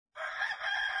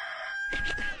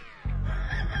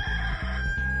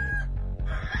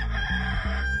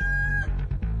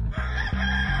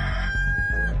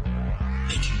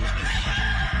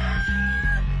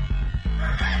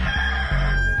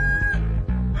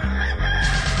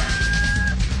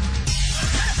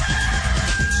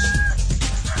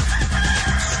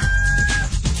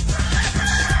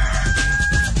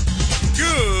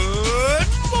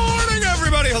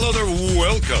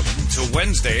welcome to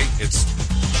Wednesday. It's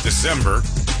December.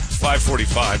 It's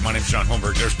 5:45. My name's Sean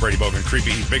Holmberg. There's Brady Bogan,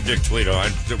 Creepy Big Dick Toledo.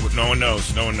 No one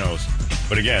knows.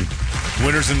 But again,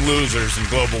 winners and losers in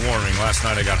global warming. Last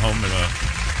night I got home and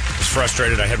was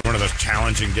frustrated. I had one of those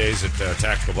challenging days at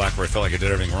Tactical Black where I felt like I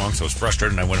did everything wrong, so I was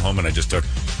frustrated, and I went home and I just took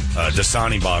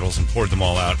Dasani bottles and poured them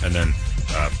all out, and then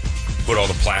put all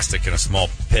the plastic in a small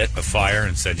pit of fire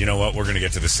and said, you know what, we're going to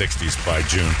get to the 60s by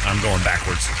June. I'm going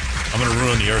backwards. I'm going to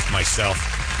ruin the earth myself.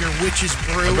 Your witch's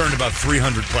brew. I burned about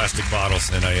 300 plastic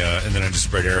bottles, and then I just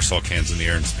sprayed aerosol cans in the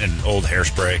air and old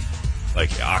hairspray,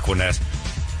 like Aquanet.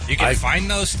 You can find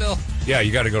those still? Yeah,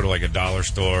 you got to go to like a dollar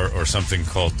store or something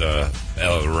called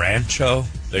El Rancho.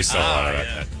 They sell a lot of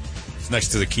that. It's next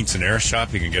to the Quinceanera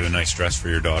shop. You can get a nice dress for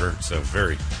your daughter. It's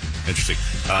very interesting.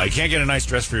 You can't get a nice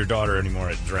dress for your daughter anymore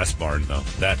at Dress Barn, though.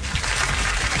 That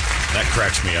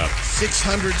cracks me up.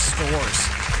 600 stores.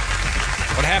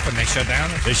 What happened? They shut down?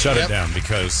 They shut it down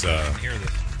because... I hear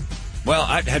this. Well,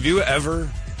 have you ever...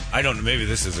 I don't know. Maybe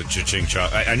this is a cha-ching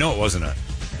chop. I know it wasn't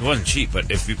cheap, but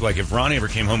if Ronnie ever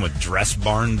came home with Dress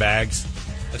Barn bags...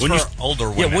 It's for older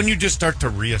women. Yeah, wouldn't you just start to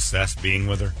reassess being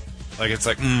with her? Like, it's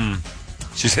like,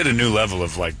 she's hit a new level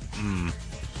of like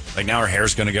now her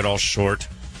hair's going to get all short,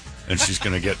 and she's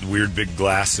going to get weird big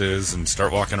glasses and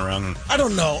start walking around. I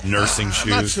don't know. Nursing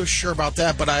shoes. I'm not so sure about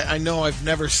that, but I know I've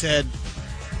never said,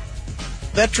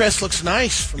 that dress looks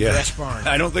nice from Dress Barn.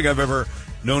 I don't think I've ever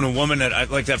known a woman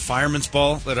like that fireman's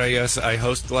ball that I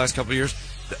host the last couple of years.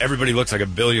 Everybody looks like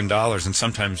 $1 billion, and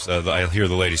sometimes I hear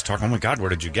the ladies talk, oh my God, where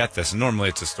did you get this? And normally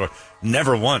it's a store.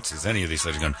 Never once is any of these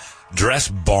ladies going, Dress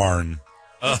Barn.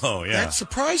 Oh, yeah. That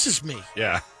surprises me.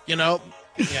 Yeah. You know?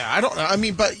 Yeah, I don't know. I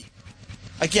mean, but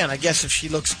again, I guess if she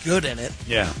looks good in it.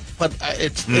 Yeah. But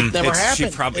it never happened.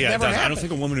 She probably, it never happened. I don't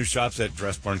think a woman who shops at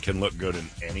Dress Barn can look good in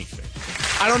anything.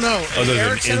 I don't know. Other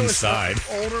Eric than said inside. It was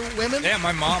for older women? Yeah,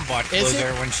 my mom bought clothes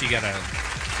there when she got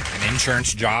an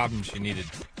insurance job and she needed...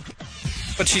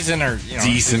 But she's in her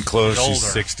decent clothes.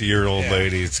 She's a 60-year-old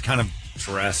lady. It's kind of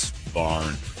Dress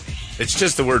Barn. It's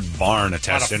just the word barn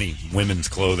attached to any women's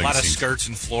clothing. A lot of skirts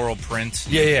and floral prints.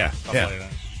 Yeah. Stuff like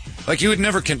that. Like you would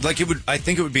never. I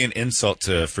think it would be an insult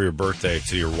for your birthday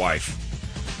to your wife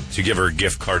to give her a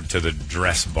gift card to the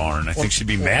Dress Barn. I think she'd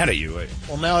be mad at you.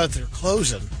 Well, now that they're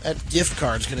closing, that gift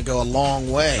card's going to go a long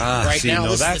way.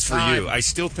 That's for you. I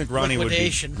still think Ronnie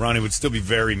would still be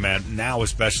very mad now,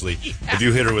 especially if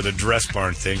you hit her with a Dress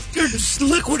Barn thing. You're just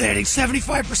liquidating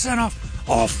 75% off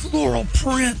all floral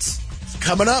prints. It's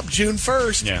coming up June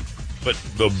 1st. Yeah, but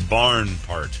the barn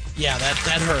part. Yeah, that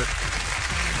hurt.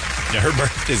 Yeah, her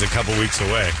birthday's a couple weeks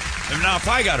away. And now, if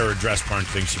I got her a Dress Barn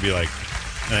thing, she'd be like,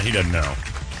 he doesn't know.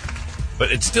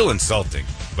 But it's still insulting.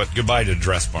 But goodbye to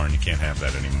Dress Barn. You can't have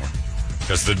that anymore.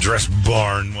 Because the Dress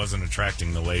Barn wasn't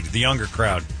attracting the lady. The younger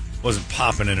crowd wasn't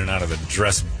popping in and out of the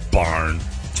Dress Barn.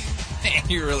 Man,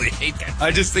 you really hate that. I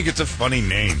just think it's a funny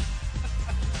name.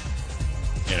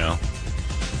 You know?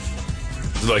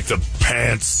 Like the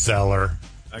pants seller.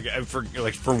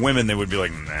 For women, they would be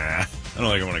like, nah, I don't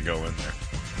think I want to go in there.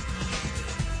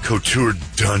 Couture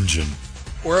Dungeon.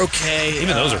 We're okay. Even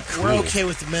those are cool. We're okay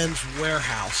with the Men's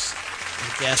Warehouse,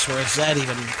 I guess, or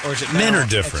is it men are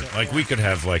different. Like we could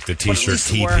have like the T-shirt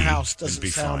TP. The warehouse doesn't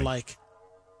sound like,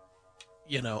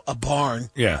 a barn.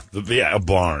 Yeah, a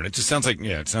barn. It just sounds like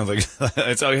it's like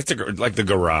the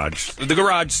garage. The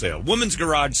garage sale, women's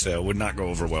garage sale would not go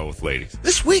over well with ladies.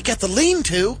 This week at the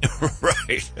lean-to,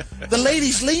 right? The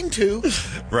ladies' lean-to,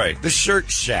 right? The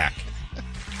shirt shack.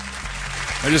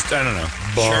 I don't know.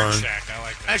 Barn. Shirt shack. I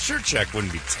like that. Shirt shack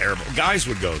wouldn't be terrible. Guys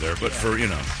would go there, but for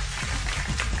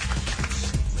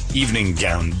evening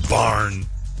gown barn.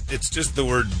 It's just the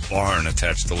word barn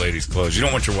attached to ladies' clothes. You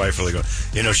don't want your wife really going,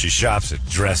 she shops at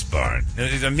Dress Barn.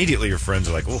 And immediately your friends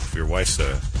are like, oh, if your wife's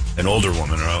an older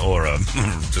woman or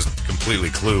just completely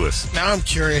clueless. Now I'm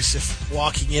curious if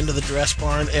walking into the Dress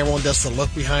Barn, everyone does the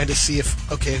look behind to see if,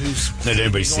 did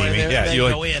anybody see me? There, yeah, you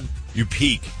go in. You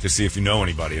peek to see if you know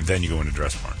anybody, and then you go into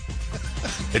Dress Barn.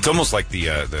 It's almost like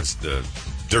the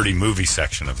dirty movie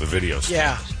section of the videos.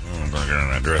 Yeah. Oh, I'm going to get in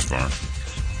that Dress Barn.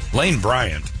 Lane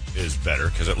Bryant is better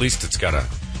because at least it's got a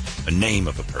name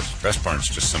of a person. Dress Barn's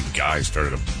just some guy who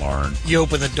started a barn. You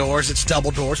open the doors, it's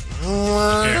double doors.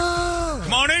 Yeah.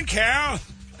 Come on in, Cal.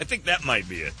 I think that might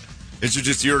be it. It's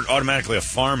just you're automatically a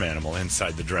farm animal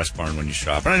inside the Dress Barn when you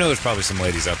shop. And I know there's probably some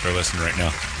ladies out there listening right now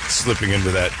slipping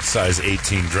into that size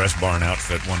 18 Dress Barn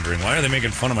outfit wondering, why are they making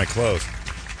fun of my clothes?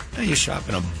 Hey, you shop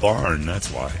in a barn, that's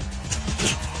why.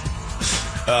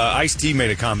 Ice-T made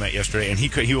a comment yesterday, and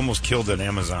he almost killed an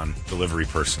Amazon delivery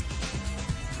person.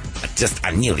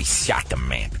 I nearly shot the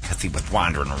man because he was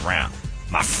wandering around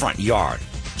my front yard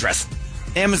dressed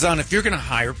Amazon, if you're going to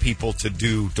hire people to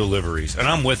do deliveries, and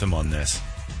I'm with them on this,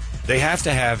 they have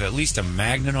to have at least a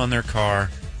magnet on their car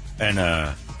and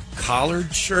a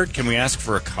collared shirt. Can we ask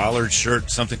for a collared shirt?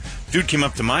 Something. Dude came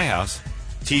up to my house,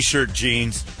 T-shirt,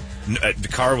 jeans. The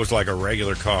car was like a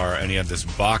regular car, and he had this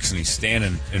box, and he's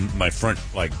standing in my front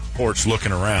porch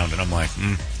looking around, and I'm like,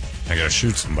 I got to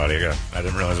shoot somebody. I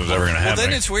didn't realize it was ever going to happen. Well,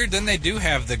 then it's weird. Then they do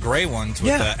have the gray ones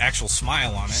with the actual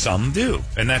smile on it. Some do.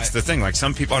 And that's the thing. Like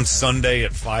some people on Sunday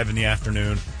at 5 in the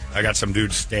afternoon, I got some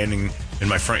dude standing in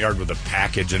my front yard with a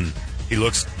package, and he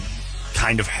looks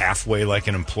kind of halfway like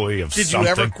an employee of something.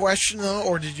 Did you ever question, though,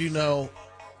 or did you know?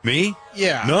 Me?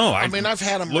 Yeah. No. I mean, I've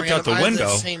had them looked out the window.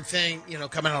 The same thing,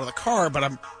 coming out of the car,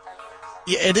 but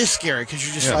it is scary because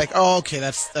you're just like, oh, okay,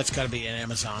 that's got to be an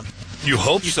Amazon. You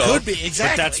hope so. Could be,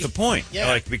 exactly. But that's the point.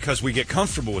 Yeah. Because we get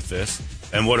comfortable with this,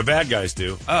 and what do bad guys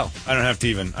do? Oh, I don't have to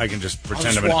even, I can just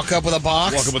pretend I'm walk up with a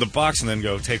box. Walk up with a box and then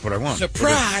go take what I want.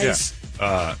 Surprise!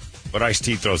 But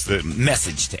Ice-T throws the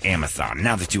message to Amazon.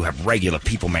 Now that you have regular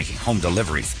people making home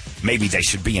deliveries, maybe they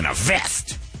should be in a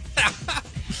vest.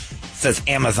 Says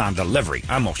Amazon delivery.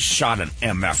 I almost shot an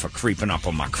MF for creeping up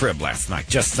on my crib last night.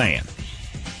 Just saying.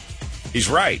 He's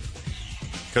right.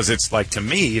 Because it's like, to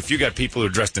me, if you got people who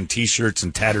are dressed in T-shirts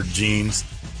and tattered jeans,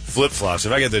 flip-flops,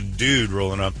 if I get the dude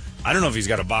rolling up, I don't know if he's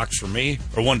got a box for me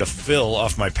or one to fill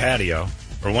off my patio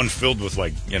or one filled with,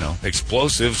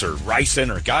 explosives or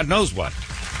ricin or God knows what.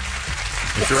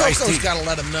 Coco's got to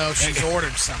let him know she's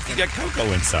ordered something. You got Coco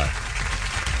inside.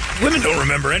 Women don't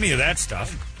remember any of that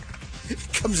stuff. It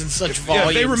comes in such volumes. Yeah,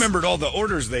 if they remembered all the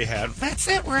orders they had. That's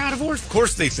it. We're out of orders. Of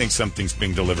course they think something's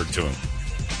being delivered to them.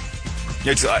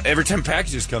 It's, every time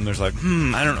packages come, there's like,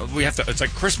 I don't know. We have to. It's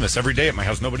like Christmas every day at my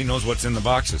house. Nobody knows what's in the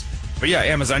boxes. But yeah,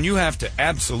 Amazon, you have to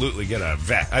absolutely get a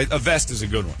vest. A vest is a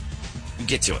good one. You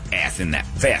get your ass in that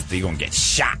vest, you're going to get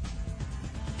shot.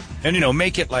 And,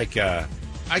 make it like...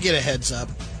 I get a heads up.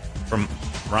 From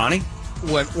Ronnie?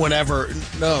 Whenever...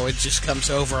 No, it just comes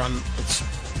over on... It's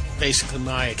basically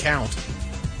my account.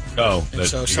 Oh. And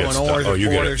so someone orders... you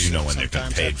get it. You know when they've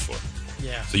been paid for.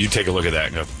 Yeah. So you take a look at that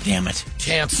and go, damn it.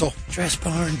 Cancel. Dress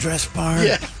barn.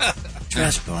 Yeah.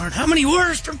 Dress barn. How many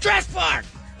orders from Dress barn?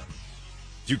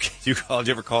 Did you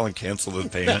ever call and cancel the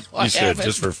payment? No, you should, haven't.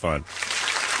 just for fun.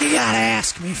 You gotta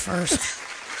ask me first.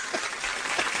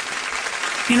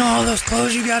 All those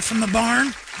clothes you got from the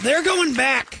barn? They're going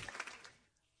back.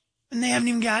 And they haven't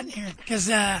even gotten here. Because,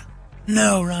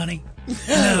 no, Ronnie.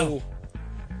 No.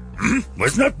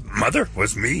 Was not Mother,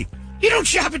 was me. You don't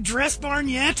shop at Dress Barn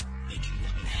yet?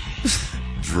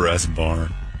 Dress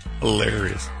barn.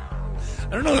 Hilarious.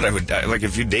 I don't know that I would... Like,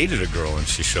 if you dated a girl and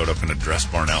she showed up in a Dress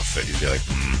Barn outfit, you'd be like,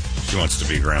 she wants to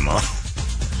be grandma.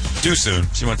 Too soon.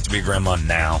 She wants to be grandma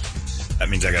now. That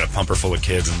means I got to pump her full of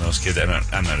kids, and those kids, I'm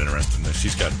not interested in this.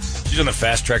 She's on the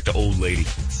fast track to old lady.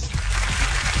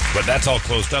 But that's all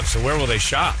closed up, so where will they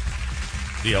shop?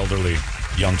 The elderly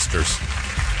youngsters.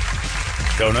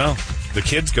 Don't know. The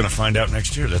kid's going to find out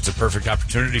next year. That's a perfect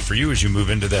opportunity for you as you move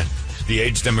into the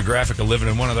age demographic of living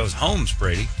in one of those homes,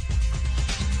 Brady.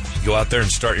 Go out there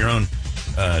and start your own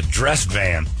dress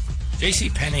van.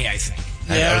 JCPenney, I think.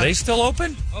 Yeah. Are they still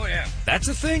open? Oh, yeah. That's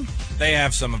a thing? They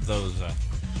have some of those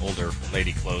older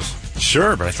lady clothes.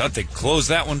 Sure, but I thought they closed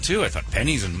that one, too. I thought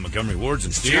Penny's and Montgomery Ward's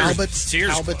and Sears.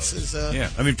 Albert's is... Yeah,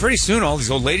 I mean, pretty soon all these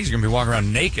old ladies are going to be walking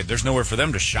around naked. There's nowhere for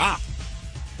them to shop.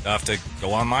 They'll have to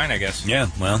go online, I guess. Yeah,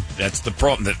 well, that's the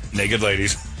problem. That naked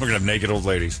ladies. We're going to have naked old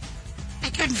ladies. I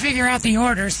couldn't figure out the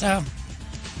order, so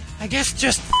I guess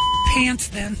just pants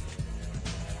then.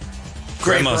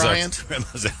 Grandma's Bryant.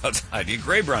 Grandma's outside. Yeah,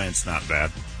 Gray Bryant's not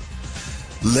bad.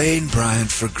 Lane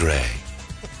Bryant for Gray.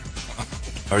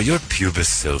 Are your pubis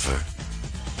silver?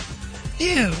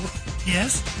 Ew.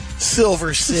 Yes.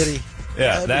 Silver City.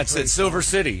 Yeah, that's it. Silver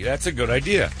City. That's a good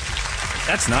idea.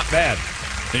 That's not bad.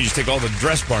 Then you just take all the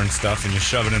Dress Barn stuff and you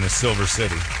shove it into Silver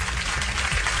City.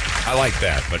 I like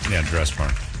that, but yeah, Dress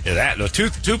Barn. Yeah,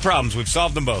 two problems. We've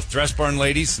solved them both. Dress Barn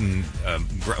ladies and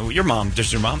your mom.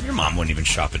 Just your mom. Your mom wouldn't even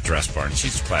shop at Dress Barn.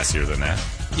 She's classier than that.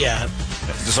 Yeah.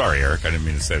 Sorry, Eric. I didn't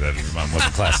mean to say that your mom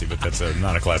wasn't classy, but that's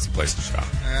not a classy place to shop.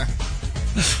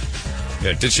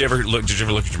 Yeah. Did you ever look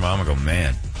at your mom and go,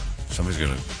 man, somebody's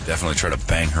gonna definitely try to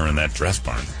bang her in that Dress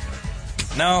Barn?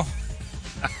 No.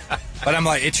 But I'm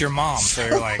like, it's your mom, so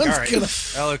you're like, all right,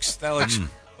 that looks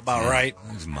about right.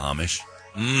 It's momish.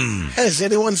 Has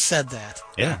anyone said that?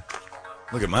 Yeah.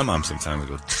 Look at my mom sometimes and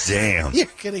go, damn.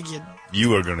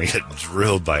 You are gonna get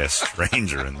drilled by a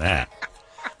stranger in that.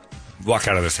 Walk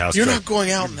out of this house. You're not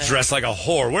going out in that. Dressed like a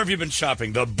whore. Where have you been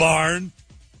shopping? The barn?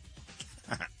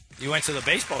 You went to the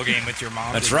baseball game with your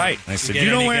mom. That's right. I said, you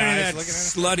don't wear any of that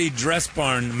slutty dress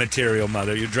barn material,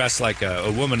 Mother. You dress like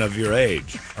a woman of your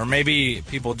age. Or maybe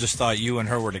people just thought you and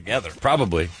her were together.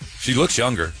 Probably. She looks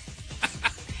younger.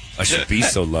 I should be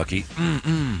so lucky.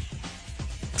 I've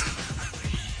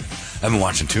been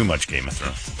watching too much Game of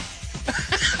Thrones.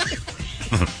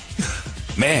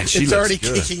 Man, she looks already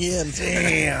good. kicking in.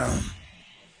 Damn.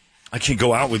 I can't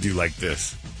go out with you like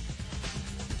this.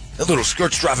 That little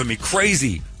skirt's driving me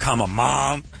crazy, comma,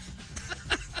 Mom.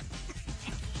 What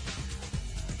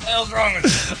the hell's wrong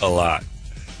with you? A lot.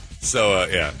 So,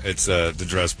 yeah, it's the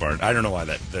dress barn. I don't know why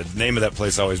the name of that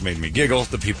place always made me giggle.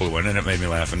 The people who went in it made me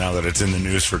laugh. And now that it's in the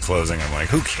news for closing, I'm like,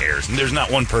 who cares? And there's not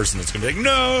one person that's going to be like,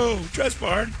 no, dress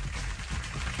barn.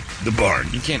 The barn.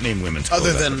 You can't name women's clothes.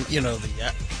 Other than,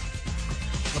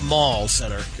 the malls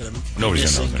that are going to be Nobody's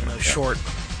missing, gonna know that. short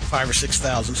 5,000 or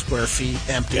 6,000 square feet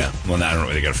empty. Yeah. Well, I don't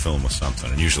know. They got to film with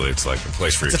something. And usually it's like a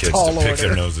place for your It's a kids tall to pick order.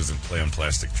 their noses and play on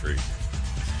plastic tree.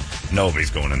 Nobody's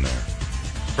going in there.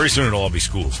 Pretty soon it'll all be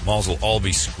schools. Malls will all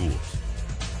be schools.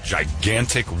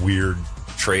 Gigantic, weird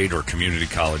trade or community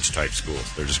college type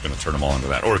schools. They're just going to turn them all into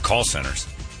that. Or call centers.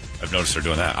 I've noticed they're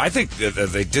doing that. I think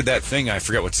that they did that thing. I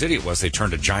forget what city it was. They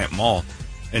turned a giant mall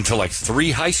into like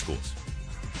 3 high schools.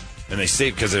 And they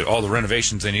saved because all the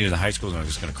renovations they needed in the high schools are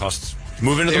just going to cost.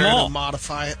 Move into the They're mall. to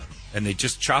modify it. And they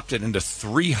just chopped it into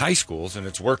 3 high schools, and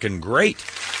it's working great.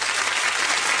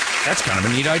 That's kind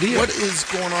of a neat idea. What is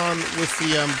going on with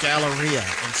the Galleria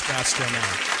in Scottsdale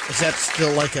now? Is that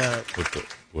still like a...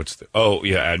 What's the... Oh,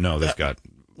 yeah, no, they've got...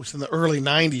 It was in the early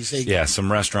 90s. Yeah,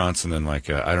 some restaurants, and then like,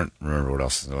 I don't remember what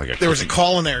else. Like there was a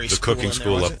culinary the school. The cooking in there,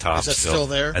 school was up it? top. Is that still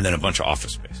there? And then a bunch of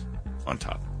office space on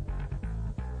top.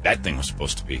 That thing was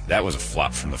supposed to be... That was a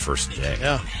flop from the first day.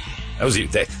 Yeah. That was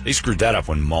they screwed that up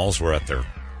when malls were at their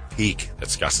peak at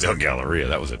Scottsdale Galleria.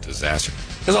 That was a disaster.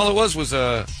 Because all it was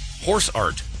horse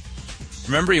art.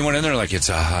 Remember, you went in there like it's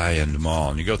a high-end mall,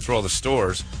 and you go through all the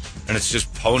stores, and it's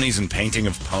just ponies and painting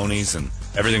of ponies, and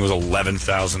everything was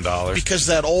 $11,000. Because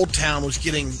that old town was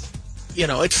getting,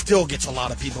 it still gets a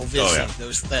lot of people visiting. Oh,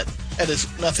 yeah. That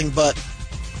is nothing but,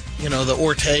 the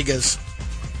Ortegas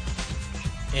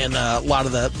and a lot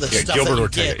of the stuff Gilbert that you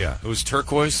Ortega, get. yeah. It was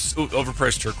turquoise,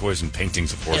 overpriced turquoise, and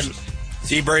paintings of horses.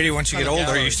 See, Brady, once you get Kind of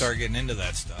older, you galleries. start getting into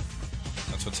that stuff.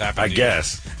 That's what's happening. I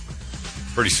guess.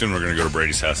 Pretty soon we're going to go to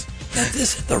Brady's house. Got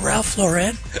this at the Ralph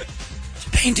Lauren. It's a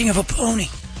painting of a pony.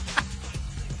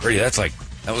 Brady, that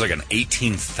was like an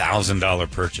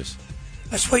 $18,000 purchase.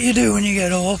 That's what you do when you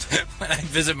get old. When I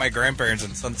visit my grandparents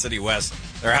in Sun City West,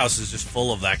 their house is just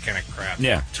full of that kind of crap.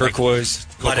 Yeah, turquoise,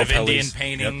 A lot of Coco Indian Pellies.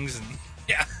 paintings. Yep. And,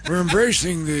 yeah. We're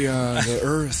embracing the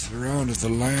earth around the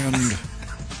land.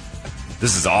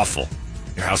 This is awful.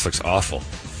 Your house looks awful.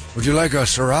 Would you like a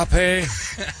serape?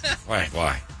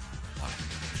 Why?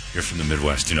 You're from the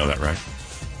Midwest. You know that, right?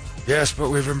 Yes, but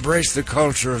we've embraced the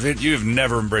culture of it. You have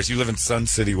never embraced. You live in Sun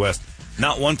City West.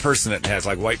 Not one person that has,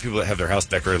 like, white people that have their house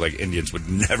decorated like Indians would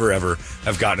never, ever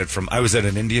have gotten it from. I was at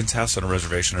an Indian's house on a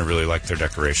reservation. I really liked their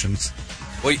decorations.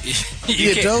 Well,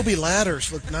 The adobe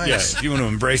ladders look nice. Yeah, if you want to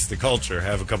embrace the culture,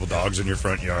 have a couple dogs in your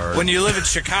front yard. when you live in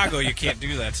Chicago, you can't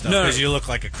do that stuff No. because you look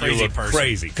like a crazy you look person.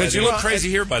 crazy. Because you look crazy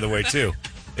here, by the way, too.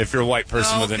 If you're a white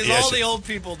person No, with an... because all the old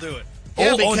people do it.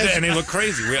 Yeah, Oh, because and they look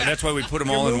crazy. That's why we put them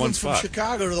you're all in moving one from spot.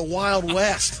 Chicago to the Wild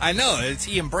West. I know.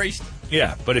 He embraced it.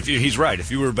 Yeah, but he's right.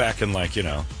 If you were back in, like,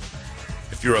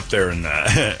 if you're up there in,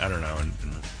 I don't know, in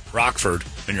Rockford,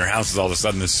 and your house is all of a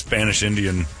sudden this Spanish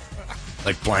Indian,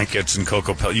 like, blankets and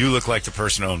cocoa pellet, you look like the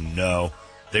person, oh, no.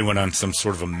 They went on some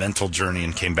sort of a mental journey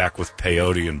and came back with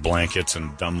peyote and blankets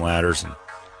and dumb ladders. And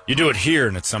you do it here,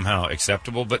 and it's somehow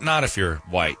acceptable, but not if you're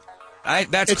white.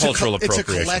 That's cultural appropriation.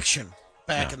 It's a collection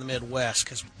back in the Midwest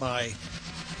because my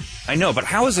I know, but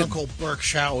how is it... Uncle Burke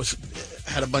Shaw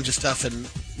had a bunch of stuff in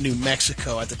New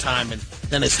Mexico at the time, and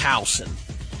then his house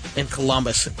in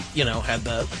Columbus, had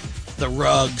the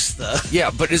rugs, Yeah,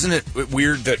 but isn't it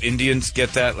weird that Indians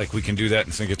get that? Like, we can do that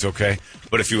and think it's okay.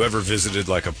 But if you ever visited,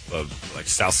 like, like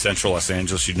South Central Los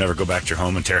Angeles, you'd never go back to your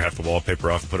home and tear half the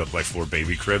wallpaper off and put up, like, 4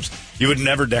 baby cribs. You would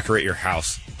never decorate your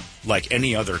house like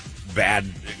any other bad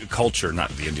culture. Not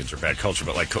the Indians are bad culture,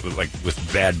 but, like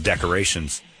with bad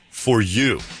decorations for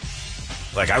you.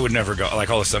 Like, I would never go... Like,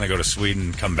 all of a sudden I go to Sweden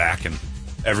and come back, and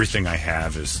everything I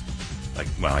have is... Like,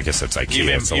 well, I guess that's IKEA.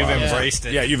 You've embraced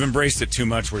it. Yeah, you've embraced it too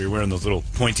much where you're wearing those little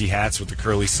pointy hats with the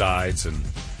curly sides and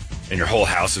your whole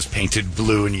house is painted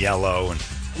blue and yellow. And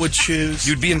wood shoes.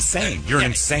 You'd be insane. You're an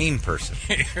insane person.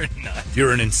 You're nuts.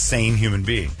 You're an insane human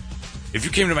being. If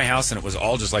you came to my house and it was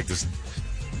all just like this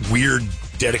weird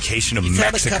dedication of You've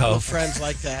Mexico. had a couple of friends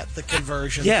like that, the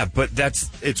conversion. Yeah, but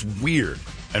it's weird.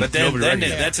 And But then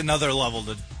regulates it. that's another level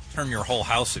to turn your whole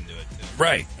house into it.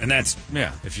 Right, and that's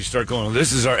if you start going,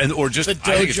 this is our, or just the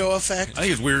dojo effect. I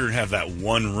think it's weirder to have that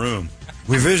one room.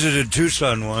 We visited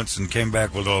Tucson once and came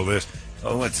back with all this.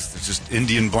 Oh, it's just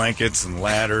Indian blankets and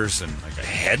ladders and like a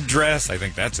headdress. I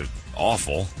think that's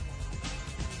awful.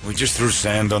 We just threw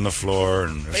sand on the floor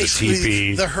and there's Basically, a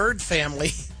teepee. the Herd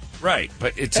family. Right,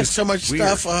 but it's That's just so much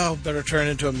weird. stuff. Oh, better turn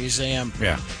it into a museum.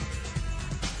 Yeah.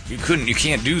 You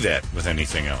can't do that with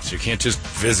anything else. You can't just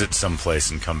visit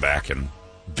someplace and come back and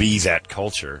be that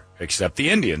culture, except the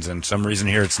Indians. And for some reason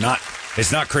here, it's not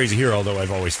crazy here, although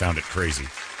I've always found it crazy.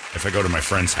 If I go to my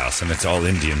friend's house and it's all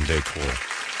Indian decor.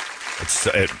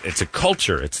 It's a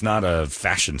culture. It's not a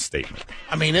fashion statement.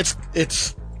 I mean,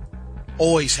 it's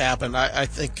always happened. I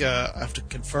think I have to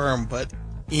confirm, but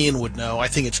Ian would know. I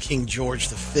think it's King George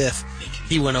V.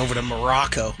 He went over to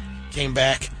Morocco, came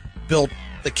back, built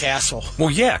the castle. Well,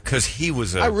 yeah, because he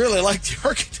was I really like the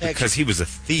architecture. because he was a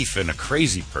thief and a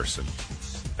crazy person.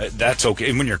 That's okay.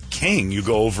 And when you're king, you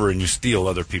go over and you steal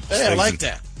other people's things. I like and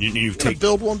that. You take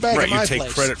build one back. Right, at my you take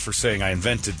place. credit for saying I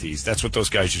invented these. That's what those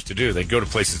guys used to do. They'd go to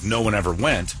places no one ever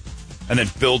went, and then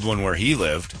build one where he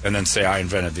lived, and then say I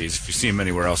invented these. If you see them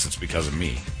anywhere else, it's because of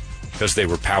me, because they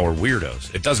were power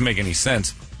weirdos. It doesn't make any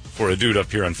sense for a dude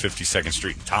up here on 52nd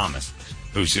Street in Thomas,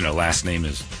 whose last name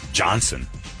is Johnson,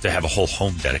 to have a whole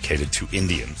home dedicated to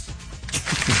Indians.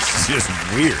 It's just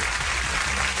weird.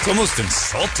 It's almost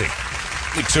insulting.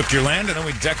 We took your land and then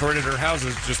we decorated our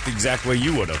houses just the exact way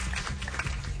you would have.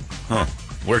 Huh.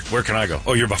 Where can I go?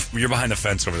 Oh, you're behind the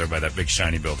fence over there by that big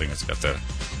shiny building. It's got the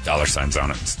dollar signs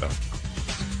on it and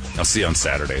stuff. I'll see you on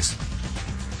Saturdays.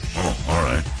 Oh, all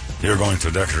right. You're going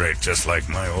to decorate just like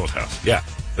my old house. Yeah,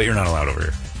 but you're not allowed over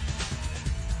here.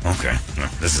 Okay.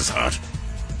 This is hot.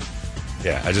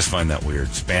 Yeah, I just find that weird.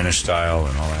 Spanish style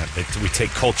and all that. We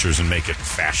take cultures and make it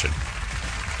fashion.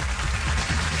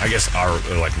 I guess our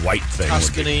white thing.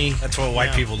 Tuscany. That's what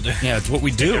white people do. Yeah, it's what we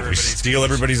do. We Everybody's steal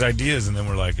everybody's ideas, and then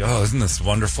we're like, "Oh, isn't this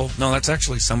wonderful?" No, that's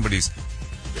actually somebody's.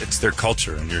 It's their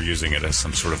culture, and you're using it as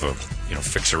some sort of a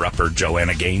fixer-upper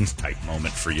Joanna Gaines type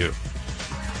moment for you.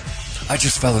 I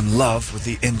just fell in love with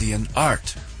the Indian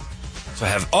art. So I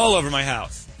have all over my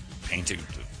house painting.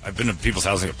 I've been to people's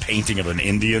houses, like a painting of an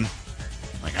Indian.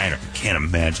 Like I can't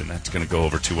imagine that's going to go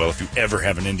over too well if you ever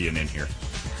have an Indian in here.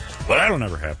 But I don't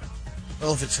ever happen.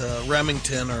 Well, if it's a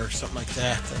Remington or something like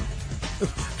that, then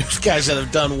there's guys that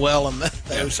have done well, and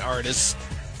those artists.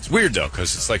 It's weird though,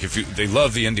 because it's like they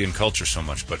love the Indian culture so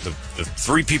much, but the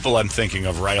three people I'm thinking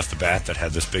of right off the bat that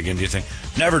had this big Indian thing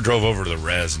never drove over to the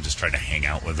res and just tried to hang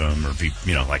out with them or be,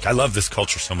 like I love this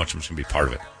culture so much I'm just gonna be part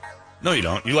of it. No, you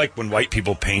don't. You like when white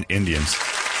people paint Indians,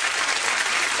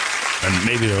 and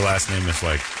maybe their last name is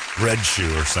like Red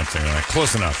Shoe or something. Like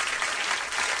close enough.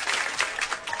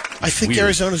 I think weird.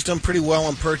 Arizona's done pretty well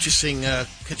in purchasing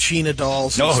Kachina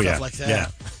dolls and stuff like that. Yeah.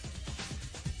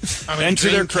 I mean, And to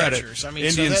their dream credit, catchers. I mean,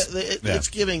 Indians- so it's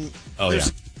giving.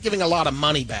 Giving a lot of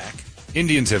money back.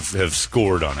 Indians have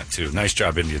scored on it too. Nice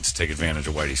job, Indians, to take advantage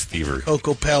of Whitey's thievery.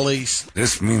 Coco Pelli's.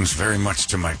 This means very much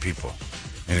to my people.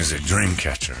 It is a dream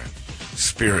catcher.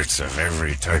 Spirits of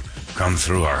every type come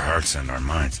through our hearts and our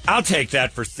minds. I'll take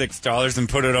that for $6 and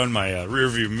put it on my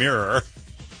rearview mirror.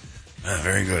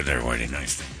 Very good there, Whitey.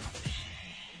 Nice thing.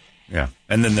 Yeah.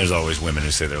 And then there's always women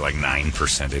who say they're like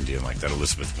 9% Indian, like that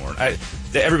Elizabeth Warren.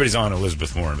 Everybody's on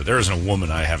Elizabeth Warren, but there isn't a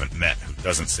woman I haven't met who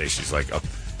doesn't say she's like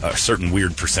a certain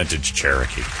weird percentage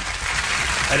Cherokee.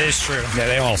 That is true. Yeah,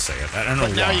 they all say it. I don't know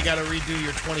But now why. you got to redo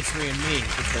your 23andMe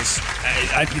because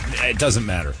it doesn't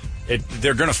matter.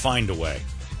 They're going to find a way.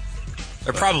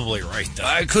 They're probably right, though.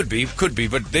 It could be,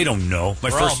 but they don't know.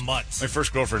 We're all mutts. My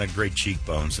first girlfriend had great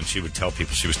cheekbones, and she would tell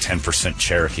people she was 10%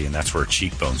 Cherokee, and that's where her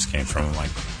cheekbones came from. I'm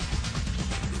like,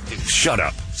 shut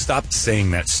up. Stop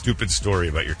saying that stupid story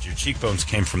about your cheekbones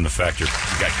came from the fact you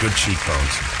got good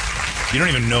cheekbones. You don't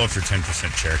even know if you're 10%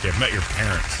 Cherokee. I've met your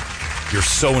parents. You're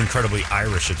so incredibly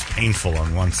Irish, it's painful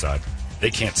on one side.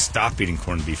 They can't stop eating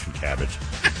corned beef and cabbage.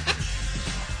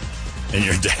 And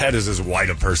your dad is as white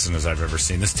a person as I've ever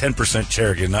seen. This 10%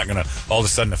 Cherokee is not going to all of a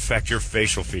sudden affect your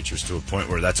facial features to a point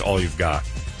where that's all you've got.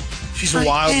 she's a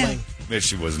wildling.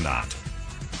 She was not.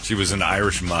 She was an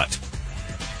Irish mutt.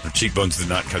 Her cheekbones did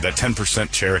not cut. That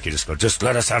 10% Cherokee just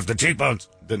let us have the cheekbones.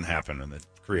 Didn't happen in the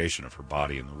creation of her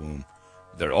body in the womb.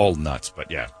 They're all nuts, but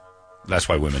yeah, that's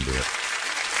why women do it.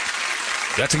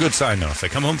 That's a good sign, though. If they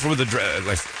come home with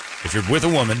if you're with a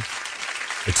woman,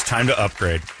 it's time to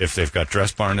upgrade. If they've got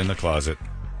Dress Barn in the closet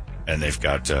and they've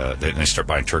got, they start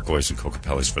buying turquoise and Coca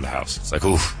Pelli's for the house. It's like,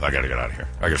 ooh, I got to get out of here.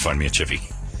 I got to find me a chippy.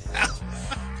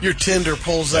 Your Tinder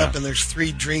pulls up and there's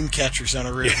 3 dream catchers on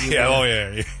a review.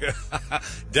 Yeah.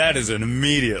 That is an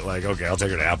immediate, like, okay, I'll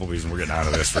take her to Applebee's and we're getting out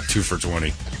of this for 2 for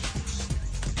 $20.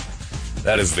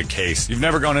 That is the case. You've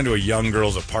never gone into a young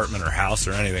girl's apartment or house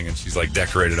or anything and she's like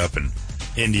decorated up in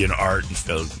Indian art and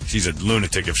stuff. She's a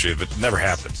lunatic if she, but it never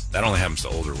happens. That only happens to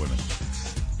older women.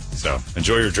 So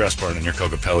enjoy your dress barn and your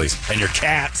Coca-Pellis and your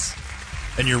cats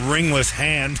and your ringless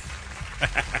hand.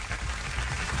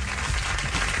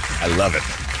 I love it.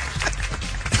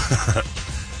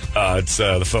 It's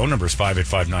the phone number is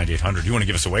 585-9800. You want to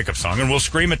give us a wake-up song, and we'll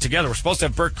scream it together. We're supposed to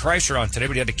have Bert Kreischer on today,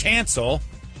 but he had to cancel.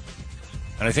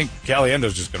 And I think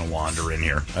Caliendo's just going to wander in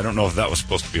here. I don't know if that was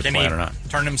supposed to be a plan or not.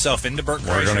 Turn himself into Bert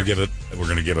Kreischer? We're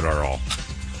going to give it our all.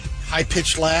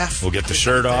 High-pitched laugh. We'll get the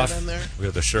shirt off. We'll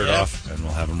get the shirt off, and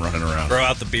we'll have him running around. Grow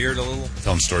out the beard a little.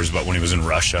 Tell him stories about when he was in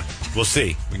Russia. We'll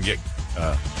see. We can get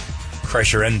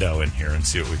Kreischer-endo in here and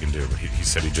see what we can do. But he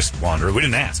said he'd just wander. We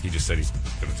didn't ask. He just said he's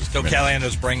going to just So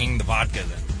Caliendo's bringing the vodka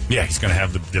then? Yeah, he's going to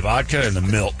have the vodka and the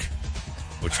milk,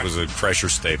 which was a Kreischer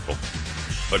staple.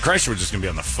 But Kreischer was just going to be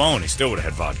on the phone. He still would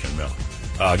have had vodka and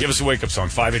milk. Give us a wake-up song,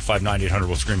 585-9800.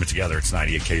 We'll scream it together. It's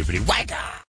 98 KUPD. Wake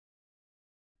up!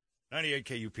 98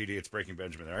 KUPD, it's Breaking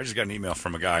Benjamin there. I just got an email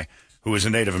from a guy who is a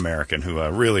Native American who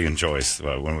really enjoys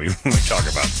when we talk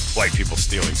about white people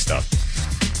stealing stuff.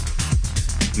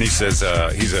 And he says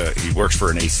he works for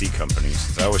an AC company. He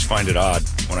says, I always find it odd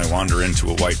when I wander into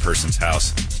a white person's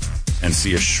house and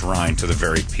see a shrine to the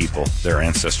very people their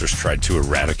ancestors tried to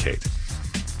eradicate.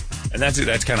 And that's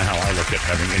kind of how I look at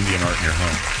having Indian art in your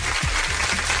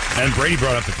home. And Brady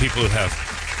brought up the people who have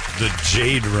the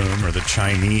jade room or the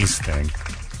Chinese thing.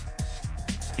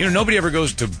 You know, nobody ever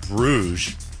goes to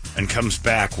Bruges and comes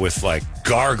back with, like,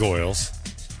 gargoyles.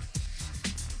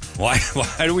 Why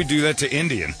do we do that to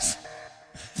Indians?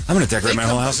 I'm going to decorate my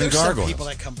whole house in gargoyles. There's some people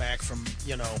that come back from,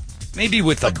 maybe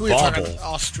with like a we were bubble. talking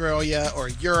Australia or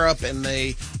Europe, and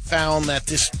they found that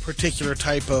this particular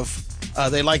type of,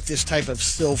 they like this type of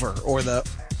silver or the...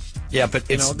 Yeah, but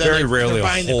it's very rarely a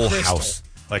whole crystal. house.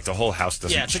 Like, the whole house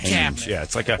doesn't it's change. a cabinet. Yeah,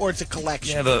 it's like or it's a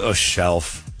collection. Yeah, a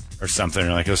shelf or something.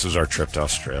 You're like, this was our trip to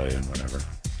Australia and whatever.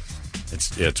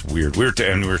 It's weird. We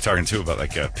were talking too about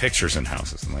like pictures in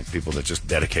houses and like people that just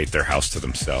dedicate their house to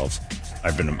themselves. I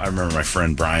remember my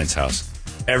friend Brian's house.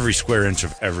 Every square inch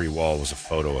of every wall was a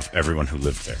photo of everyone who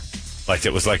lived there.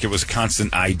 It was a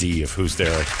constant ID of who's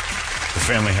there. Like, the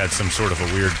family had some sort of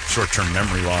a weird short-term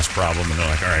memory loss problem, and they're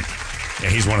like, all right, yeah,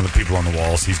 he's one of the people on the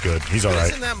walls. He's good. He's all right.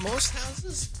 Isn't that most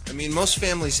houses? I mean, most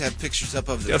families have pictures up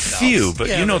of themselves. A few, but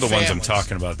you know the ones I'm families.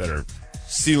 talking about that are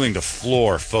ceiling to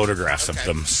floor photographs of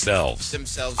themselves.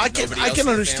 I can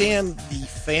understand the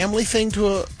family thing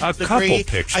to a degree. Couple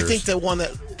pictures. I think the one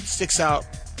that sticks out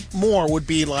more would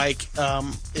be like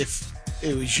if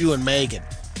it was you and Megan,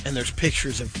 and there's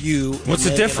pictures of you. What's and the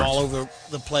Megan difference? all over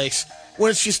the place. When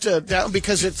it's just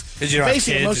because it's 'Cause you don't have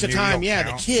basically kids most of and the you time, don't yeah,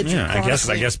 count. the kids. Yeah,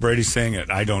 are I guess Brady's saying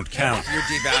it. I don't count. You're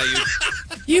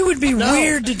devalued. You would be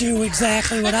weird to do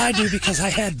exactly what I do because I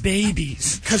had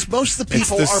babies. because most of the It's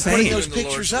people the are putting same. those In the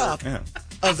pictures Lord's up Yeah.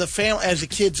 of the family as the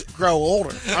kids grow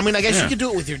older. I mean, I guess Yeah. you could do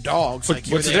it with your dogs. But like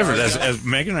here what's the they difference? are. As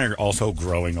Megan and I are also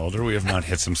growing older, we have not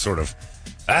hit some sort of,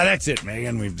 that's it,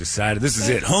 Megan. We've decided this is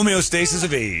it. Homeostasis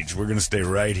of age. We're going to stay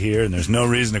right here, and there's no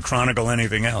reason to chronicle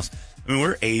anything else. I mean,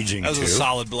 we're aging, That was too. a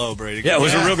solid blow, Brady. Yeah, it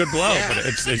was a Yeah. real good blow. Yeah. But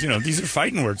it's these are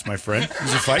fighting words, my friend.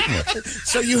 These are fighting words.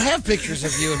 So you have pictures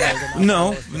of you and Megan.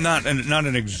 No, not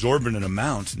an exorbitant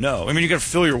amount. No. I mean, you got to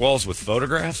fill your walls with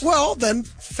photographs. Well, then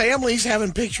families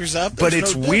having pictures up. But there's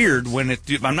it's no weird when it...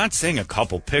 I'm not saying a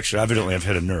couple pictures. Evidently, I've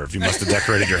hit a nerve. You must have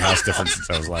decorated your house different since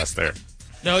I was last there.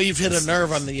 No, you've hit a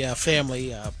nerve on the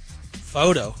family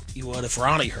photo. You would if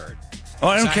Ronnie heard. Oh,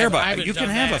 I don't So care I about... haven't You can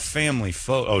done have that. a family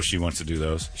photo... Oh, she wants to do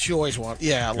those? She always wants.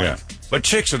 Yeah, like, Yeah. But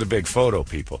chicks are the big photo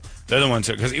people. They're the ones...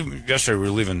 Because even yesterday we were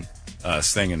leaving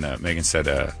this thing, and Megan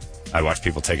said... I watch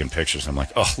people taking pictures. I'm like,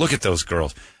 oh, look at those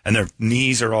girls. And their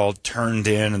knees are all turned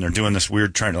in, and they're doing this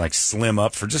weird trying to, like, slim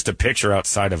up for just a picture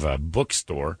outside of a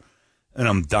bookstore. And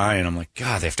I'm dying. I'm like,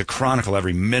 God, they have to chronicle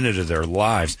every minute of their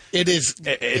lives. it is.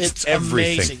 It's It's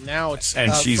everything. amazing. Now it's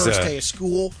And she's, first day of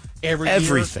school.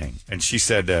 Everything. And she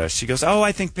said, she goes, oh,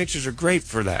 I think pictures are great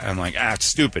for that. I'm like, it's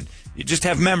stupid. You just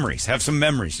have memories. Have some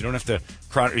memories. You don't have to,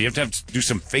 you have to do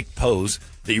some fake pose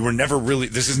that you were never really,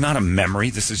 this is not a memory.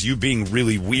 This is you being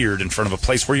really weird in front of a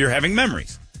place where you're having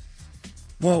memories.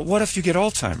 Well, what if you get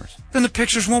Alzheimer's? Then the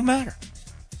pictures won't matter.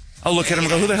 I'll look at them and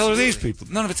go, who the hell are these people?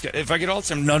 None of it's, if I get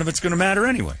Alzheimer's, none of it's going to matter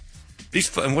anyway.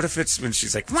 And what if it's, when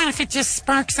she's like, What if it just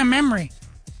sparks a memory?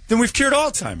 then we've cured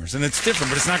Alzheimer's, and it's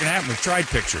different, but it's not going to happen. We've tried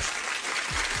pictures.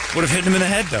 What if hitting him in the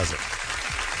head does it?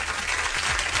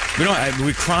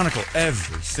 We chronicle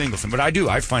every single thing. But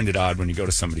I find it odd when you go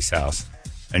to somebody's house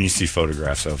and you see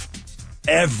photographs of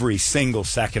every single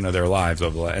second of their lives,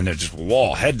 and they're just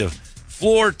wall, head to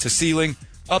floor to ceiling,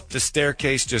 up the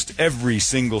staircase, just every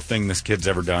single thing this kid's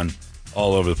ever done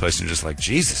all over the place. And just like,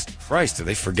 Jesus Christ, did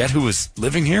they forget who was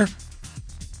living here?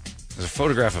 There's a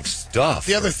photograph of stuff.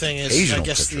 The other thing is, I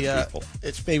guess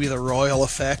it's maybe the royal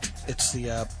effect. It's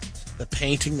the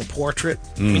painting, the portrait.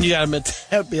 I mean, you got to admit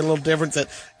that would be a little different. That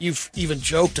you've even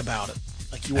joked about it,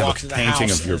 like you walked into the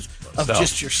house of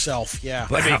just yourself. Yeah,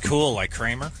 that'd be cool, like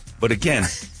Kramer. But again,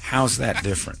 how's that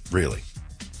different, really?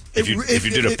 If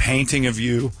you did a painting of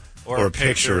you or a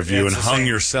picture of you and hung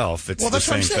yourself, it's the same thing. Well, that's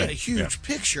what I'm saying. A huge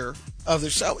picture of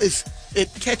yourself it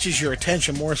catches your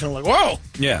attention more. So like, whoa,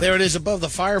 there it is above the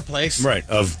fireplace, right?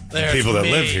 Of people that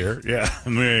live here. Yeah,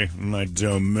 me, my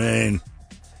domain.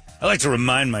 I like to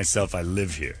remind myself I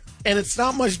live here. And it's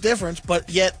not much difference, but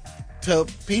yet to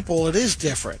people it is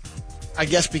different. I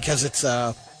guess because it's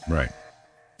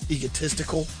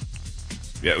egotistical.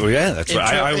 Yeah, well, that's what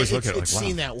I always look at it like. It's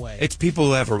seen that way. It's people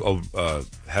who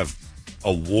have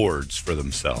awards for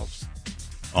themselves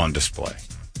on display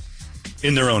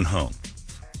in their own home.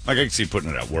 Like I can see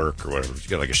putting it at work or whatever. You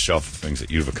get like a shelf of things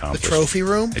that you've accomplished. The trophy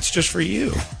room? It's just for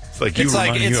you. It's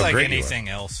like anything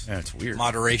else. Yeah, it's weird.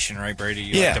 Moderation, right, Brady?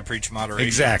 You like to preach moderation.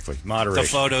 Exactly, moderation. The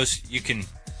photos, you can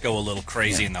go a little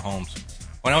crazy in the homes.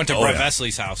 When I went to Brett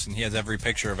Vesley's house, and he has every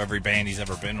picture of every band he's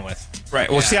ever been with. Right.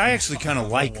 Well, see, I actually kind of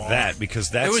like that because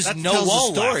there was no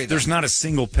wall story. There's not a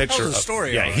single picture. Tells the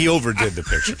story. Yeah, he overdid the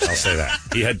pictures. I'll say that.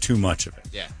 He had too much of it.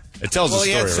 Yeah. It tells the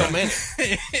story. He had so many.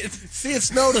 See,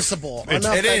 it's noticeable.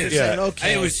 It is. Yeah.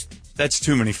 Okay. That's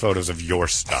too many photos of your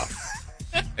stuff.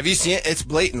 Have you seen it? It's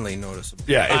blatantly noticeable.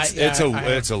 Yeah,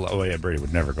 Brady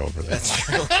would never go over that.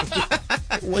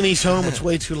 That's true. When he's home, it's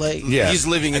way too late. Yeah. He's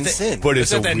living in sin. But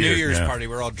it's at that New Year's party.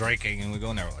 We're all drinking, and we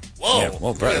go in there. We're like, whoa. Yeah,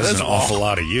 well, Brett, that's an awful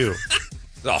lot of you.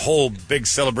 A whole big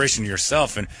celebration of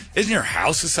yourself. And isn't your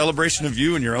house a celebration of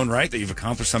you in your own right, that you've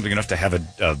accomplished something enough to have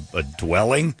a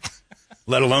dwelling?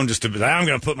 Let alone just I'm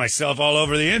going to put myself all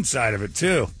over the inside of it,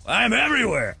 too. I'm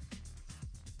everywhere.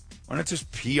 Why not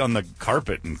just pee on the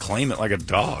carpet and claim it like a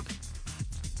dog?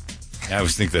 I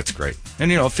always think that's great.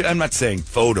 And, I'm not saying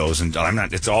photos, and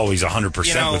it's always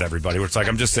 100% with everybody, where it's like,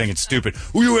 I'm just saying it's stupid.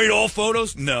 Will you rate all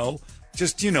photos? No.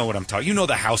 Just, what I'm talking.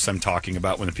 The house I'm talking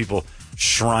about when the people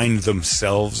shrine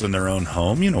themselves in their own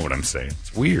home. You know what I'm saying.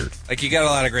 It's weird. Like, you got a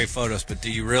lot of great photos, but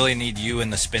do you really need you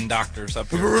and the spin doctors up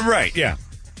here? Right, yeah.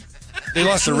 They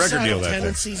lost their record deal that day.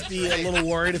 Tendencies be a little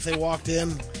worried if they walked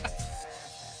in.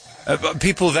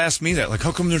 People have asked me that, like,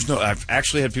 how come there's no... I've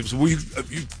actually had people say, well, you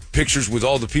pictures with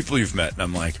all the people you've met. And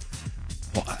I'm like,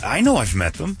 well, I know I've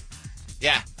met them.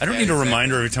 Yeah. I don't need a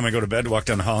reminder every time I go to bed to walk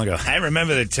down the hall and go, I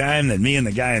remember the time that me and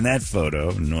the guy in that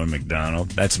photo, Norm MacDonald,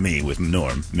 that's me with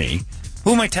Norm, me.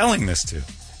 Who am I telling this to?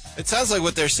 It sounds like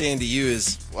what they're saying to you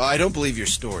is, well, I don't believe your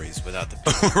stories without the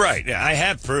proof. Right, yeah, I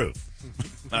have proof.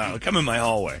 Come in my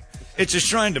hallway. It's a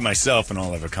shrine to myself and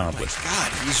all I've accomplished. Oh my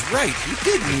God, he's right. He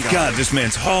did meet God, this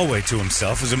man's hallway to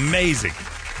himself is amazing.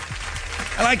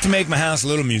 I like to make my house a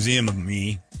little museum of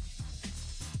me.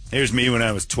 Here's me when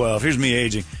I was 12. Here's me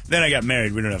aging. Then I got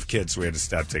married. We didn't have kids, so we had to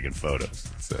stop taking photos.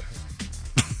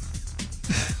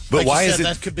 But like why you is said, it?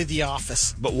 That could be The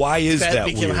Office. But why is that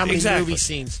weird? How many movie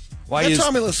scenes? Why is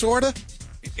Tommy Lasorda?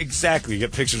 Exactly. You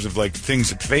get pictures of like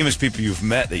things, famous people you've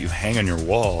met that you hang on your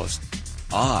wall. It's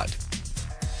odd.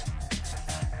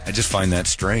 I just find that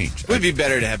strange. It would be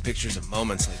better to have pictures of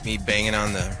moments like me banging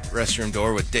on the restroom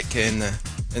door with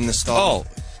Ditka in the stall.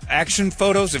 Oh, action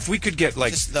photos. If we could get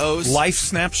like just those life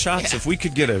snapshots. Yeah. If we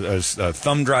could get a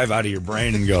thumb drive out of your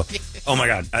brain and go, oh my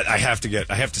God, I have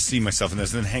to see myself in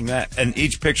this, and then hang that. And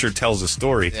each picture tells a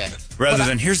story, rather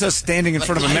than here's us standing in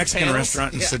front of a Mexican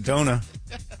restaurant in Sedona,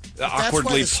 awkwardly that's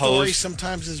why the story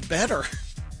sometimes is better.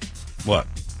 What?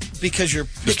 Because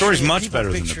the story's much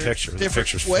better than the picture. The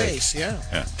picture's ways, fake.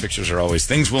 Yeah. Pictures are always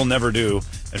things we'll never do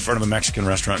in front of a Mexican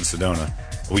restaurant in Sedona.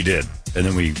 We did, and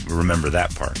then we remember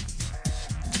that part.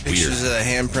 Pictures of the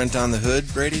handprint on the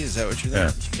hood, Brady? Is that what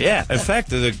you're thinking? Yeah. In fact,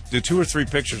 the 2 or 3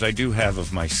 pictures I do have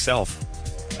of myself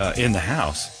in the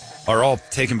house are all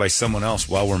taken by someone else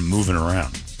while we're moving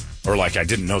around, or like I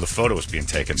didn't know the photo was being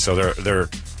taken. So they're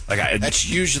like that's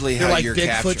usually how like you're Bigfoot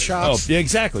captured. shots. Oh, yeah,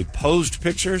 exactly. Posed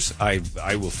pictures, I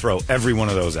will throw every one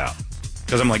of those out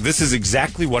because I'm like, this is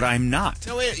exactly what I'm not.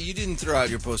 No, wait, you didn't throw out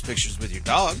your post pictures with your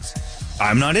dogs.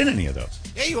 I'm not in any of those.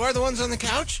 Yeah, you are the ones on the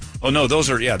couch. Oh no, those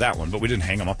are that one. But we didn't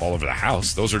hang them up all over the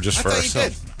house. Those are just for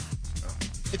ourselves.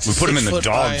 We put them in the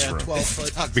dogs' room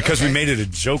because we made it a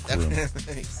joke room.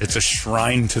 It's a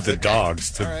shrine to the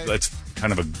dogs.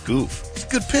 kind of a goof. It's a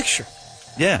good picture.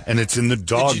 Yeah, and it's in the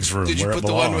dog's room. Did you where put it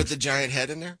the one belongs. with the giant head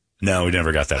in there? No, we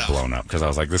never got that blown up because I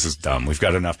was like, this is dumb. We've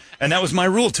got enough. And that was my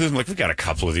rule, too. I'm like, we got a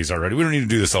couple of these already. We don't need to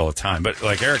do this all the time. But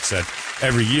like Eric said,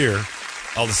 every year,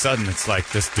 all of a sudden, it's like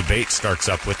this debate starts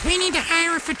up with, We need to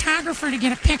hire a photographer to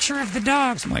get a picture of the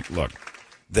dogs. I'm like, look,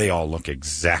 they all look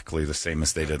exactly the same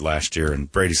as they did last year.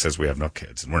 And Brady says we have no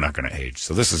kids and we're not going to age.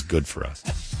 So this is good for us.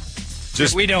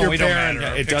 Just we don't barren. matter.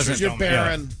 Our it doesn't. pictures don't matter.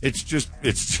 barren. It's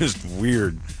just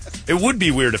weird. It would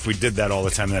be weird if we did that all the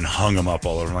time and then hung them up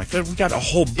all over. I'm like, we got a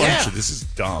whole bunch of this. Is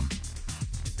dumb.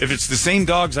 If it's the same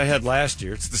dogs I had last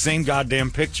year, it's the same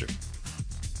goddamn picture.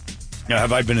 Now,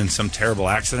 have I been in some terrible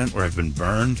accident where I've been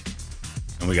burned?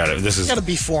 And we got to. This is Got to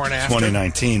be before and after.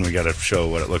 2019. We got to show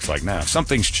what it looks like now. If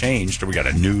something's changed, or we got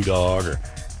a new dog, or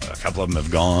a couple of them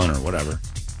have gone, or whatever.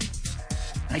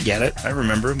 I get it. I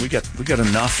remember. We got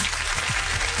enough.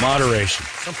 Moderation.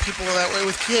 Some people are that way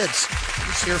with kids.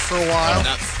 He's here for a while.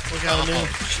 We got a new.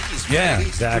 Jeez, Yeah, Brady.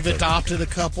 exactly. We've adopted a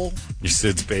couple. Your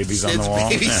Sid's babies on Sid's the wall.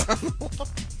 babies Yeah. on the wall.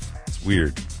 It's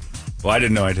weird. Well, I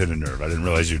didn't know I'd hit a nerve. I didn't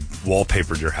realize you'd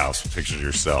wallpapered your house with pictures of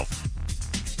yourself.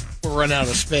 We're running out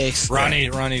of space.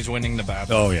 Ronnie's winning the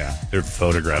battle. Oh, yeah. There are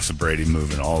photographs of Brady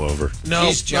moving all over. No,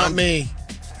 Jeez, John. not me.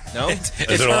 No? Do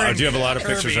you have a lot of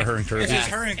pictures of her and Kirby? It's just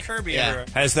her and Kirby. Yeah.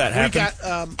 Has that We happened?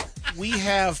 got. We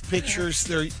have pictures.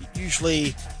 There's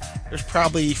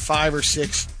probably 5 or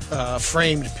 6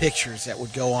 framed pictures that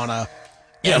would go on a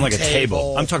like a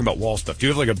table. I'm talking about wall stuff. Do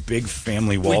you have like a big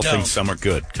family wall thing don't. somewhere?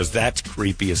 Good, because that's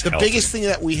creepy as hell. The biggest thing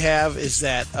that we have is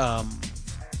that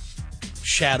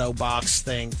shadow box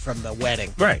thing from the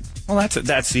wedding. Right. Well, that's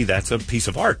a piece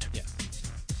of art. Yeah.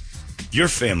 Your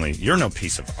family, you're no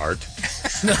piece of art.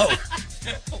 No.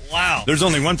 Wow. There's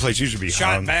only one place you should be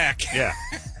Shot hung. back. Yeah.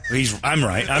 I'm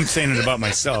right. I'm saying it about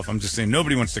myself. I'm just saying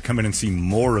nobody wants to come in and see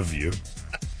more of you.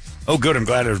 Oh, good. I'm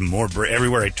glad there's more.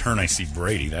 Everywhere I turn, I see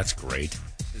Brady. That's great.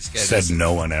 This guy Said doesn't-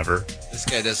 no one ever. This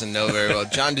guy doesn't know very well.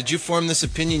 John, did you form this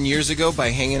opinion years ago by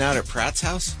hanging out at Pratt's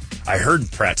house? I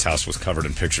heard Pratt's house was covered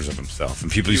in pictures of himself,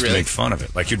 and people used to Really? make fun of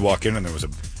it. Like, you'd walk in, and there was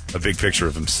a big picture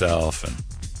of himself, and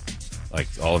like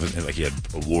all of it, like he had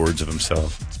awards of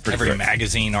himself. It's pretty Every great.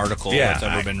 magazine article that's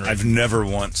ever been written. I've never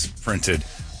once printed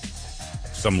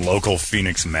some local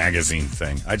Phoenix magazine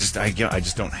thing. I just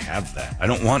don't have that. I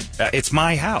don't want that. It's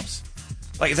my house.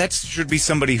 Like, that should be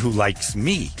somebody who likes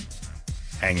me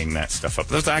hanging that stuff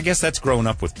up. I guess that's growing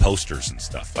up with posters and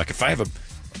stuff. Like, if I have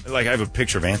a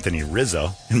picture of Anthony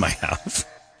Rizzo in my house,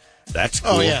 that's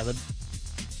cool. Oh yeah.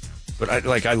 But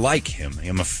I like him.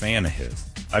 I'm a fan of his.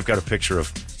 I've got a picture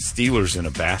of Steelers in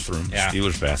a bathroom. Yeah.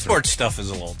 Steelers bathroom. Sports stuff is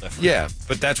a little different. Yeah,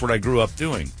 but that's what I grew up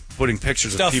doing. Putting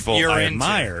pictures Stuff of people you're I into.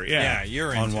 admire. Yeah,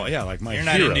 you're on into. wall. Yeah, like my You're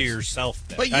not heroes. into yourself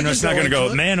then. But you I know can it's not going to into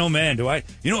go, it. man, oh man, do I?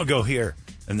 You know what? Go here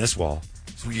in this wall.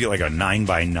 So we get like a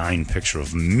 9x9 picture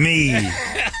of me.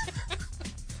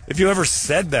 If you ever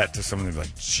said that to someone, they'd be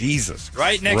like, Jesus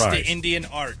Right next Christ. to Indian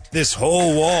art. This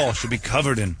whole wall should be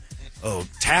covered in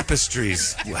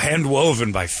tapestries hand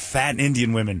woven by fat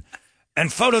Indian women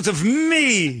and photos of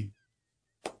me.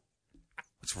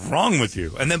 What's wrong with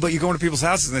you? But you go into people's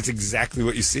houses and that's exactly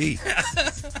what you see.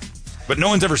 But no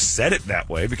one's ever said it that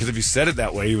way, because if you said it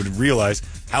that way, you would realize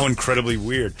how incredibly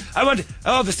weird.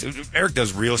 Eric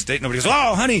does real estate. Nobody goes,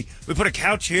 oh, honey, we put a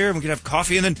couch here and we can have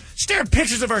coffee and then stare at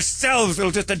pictures of ourselves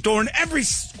that'll just adorn every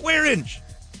square inch.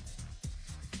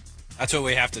 That's what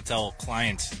we have to tell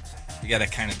clients. You got to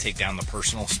kind of take down the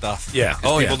personal stuff. Yeah. 'Cause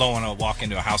Oh, people yeah. don't want to walk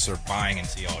into a house they're buying and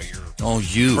see all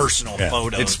your personal Yeah.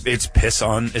 photos. It's piss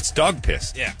on. It's dog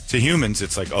piss. Yeah. To humans,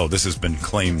 it's like, oh, this has been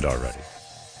claimed already.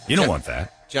 You don't want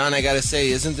that. John, I gotta say,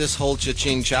 isn't this whole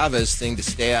Cha-Ching Chavez thing to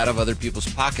stay out of other people's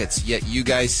pockets? Yet you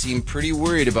guys seem pretty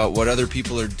worried about what other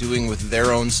people are doing with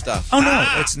their own stuff. Oh no,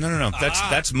 it's no.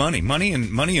 That's money. Money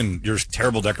and your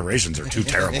terrible decorations are two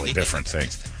terribly different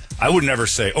things. I would never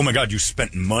say, "Oh my God, you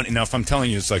spent money." Now, if I'm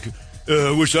telling you, it's like,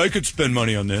 I wish I could spend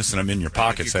money on this, and I'm in your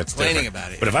pockets. you're That's complaining different.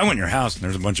 about it. But if I went in your house and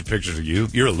there's a bunch of pictures of you,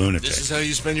 you're a lunatic. This is how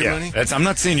you spend your money? I'm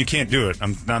not saying you can't do it.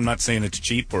 I'm not saying it's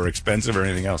cheap or expensive or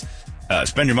anything else.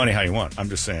 Spend your money how you want. I'm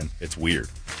just saying it's weird.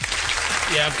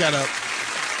 Yeah, I've got a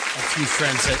few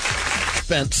friends that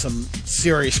spent some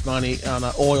serious money on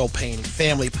an oil painting,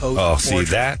 family Oh, see, portrait.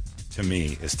 that to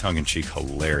me is tongue-in-cheek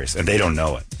hilarious. And they don't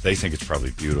know it. They think it's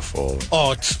probably beautiful.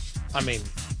 Oh,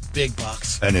 big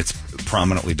bucks. And it's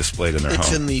prominently displayed in their It's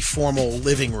home. in the formal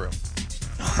living room.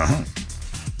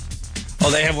 Oh,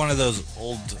 they have one of those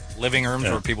old living rooms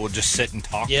Yeah. where people would just sit and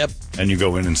talk. Yep. And you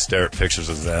go in and stare at pictures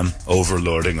of them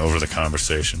overlording over the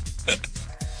conversation.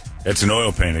 It's an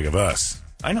oil painting of us.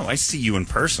 I know, I see you in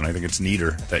person. I think it's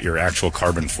neater that your actual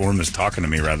carbon form is talking to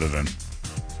me rather than,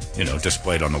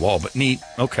 displayed on the wall. But neat.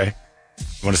 Okay.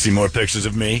 Want to see more pictures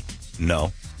of me?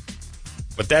 No.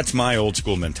 But that's my old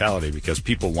school mentality because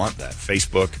people want that.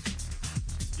 Facebook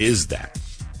is that.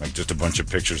 Like just a bunch of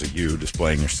pictures of you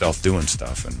displaying yourself doing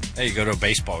stuff. And hey, you go to a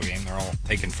baseball game, they're all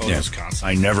taking photos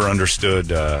constantly. I never understood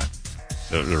the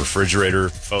refrigerator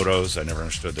photos. I never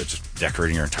understood that just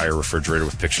decorating your entire refrigerator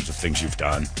with pictures of things you've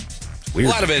done. It's weird.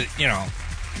 A lot of it,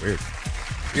 weird.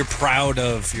 You're proud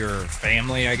of your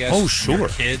family, I guess. Oh, sure. Your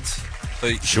kids.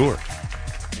 So sure.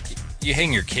 You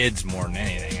hang your kids more than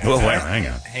anything. Well, hang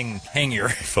on. Hang your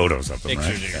photos of them,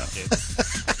 pictures right? of your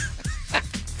kids.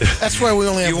 That's why we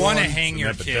only have You want to one. hang your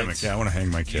Epidemic. kids. Yeah, I want to hang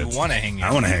my kids. You want to hang your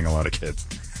I want to hang a lot of kids.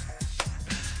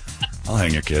 I'll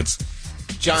hang your kids.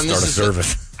 John, Start a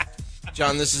service.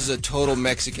 John, this is a total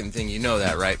Mexican thing. You know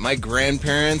that, right? My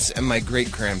grandparents and my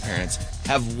great-grandparents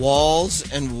have walls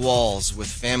and walls with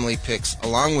family pics,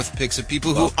 along with pics of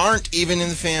people who aren't even in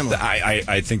the family.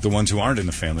 I think the ones who aren't in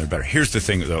the family are better. Here's the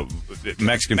thing, though.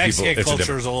 Mexican people, it's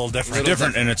culture is a little different. It's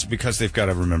different, and it's because they've got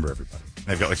to remember everybody.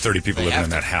 They've got like 30 people living in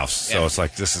that house, so it's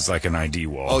like this is like an ID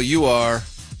wall. Oh, you are.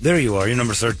 There you are. You're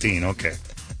number 13. Okay.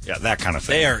 Yeah, that kind of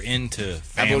thing. They are into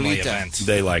family Abuelita. events.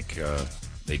 They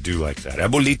do like that.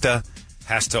 Abuelita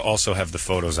has to also have the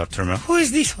photos up to remember. Who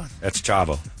is this one? That's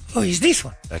Chavo. Who is this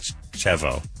one? That's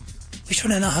Chevo. We should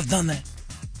not have done that.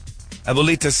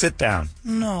 Abuelita, sit down.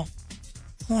 No.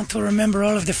 I want to remember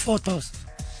all of the photos.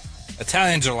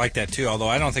 Italians are like that too, although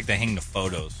I don't think they hang the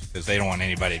photos because they don't want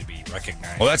anybody to be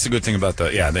recognized. Well, that's the good thing about the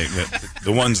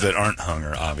ones that aren't hung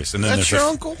are obvious. And then That's your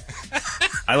uncle?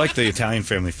 I like the Italian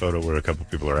family photo where a couple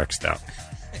people are X'd out.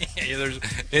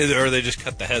 Or they just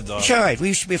cut the heads off. It's all right. We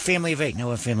used to be a family of 8. Now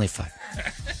we're a family of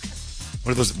 5.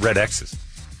 What are those red X's?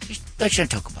 Let's not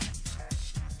talk about it.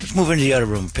 Let's move into the other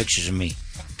room. Pictures of me.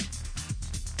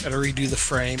 Got to redo the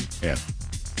frame. Yeah.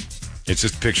 It's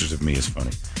just pictures of me is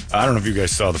funny. I don't know if you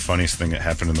guys saw the funniest thing that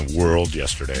happened in the world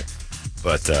yesterday,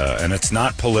 but and it's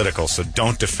not political, so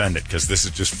don't defend it because this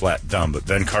is just flat dumb. But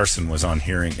Ben Carson was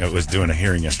doing a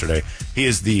hearing yesterday. He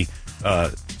is the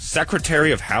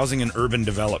Secretary of Housing and Urban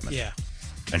Development. Yeah.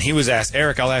 And he was asked,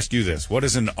 Eric, I'll ask you this: what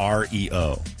is an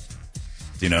REO?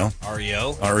 Do you know?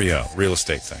 REO? REO, real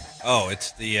estate thing. Oh,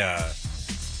 it's the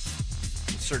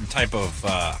certain type of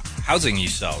housing you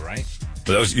sell, right?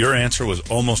 But your answer was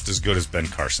almost as good as Ben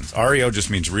Carson's. REO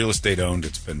just means real estate owned.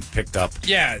 It's been picked up.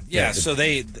 Yeah. So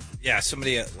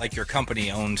somebody like your company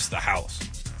owns the house.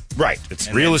 Right. It's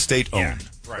and real estate owned.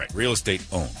 Yeah, right. Real estate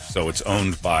owned. So it's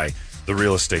owned by the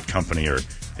real estate company or,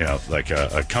 like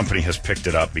a company has picked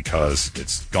it up because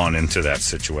it's gone into that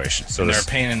situation. So they're a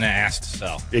pain in the ass to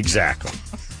sell. Exactly.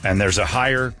 And there's a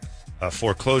higher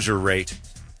foreclosure rate,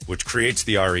 which creates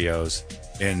the REOs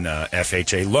in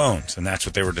FHA loans. And that's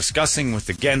what they were discussing with,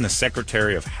 again, the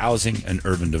Secretary of Housing and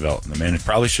Urban Development. The man who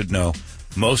probably should know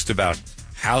most about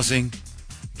housing,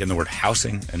 again, the word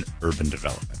housing and urban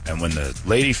development. And when the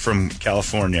lady from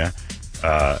California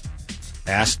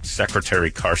asked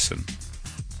Secretary Carson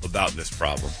about this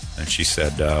problem, and she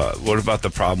said, what about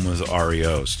the problem with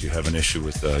REOs? Do you have an issue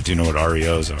with, do you know what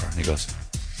REOs are? And he goes,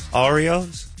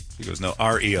 REOs? She goes, no,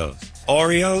 REOs.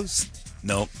 Oreos?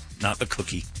 Nope, not the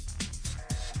cookie.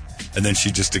 And then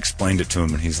she just explained it to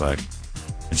him, and he's like,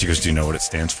 and she goes, do you know what it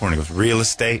stands for? And he goes, real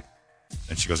estate.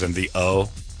 And she goes, and the O?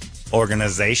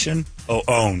 Organization? Oh,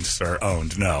 owned, sir,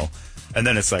 owned, no. And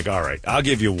then it's like, all right, I'll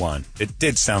give you one. It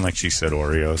did sound like she said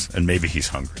Oreos, and maybe he's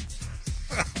hungry.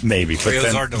 Maybe.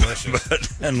 Oreos are delicious. But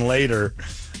then later,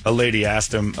 a lady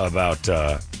asked him about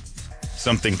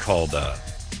something called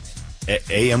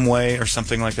Amway or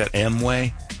something like that.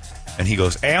 Amway? And he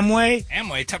goes, Amway?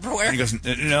 Amway, Tupperware? And he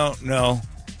goes, no.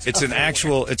 It's an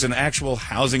actual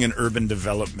housing and urban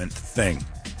development thing.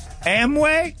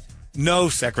 Amway? No,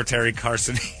 Secretary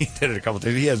Carson. He did it a couple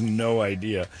times. He has no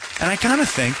idea. And I kind of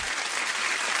think,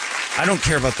 I don't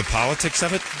care about the politics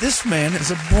of it. This man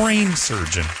is a brain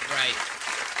surgeon. Right.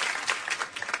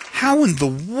 How in the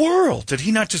world did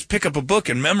he not just pick up a book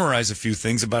and memorize a few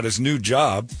things about his new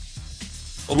job?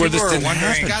 Well, where people this are didn't wondering.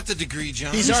 happen? He's got the degree,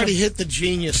 John. He's already hit the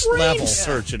genius level.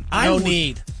 Surgeon. No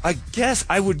need. I guess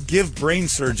I would give brain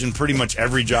surgeon pretty much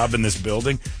every job in this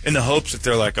building in the hopes that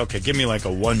they're like, okay, give me like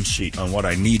a one sheet on what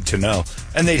I need to know.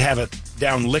 And they'd have it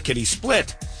down lickety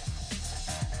split.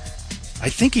 I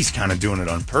think he's kind of doing it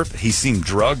on purpose. He seemed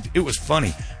drugged. It was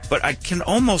funny. But I can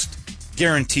almost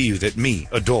guarantee you that me,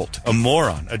 adult, a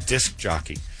moron, a disc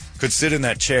jockey, could sit in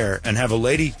that chair and have a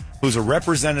lady who's a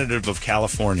representative of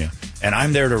California, and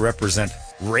I'm there to represent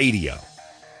radio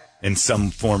in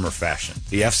some form or fashion,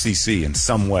 the FCC in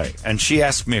some way. And she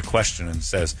asks me a question and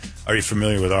says, are you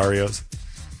familiar with REOs?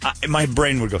 my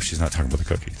brain would go, she's not talking about the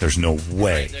cookie. There's no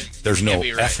way. There's no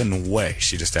be right. effing way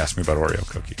she just asked me about Oreo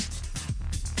cookies.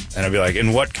 And I'd be like,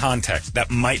 in what context?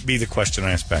 That might be the question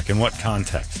I ask back. In what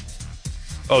context?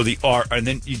 Oh, the R. And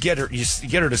then you get her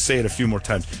to say it a few more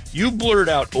times. You blurt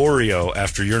out Oreo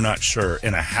after you're not sure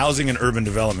in a housing and urban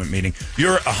development meeting.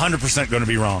 You're 100% going to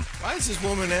be wrong. Why is this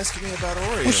woman asking me about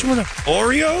Oreos? Which one?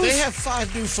 Oreos? They have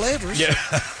 5 new flavors. Yeah.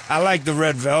 I like the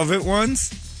red velvet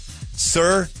ones.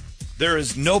 Sir, there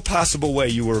is no possible way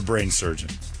you were a brain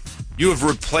surgeon. You have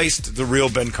replaced the real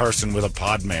Ben Carson with a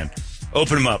pod man.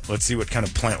 Open him up. Let's see what kind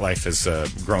of plant life is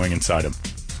growing inside him.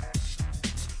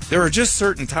 There are just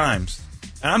certain times,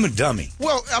 and I'm a dummy.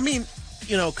 Well, I mean,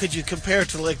 could you compare it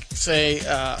to, like, say,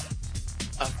 a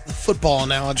football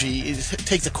analogy?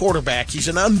 Take the quarterback. He's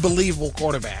an unbelievable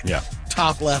quarterback. Yeah.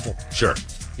 Top level. Sure.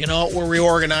 We're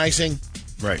reorganizing.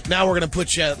 Right. Now we're going to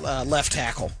put you at left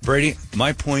tackle. Brady,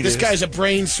 my point is... This guy's a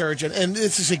brain surgeon, and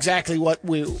this is exactly what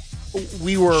we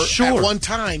were at one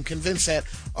time convinced that,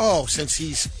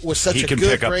 since was such a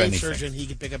good brain surgeon, he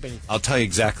could pick up anything. I'll tell you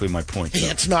exactly my point, though.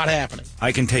 It's not happening.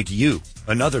 I can take you,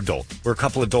 another adult. We're a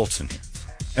couple adults in here.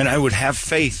 And I would have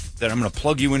faith that I'm going to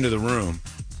plug you into the room.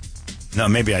 No,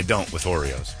 maybe I don't with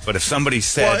Oreos. But if somebody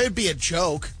said... Well, it'd be a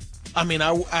joke. I mean,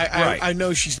 I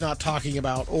know she's not talking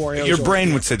about Oreos. Your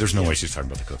brain would say there's no way she's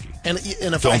talking about the cookie. And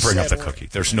if Don't bring up the cookie.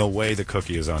 There's no way the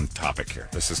cookie is on topic here.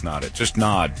 This is not it. Just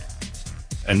nod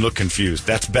and look confused.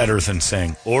 That's better than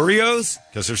saying Oreos,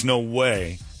 because there's no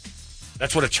way.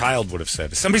 That's what a child would have said.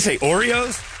 Did somebody say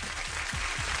Oreos?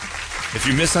 If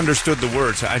you misunderstood the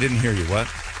words, I didn't hear you. What?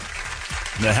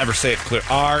 And then have her say it clear.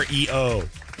 R-E-O.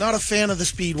 Not a fan of the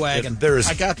Speedwagon.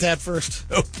 I got that first.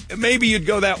 Oh, maybe you'd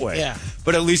go that way. Yeah.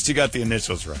 But at least you got the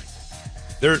initials right.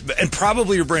 And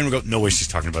probably your brain would go, no way she's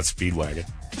talking about Speedwagon.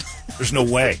 There's no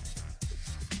way.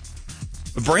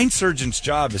 A brain surgeon's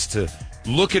job is to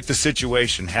look at the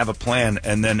situation, have a plan,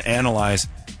 and then analyze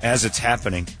as it's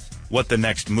happening what the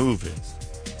next move is.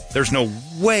 There's no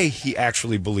way he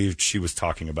actually believed she was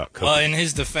talking about cookies. Well, in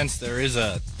his defense, there is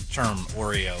a term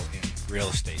Oreo in real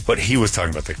estate. But he was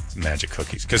talking about the magic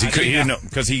cookies because he didn't know,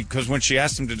 because when she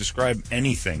asked him to describe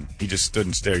anything, he just stood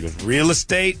and stared. He goes, "Real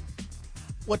estate."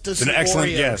 What does it's an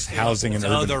excellent Oreo guess. Housing and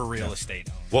urban. Other real estate.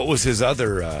 What was his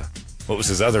other? What was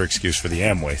his other excuse for the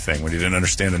Amway thing when he didn't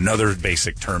understand another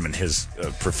basic term in his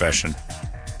profession?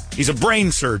 He's a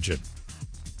brain surgeon.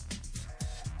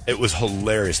 It was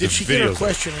hilarious. Did she get her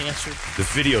question answered? The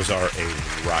videos are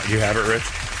a rock. You have it, Rich?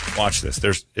 Watch this.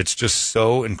 It's just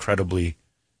so incredibly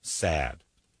sad.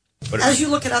 But as you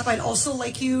look it up, I'd also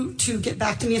like you to get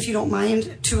back to me, if you don't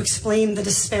mind, to explain the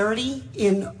disparity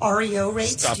in REO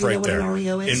rates. Stop Do you right know what there. an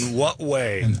REO is? In what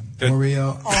way?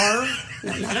 Oreo.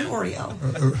 No, not an Oreo.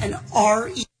 An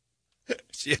RE.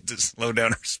 She had to slow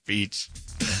down her speech.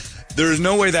 There is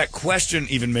no way that question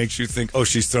even makes you think, oh,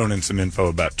 she's thrown in some info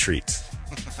about treats.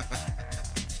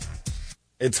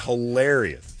 It's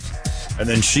hilarious. And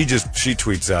then she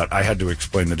tweets out, I had to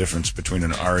explain the difference between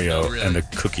an Oreo and a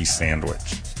cookie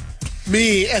sandwich.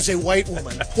 Me, as a white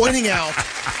woman, pointing out.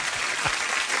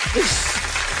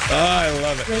 I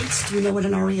love it. Rates. Do you know what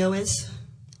an REO is?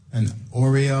 An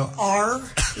Oreo.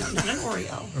 No, not an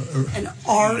Oreo. An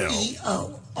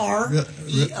REO.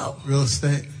 REO. Real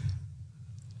estate.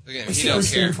 What's the O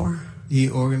stand for?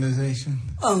 Organization.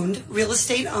 Owned. Real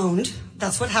estate owned.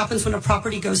 That's what happens when a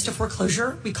property goes to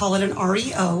foreclosure. We call it an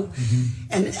REO. Mm-hmm.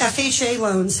 And FHA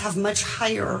loans have much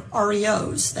higher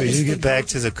REOs. Could you get back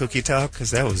to the cookie talk?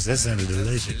 Because that sounded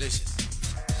delicious.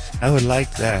 I would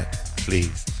like that,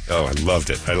 please. Oh, I loved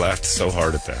it. I laughed so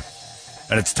hard at that.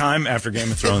 And it's time after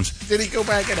Game of Thrones. Did he go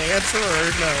back and answer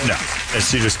or no? No. And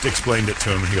she just explained it to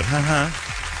him. And he goes,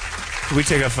 Could we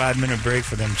take a 5-minute break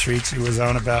for them treats he was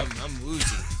on about? I'm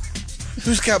woozy.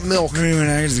 Who's got milk? When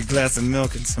I get a glass of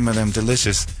milk and some of them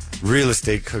delicious real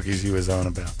estate cookies he was on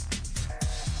about.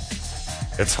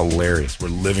 It's hilarious. We're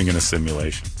living in a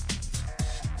simulation.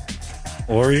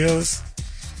 Oreos?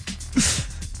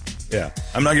 Yeah.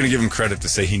 I'm not going to give him credit to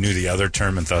say he knew the other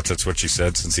term and thought that's what she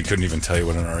said, since he couldn't even tell you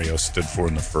what an Oreo stood for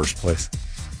in the first place.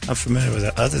 I'm familiar with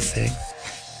the other thing.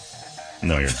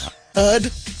 No, you're not.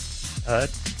 HUD?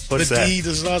 What's the that? D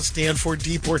does not stand for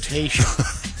deportation.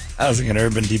 Housing and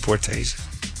urban deportation.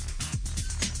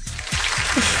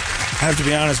 I have to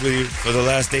be honest with you, for the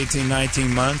last 18,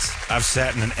 19 months, I've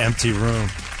sat in an empty room.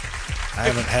 I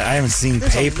haven't seen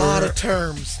There's paper. a lot of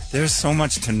terms. There's so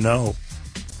much to know.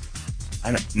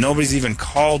 Nobody's even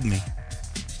called me.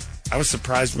 I was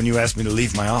surprised when you asked me to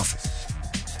leave my office.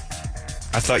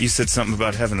 I thought you said something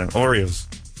about having an Oreos.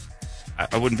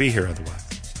 I wouldn't be here otherwise.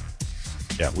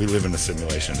 Yeah, we live in a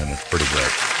simulation, and it's pretty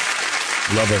great.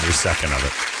 Love every second of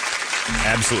it.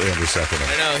 Absolutely undersucking him.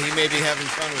 I know, he may be having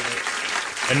fun with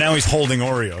it. And now he's holding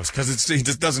Oreos because he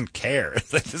just doesn't care.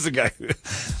 It's like, this is a guy who,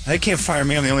 they can't fire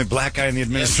me. I'm the only black guy in the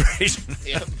administration.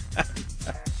 Yep.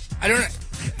 I don't.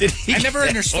 I never get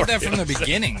understood that from the Oreos?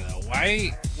 beginning, though.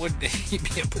 Why would he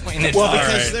be appointed? Well, to-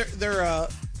 because right. they're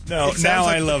No, It sounds now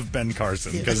like I the- love Ben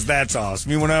Carson because that's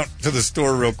awesome. He went out to the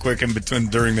store real quick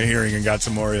during the hearing and got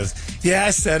some Oreos. Yeah,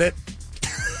 I said it.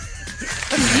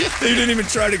 They didn't even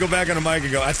try to go back on the mic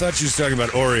and go, I thought you was talking about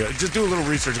Oreo. Just do a little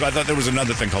research, but I thought there was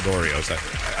another thing called Oreos.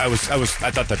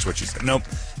 I thought that's what you said. Nope.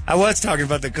 I was talking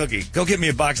about the cookie. Go get me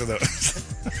a box of those.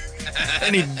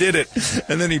 And he did it.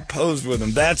 And then he posed with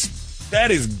them. That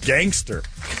is gangster.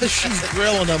 because she's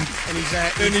grilling him,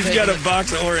 and He's got a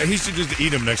box of Oreo. He should just eat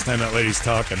them next time that lady's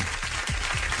talking.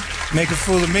 Make a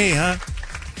fool of me, huh?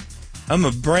 I'm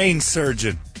a brain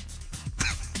surgeon.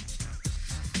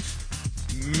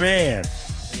 Man,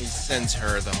 And he sends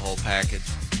her the whole package.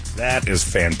 that is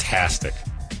fantastic.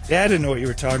 Yeah, I didn't know what you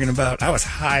were talking about. I was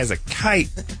high as a kite.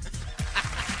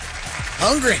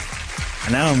 hungry.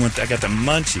 And now I got the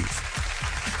munchies.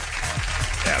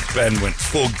 Yeah, Ben went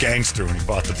full gangster when he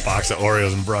bought the box of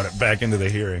Oreos and brought it back into the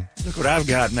hearing. Look what I've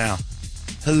got now.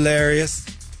 Hilarious.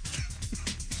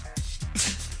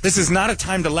 This is not a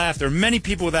time to laugh. There are many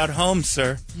people without homes,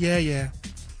 sir. Yeah.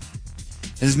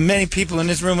 There's many people in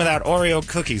this room without Oreo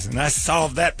cookies, and I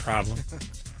solved that problem.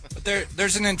 But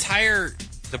there's an entire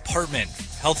department,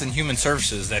 Health and Human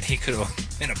Services, that he could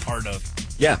have been a part of.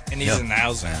 Yeah. And he's in the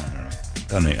housing.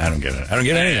 I don't get it. I don't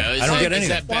get anything. I don't get anything. Is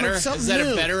that better? Wanted something Is that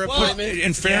new. a better Well, appointment?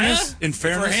 In fairness,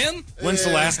 For him? when's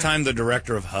the last time the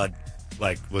director of HUD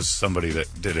was somebody that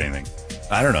did anything?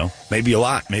 I don't know. Maybe a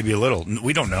lot, maybe a little.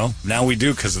 We don't know. Now we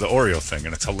do because of the Oreo thing,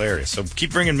 and it's hilarious. So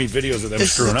keep bringing me videos of them This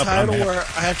is screwing a up. and I'm title happy. where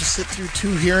I have to sit through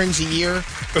 2 hearings a year.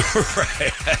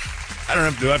 Right. I don't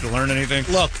have. Do I have to learn anything?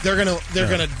 Look, they're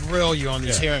gonna grill you on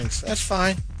these hearings. That's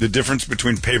fine. The difference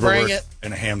between paperwork Bring it.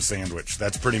 and a ham sandwich.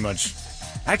 That's pretty much.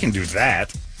 I can do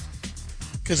that.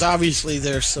 Because obviously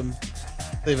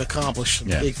they've accomplished some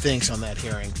Yeah. big things on that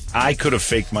hearing. I could have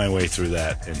faked my way through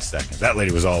that in seconds. That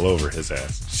lady was all over his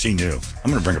ass. She knew. I'm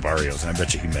going to bring up Oreos, and I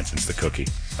bet you he mentions the cookie.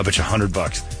 I bet you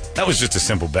 $100. That was just a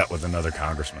simple bet with another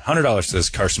congressman. $100 says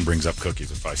Carson brings up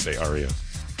cookies if I say Oreo.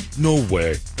 No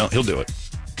way. No, he'll do it.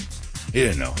 He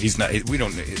didn't know. He's not. We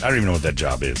don't. I don't even know what that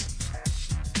job is.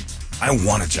 I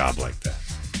want a job like that.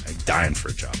 I'm dying for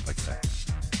a job like that.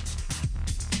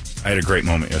 I had a great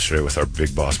moment yesterday with our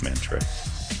big boss man, Trey.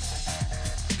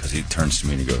 Because he turns to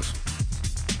me and he goes,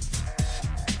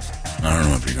 I don't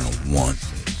know if you're going to want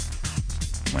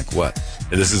this. I'm like, what?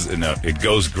 This is, no, it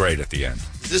goes great at the end.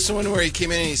 Is this the one where he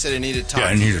came in and he said, I need to talk Yeah,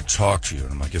 I to need you? to talk to you.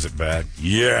 And I'm like, is it bad?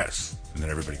 Yes. And then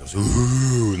everybody goes,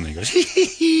 ooh. And then he goes, hee hee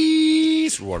hee.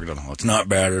 So we're walking down the hall. It's not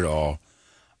bad at all.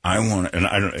 I want, and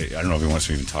I don't know if he wants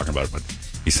to even talk about it, but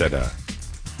he said,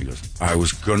 he goes, I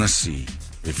was going to see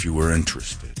if you were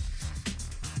interested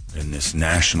in this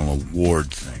national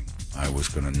award thing I was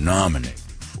going to nominate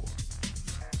you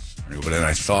for. But then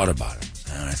I thought about it,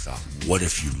 and I thought, what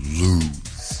if you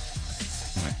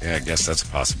lose? I'm like, yeah, I guess that's a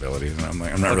possibility. And I'm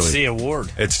like, I'm not What's really. the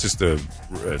award? It's just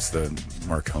it's the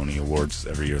Marconi Awards.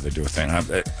 Every year they do a thing.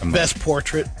 I'm Best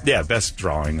portrait. yeah, best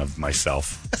drawing of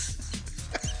myself.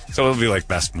 So it'll be like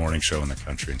best morning show in the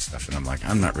country and stuff. And I'm like,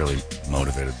 I'm not really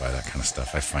motivated by that kind of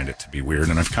stuff. I find it to be weird.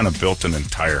 And I've kind of built an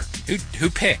entire. Who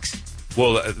picks?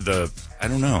 Well, I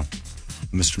don't know,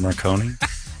 Mr. Marconi,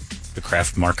 the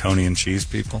Kraft Marconi and cheese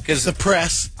people. Because The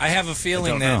press. I have a I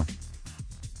feeling don't that know.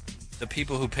 the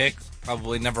people who pick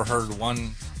probably never heard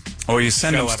one. Oh, you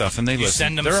send them Show up. stuff and they You listen.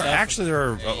 send them there stuff. are actually there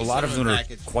are a lot of them that are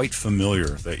package. quite familiar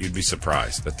that you'd be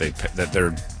surprised that that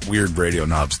they're weird radio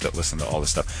knobs that listen to all this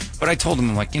stuff. But I told them,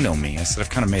 I'm like, you know me. I said I've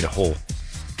kind of made a whole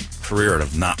career out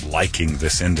of not liking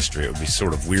this industry. It would be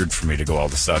sort of weird for me to go all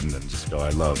of a sudden and just go, I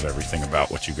love everything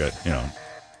about what you got,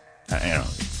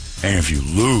 And if you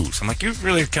lose, I'm like, you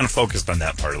really kind of focused on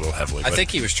that part a little heavily. I but-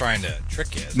 think he was trying to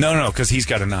trick you. no, because he's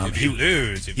got a nom. If you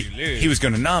lose. He was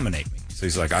going to nominate me. So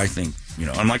he's like, I think,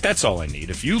 I'm like, that's all I need.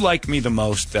 If you like me the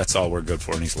most, that's all we're good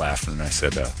for. And he's laughing. And I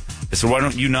said, why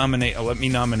don't you let me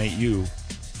nominate you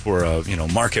for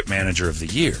market manager of the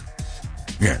year.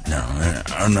 Yeah, no,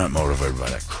 I'm not motivated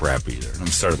by that crap either. And I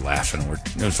started laughing.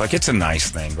 It was like, it's a nice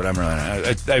thing, but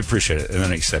I appreciate it. And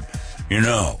then he said,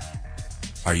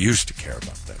 I used to care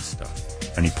about that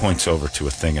stuff. And he points over to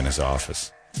a thing in his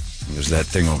office. And there's that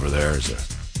thing over there is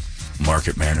a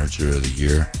market manager of the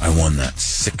year. I won that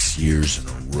 6 years in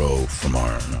a row from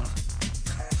R&R.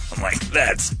 I'm like,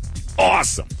 that's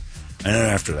awesome. And then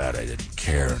after that, I didn't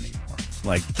care anymore. I'm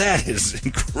like, that is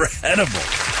incredible.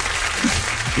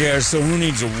 Yeah, so who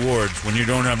needs awards when you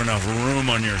don't have enough room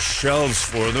on your shelves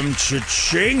for them?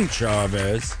 Cha-ching,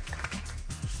 Chavez.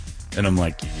 And I'm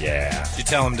like, yeah. Did you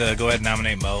tell him to go ahead and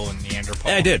nominate Mo and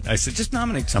Neanderthal? Yeah, I did. I said, just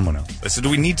nominate someone else. I said, do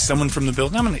we need someone from the bill?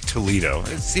 Nominate Toledo.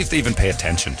 See if they even pay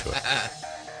attention to it.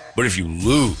 But if you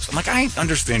lose, I'm like, I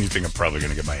understand you think I'm probably going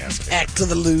to get my ass kicked. Back to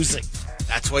the losing.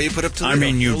 That's why you put up Toledo. I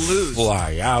mean, You'll you'd lose.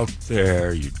 fly out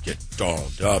there, you'd get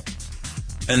dolled up,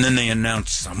 and then they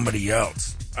announce somebody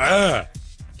else.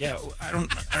 Yeah, I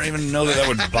don't even know that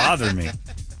would bother me.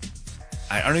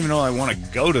 I don't even know I want to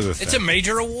go to the thing. It's a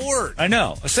major award. I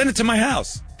know. I sent it to my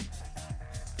house.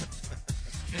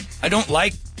 I don't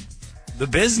like the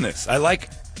business. I like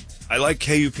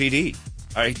KUPD.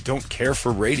 I don't care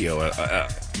for radio.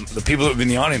 The people that would be in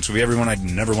the audience would be everyone I'd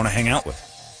never want to hang out with.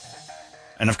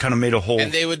 And I've kind of made a whole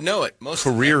And they would know it. Most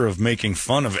career of making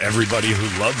fun of everybody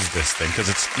who loves this thing because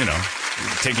it's, you're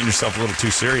taking yourself a little too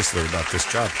seriously about this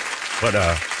job. But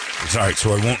it's all right,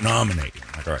 so I won't nominate you.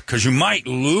 Like, all right, because you might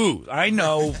lose. I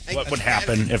know what would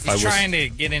happen if I was trying to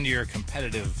get into your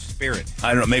competitive spirit.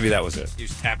 I don't know. Maybe that was it. He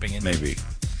was tapping in. Maybe.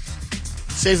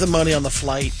 Save the money on the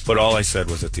flight. But all I said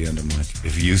was at the end, I'm like,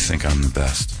 if you think I'm the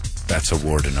best, that's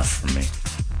award enough for me.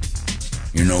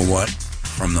 You know what?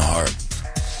 From the heart.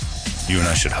 You and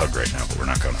I should hug right now, but we're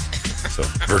not going to. So,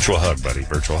 virtual hug, buddy.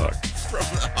 Virtual hug. From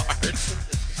the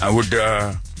heart. I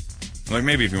would, like,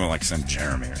 maybe if you want, like, send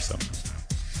Jeremy or something.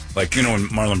 Like, when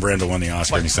Marlon Brando won the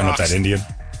Oscar and he sent up that Indian?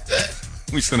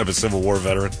 We sent up a Civil War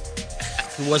veteran.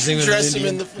 Who wasn't even Dress an him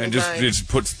Indian. in the full And nine. just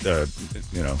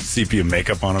puts, sepia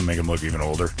makeup on him, make him look even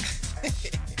older.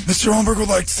 Mr. Holmberg would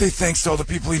like to say thanks to all the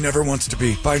people he never wants to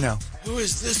be. Bye now. Who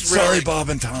is this Sorry, relic? Bob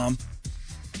and Tom.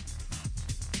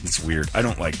 It's weird. I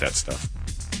don't like that stuff.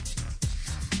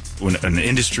 When an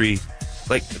industry,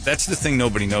 like, that's the thing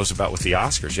nobody knows about with the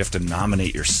Oscars. You have to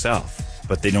nominate yourself,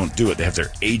 but they don't do it. They have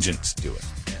their agents do it.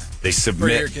 Yeah. They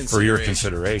submit for your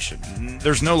consideration.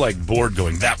 There's no, like, board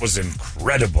going, that was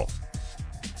incredible.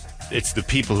 It's the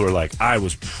people who are like, I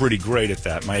was pretty great at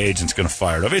that. My agent's going to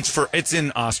fire it up. It's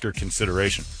in Oscar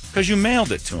consideration because you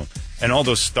mailed it to him. And all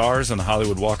those stars on the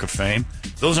Hollywood Walk of Fame,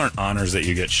 those aren't honors that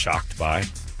you get shocked by.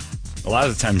 A lot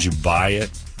of the times you buy it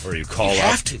or you call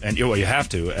up. And you have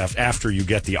to after you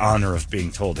get the honor of being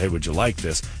told, hey, would you like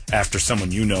this? After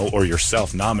someone you know or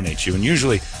yourself nominates you. And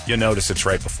usually you notice it's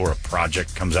right before a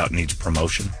project comes out and needs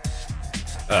promotion.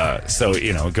 So,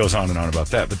 it goes on and on about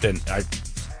that. But then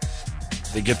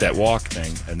they get that walk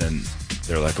thing and then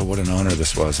they're like, oh, what an honor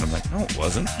this was. And I'm like, no, it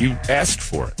wasn't. You asked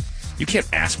for it. You can't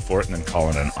ask for it and then call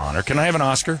it an honor. Can I have an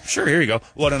Oscar? Sure, here you go.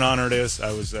 What an honor it is.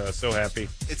 I was so happy.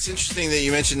 It's interesting that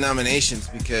you mentioned nominations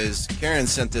because Karen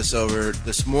sent this over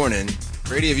this morning.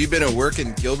 Brady, have you been at work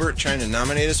in Gilbert trying to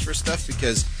nominate us for stuff?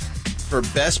 Because for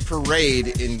Best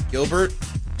Parade in Gilbert,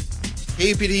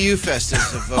 KPDU Fest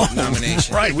is a vote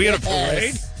nomination. Right, we had a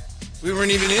parade. We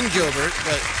weren't even in Gilbert,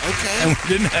 but okay. And we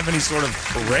didn't have any sort of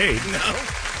parade. No.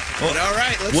 But all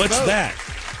right, let's What's vote. that?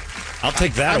 I'll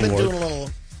take that I've been award. doing a little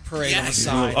parade on the Yes.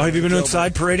 side. Oh, have you been Gilbert.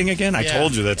 outside parading again? I Yeah.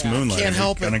 told you that's Yeah. moonlight. Can't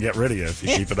help I'm going to it. get rid of you if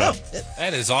you keep it up.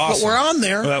 That is But awesome. we're on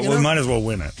there. Well, you we know? might as well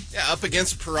win it. Yeah, up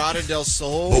against Parada del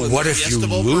Sol. But and what the if you Fiesta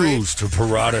Bowl lose to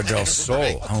Parada del Sol?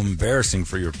 Right. How embarrassing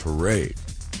for your parade.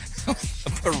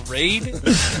 Parade?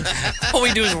 All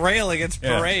we do is rail against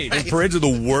parade. The parades are the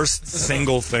worst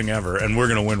single thing ever, and we're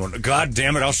going to win one. God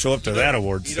damn it, I'll show up to that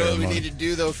award You know what we ceremony. need to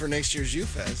do, though, for next year's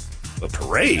U-Fest? A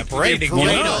parade? A parade. Parade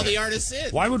Why? all the artists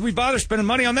in. Why would we bother spending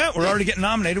money on that? We're already getting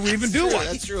nominated. We even do True, one.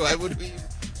 That's true. Why would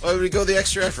we go the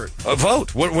extra effort? A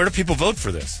vote. Where do people vote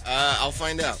for this? I'll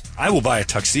find out. I will buy a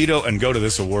tuxedo and go to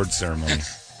this award ceremony.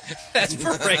 That's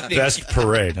parading. Best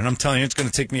parade. And I'm telling you, it's going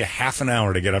to take me a half an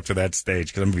hour to get up to that stage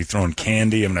because I'm going to be throwing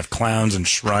candy. I'm going to have clowns and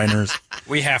Shriners.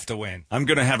 We have to win. I'm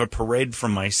going to have a parade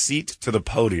from my seat to the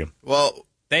podium. Well,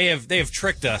 They have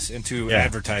tricked us into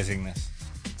advertising this.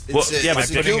 But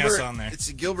putting us on there. It's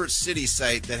a Gilbert City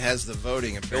site that has the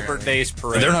voting, apparently. Gilbert-based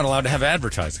parade. they're not allowed to have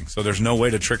advertising, so there's no way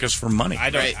to trick us for money.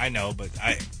 I know, but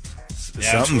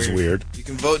Something's weird. You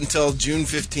can vote until June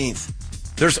 15th.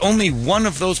 There's only one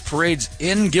of those parades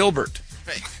in Gilbert.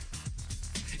 Right.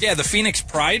 Yeah, the Phoenix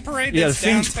Pride Parade. Yeah, the That's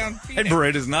Phoenix downtown Pride Phoenix.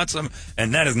 Parade is not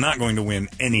and that is not going to win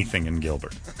anything in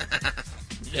Gilbert.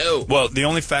 No. Well, the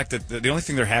only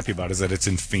thing they're happy about is that it's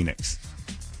in Phoenix.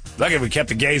 Look at we kept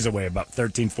the gays away about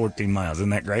 13, 14 miles. Isn't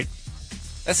that great?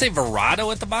 Let's say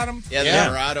Verado at the bottom. Yeah, the Yeah.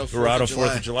 Verado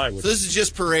 4th of July. So this is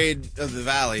just Parade of the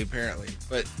Valley, apparently.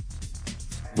 But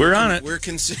We're on it. we're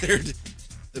considered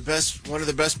one of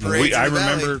the best parades I in the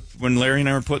remember Valley. when Larry and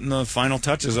I were putting the final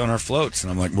touches on our floats,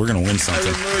 and I'm like, we're going to win I something.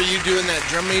 remember you doing that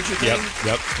drum major thing.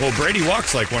 Yep. Well, Brady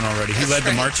walks like one already. He led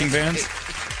the marching bands.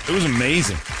 It was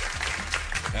amazing.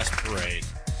 Best parade.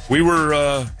 We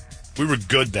were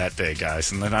good that day,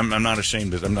 guys, and I'm not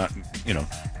ashamed of it. I'm not,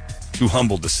 too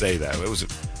humbled to say that. It was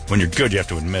when you're good, you have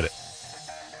to admit it.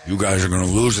 You guys are going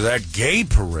to lose to that gay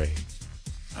parade.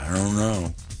 I don't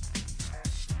know.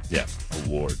 Yeah,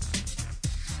 award.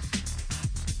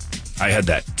 I had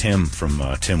that Tim from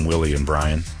Tim, Willie, and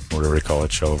Brian, whatever they call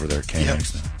it, show over there,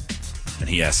 KMX now. And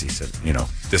he asked, he said,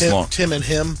 Tim and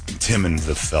him. Tim and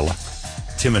the fella.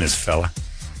 Tim and his fella.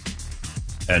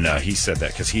 And he said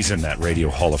that because he's in that Radio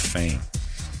Hall of Fame.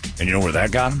 And you know where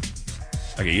that got him?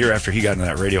 Like a year after he got into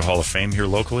that Radio Hall of Fame here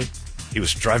locally, he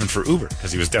was driving for Uber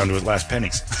because he was down to his last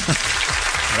pennies.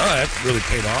 That really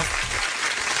paid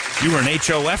off. You were an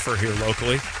HOFer here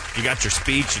locally. You got your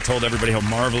speech. You told everybody how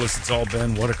marvelous it's all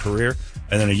been. What a career.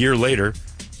 And then a year later,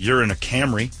 you're in a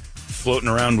Camry floating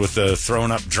around with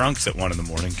throwing up drunks at 1 a.m.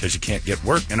 because you can't get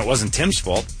work. And it wasn't Tim's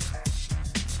fault.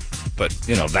 But,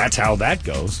 that's how that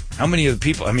goes. How many of the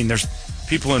people, there's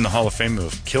people in the Hall of Fame who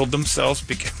have killed themselves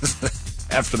because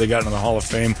after they got into the Hall of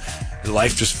Fame, their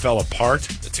life just fell apart.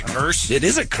 It's a curse? It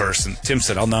is a curse. And Tim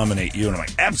said, I'll nominate you. And I'm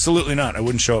like, absolutely not. I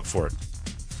wouldn't show up for it.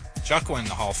 Chuck went in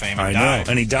the Hall of Fame and I died.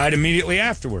 know. And he died immediately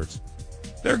afterwards.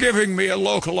 They're giving me a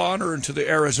local honor into the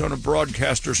Arizona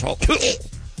Broadcasters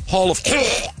Hall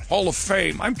of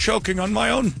Fame. I'm choking on my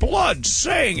own blood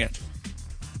saying it.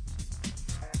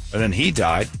 And then he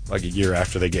died like a year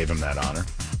after they gave him that honor.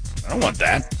 I don't want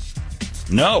that.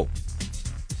 No.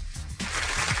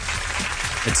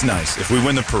 It's nice. If we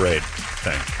win the parade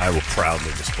thing, I will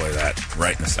proudly display that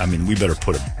right in this. We better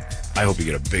put I hope you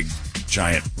get a big,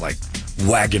 giant,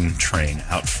 wagon train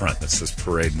out front that says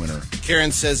parade winner.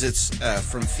 Karen says it's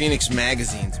from Phoenix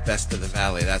Magazine's Best of the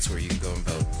Valley. That's where you can go and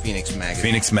vote. Phoenix Magazine.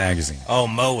 Phoenix Magazine. Oh,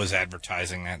 Mo was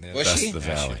advertising that. Was Best she? of the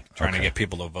Valley. Trying to get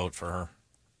people to vote for her.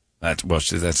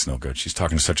 That's no good. She's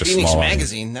talking to such a Phoenix small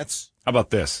Magazine, audience. How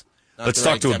about this? Let's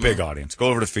talk to a big audience. Go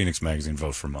over to Phoenix Magazine,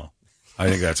 vote for Mo. I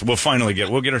think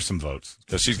we'll get her some votes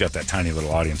because she's got that tiny little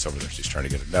audience over there. She's trying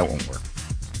to get it. That won't work.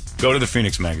 Go to the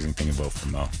Phoenix Magazine thing and vote for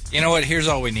Mo. You know what? Here's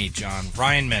all we need, John.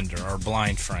 Ryan Mender, our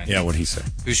blind friend. Yeah, what'd he say?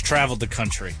 Who's traveled the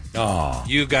country. Oh.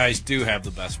 You guys do have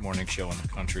the best morning show in the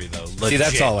country, though. Legit. See,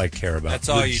 that's all I care about. That's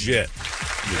all Legit.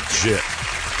 Legit.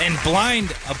 And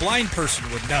a blind person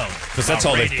would know. Because that's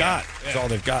all they've got. That's all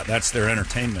they've got. That's their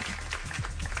entertainment.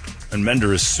 And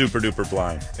Mender is super duper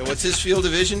blind. And what's his field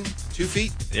of vision? 2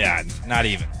 feet? Yeah, not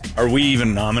even. Are we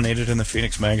even nominated in the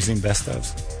Phoenix Magazine Best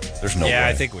ofs? There's no way. Yeah,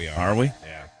 I think we are. Are we?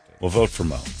 Yeah. We'll vote for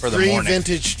Mo. For the 3 morning.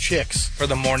 vintage chicks. For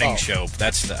the morning show.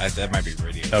 That might be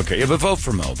radio. Okay, yeah, but vote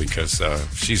for Mo because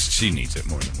she needs it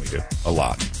more than we do. A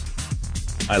lot.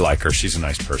 I like her. She's a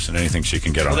nice person. Anything she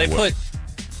can get on. Well, they put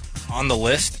on the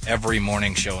list every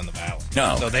morning show in the Valley.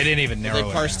 No. So they didn't even narrow it down.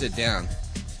 They parsed it down.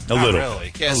 A little.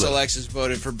 Really. KSLX has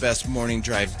voted for Best Morning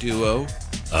Drive Duo.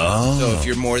 Oh. So if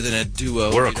you're more than a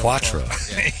duo... We're a quattro.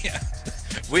 Yeah.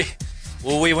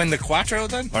 Will we win the quattro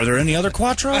then? Are there any other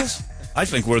quattros? I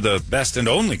think we're the best and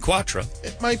only quattro.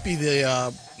 It might be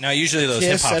the... No, usually those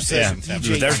Kiss, hip-hop that's stations a have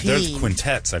DJ it. There's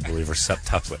quintets, I believe, or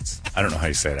septuplets. I don't know how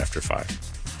you say it after 5.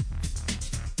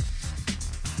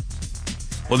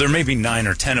 Well, there may be 9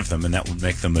 or 10 of them, and that would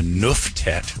make them a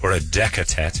nouftet or a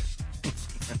decatet.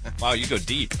 Wow, you go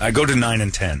deep. I go to 9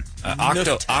 and 10.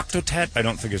 Octotet, I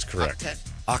don't think is correct.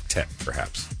 Octet,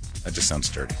 perhaps. That just sounds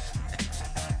dirty.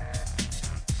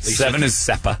 7 is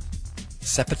sepa.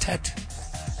 Sepatet.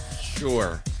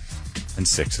 Sure. And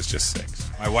 6 is just 6.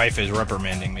 My wife is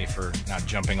reprimanding me for not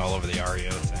jumping all over the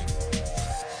REO thing.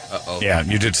 Uh-oh. Yeah,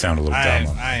 you did sound a little dumb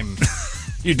on that.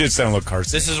 You did sound a little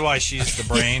Carson. This is why she's the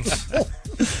brains.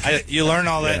 You learn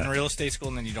all that in real estate school,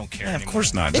 and then you don't care anymore. Of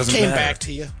course not. It came back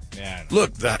to you. Yeah.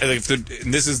 Look,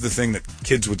 this is the thing that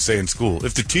kids would say in school.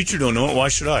 If the teacher don't know it, why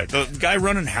should I? The guy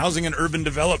running housing and urban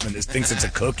development thinks it's a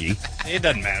cookie. It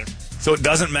doesn't matter. So it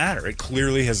doesn't matter. It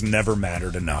clearly has never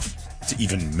mattered enough to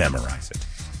even memorize it.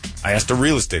 I asked a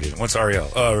real estate agent, what's REO?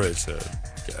 Oh, it's a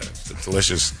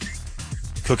delicious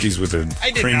cookies with a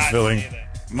cream filling.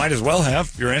 Might as well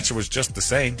have. Your answer was just the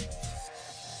same.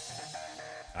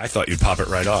 I thought you'd pop it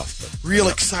right off. But Real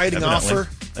exciting offer.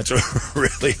 That's a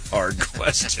really hard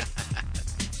question.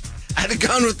 I'd have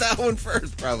gone with that one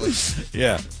first, probably.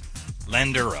 Yeah.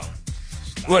 Lender own.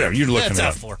 Whatever, you're looking That's it a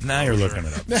up. foreclosure. Now you're looking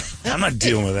it up. I'm not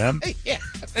dealing with them. Yeah.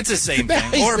 It's the same Now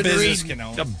thing. he's Or been business reading. can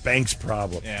own. The bank's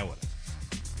problem. Yeah, whatever.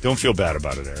 Don't feel bad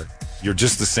about it, Eric. You're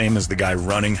just the same as the guy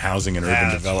running housing and urban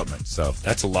That's development. So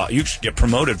that's a lot. You should get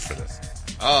promoted for this.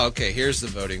 Oh, okay. Here's the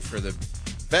voting for the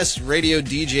best radio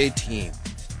DJ team.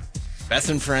 Beth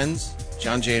and Friends,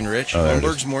 John Jay and Rich, Oh, there it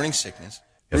Holmberg's is. Morning Sickness,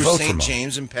 Yeah, Bruce vote for St. Mo.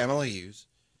 James and Pamela Hughes,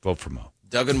 Vote for Mo.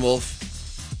 Doug and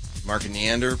Wolf, Mark and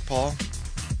Neanderthal,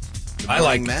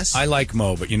 I like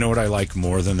Mo, but you know what I like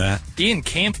more than that? Ian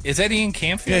Camp. Is that Ian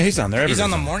Campfield? Yeah, he's on there. He's on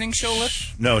the Everybody's morning show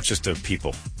list? No, it's just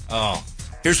people. Oh.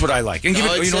 Here's what I like. And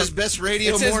it says best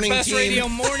radio morning best team. radio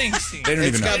morning team. They don't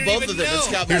It's even got know. both of them.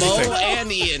 It's got Here's the Mo thing.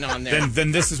 and Ian on there.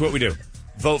 Then this is what we do.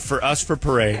 Vote for us for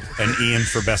Parade and Ian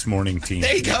for best morning team.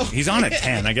 There you go. He's on at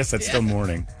 10. I guess that's still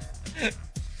morning.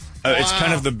 It's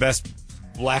kind of the best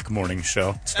black morning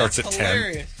show. It starts That's at 10.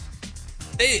 hilarious.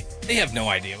 They have no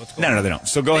idea what's going on. No, they don't.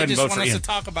 So go ahead and vote for They just Ian. want us to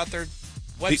talk about their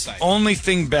The website. only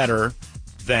thing better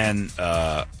than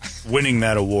winning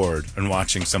that award and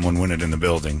watching someone win it in the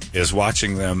building is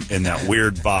watching them in that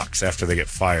weird box after they get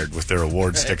fired with their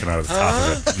award sticking out of the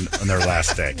top of it on their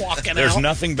last day. There's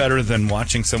nothing better than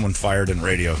watching someone fired in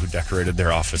radio who decorated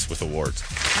their office with awards.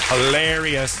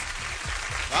 Hilarious.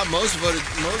 Wow, Mo's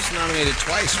nominated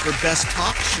twice for best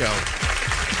talk show.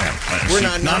 Yeah, We're she's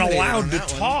not not nominated allowed on to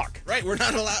that one. talk. Right, we're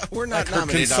not allowed. We're not Her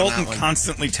nominated on consultant that one.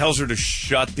 constantly tells her to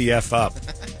shut the F up.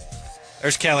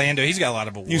 There's Caliendo. He's got a lot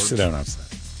of awards. You sit down outside.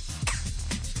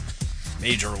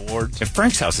 Major awards. And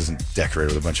Frank's house isn't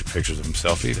decorated with a bunch of pictures of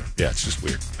himself either. Yeah, it's just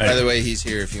weird. By the way, he's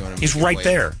here if you want to. He's right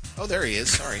there. Oh, there he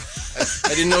is. Sorry,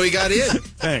 I didn't know he got in.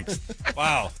 Thanks.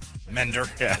 Wow. Mender.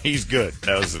 Yeah, he's good.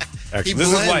 That was actually. He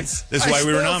This blends. is why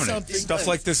we were smell nominated. something. Stuff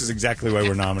like this is exactly why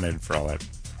we're nominated for all that.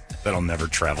 That I'll never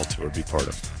travel to or be part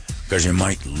of. Because you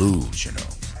might lose, you know.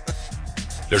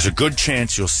 There's a good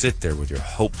chance you'll sit there with your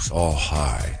hopes all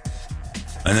high.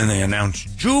 And then they announce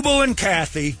Jubal and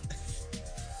Kathy.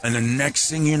 And the next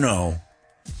thing you know,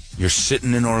 you're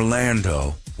sitting in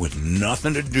Orlando with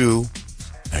nothing to do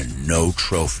and no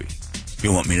trophy.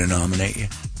 You want me to nominate you?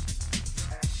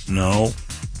 No?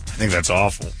 I think that's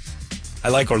awful. I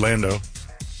like Orlando.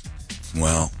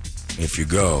 Well, if you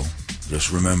go,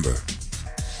 just remember,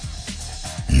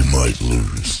 you might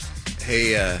lose.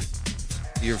 Hey,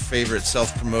 your favorite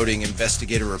self-promoting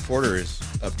investigative reporter is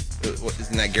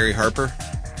isn't that Gary Harper?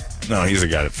 No, he's a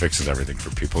guy that fixes everything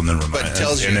for people and then reminds. But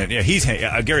tells you.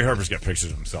 Gary Harper's got pictures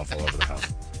of himself all over the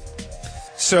house.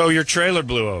 So your trailer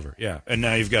blew over, yeah, and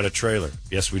now you've got a trailer.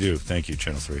 Yes, we do. Thank you,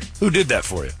 Channel 3. Who did that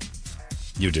for you?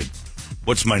 You did.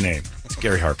 What's my name? It's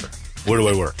Gary Harper. Where do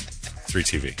I work?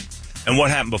 3TV. And what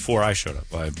happened before I showed up?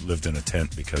 Well, I lived in a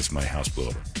tent because my house blew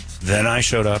over. Then I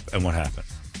showed up, and what happened?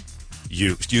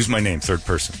 You use my name, third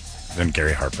person. Then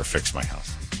Gary Harper fixed my house.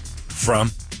 From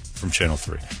Channel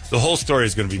 3. The whole story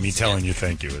is going to be me telling you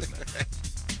thank you, isn't it?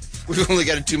 We've only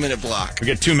got a 2-minute block. We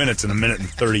get 2 minutes and 1 minute and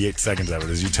 38 seconds of it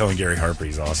is you telling Gary Harper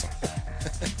he's awesome.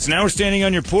 So now we're standing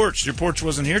on your porch. Your porch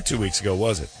wasn't here 2 weeks ago,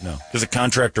 was it? No. Because a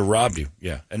contractor robbed you.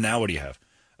 Yeah. And now what do you have?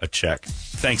 A check.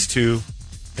 Thanks to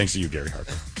you, Gary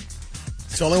Harper.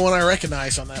 It's the only one I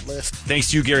recognize on that list.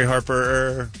 Thanks to you, Gary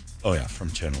Harper. Oh, yeah,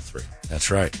 from Channel 3. That's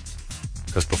right.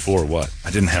 Because before what? I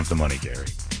didn't have the money, Gary.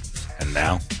 And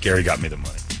now, Gary got me the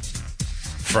money.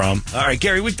 All right,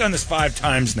 Gary, we've done this 5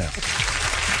 times now.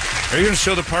 Are you going to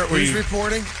show the part where Who's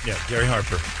reporting? Yeah, Gary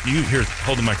Harper. You here,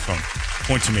 hold the microphone.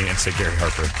 Point to me and say Gary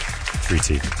Harper,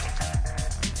 3T.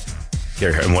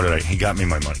 Gary, and what did he got me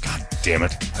my money. God damn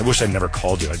it. I wish I'd never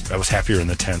called you. I was happier in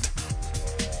the tent.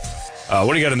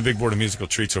 What do you got on the big board of musical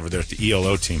treats over there at the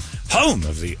ELO team? Home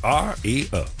of the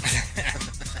REO.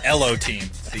 LO team.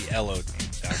 The LO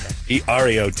team.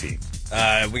 REO team.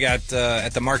 We got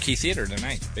at the Marquee Theater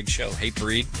tonight. Big show. Hate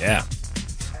Breed. Yeah.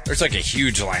 There's like a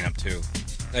huge lineup, too.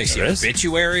 I see There is?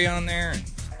 Obituary on there. And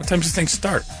What time does things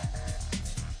start?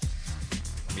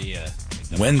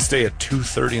 Wednesday at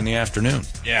 2:30 in the afternoon.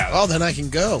 Yeah. Oh, then I can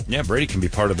go. Yeah, Brady can be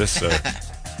part of this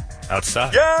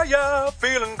outside. Yeah,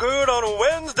 feeling good on a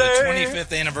Wednesday. The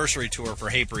 25th anniversary tour for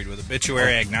Hate Breed with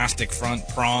Obituary, Agnostic Front,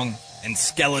 Prong, and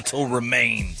Skeletal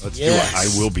Remains. Let's Yes. do it.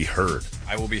 I Will Be Heard.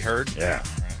 I Will Be Heard. Yeah.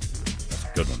 That's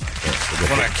a good one.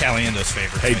 One of Caliendo's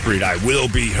favorites. Hate Breed, I Will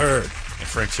Be Heard. And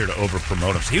Frank's here to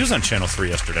over-promote him. He was on Channel 3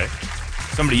 yesterday.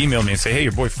 Somebody emailed me and said, hey,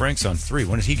 your boy Frank's on 3.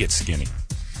 When did he get skinny?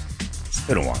 It's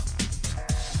been a while.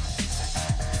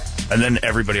 And then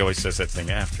everybody always says that thing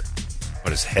after.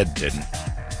 But his head didn't.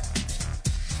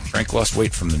 Frank lost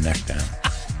weight from the neck down.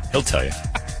 He'll tell you.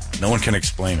 No one can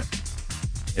explain it.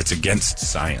 It's against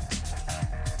science.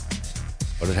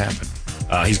 But it happened.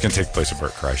 He's going to take the place of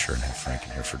Bert Kreischer and have Frank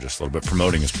in here for just a little bit,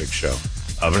 promoting his big show.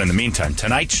 But in the meantime,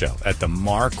 tonight's show at the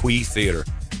Marquee Theater,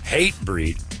 Hate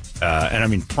Breed. And I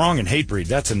mean, Prong and Hate Breed,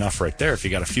 that's enough right there. If you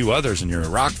got a few others and you're a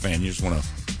rock fan, you just want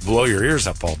to blow your ears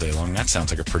up all day long, that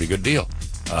sounds like a pretty good deal.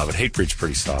 But Hate Breed's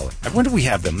pretty solid. When did we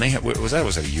have them? Was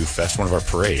at a U Fest, one of our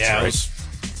parades, Yeah, right?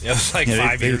 it was like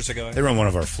 5 years ago. They were on one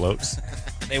of our floats.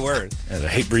 They were. Yeah, the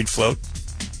Hate Breed float,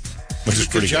 which is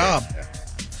pretty Good job. good. Yeah.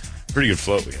 Pretty good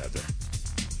float we had there.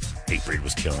 Hate Breed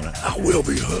was killing it. I will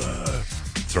be heard.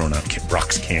 throwing out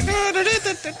Brock's candy.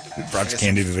 Brock's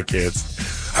candy to the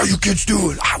kids. How you kids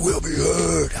doing? I will be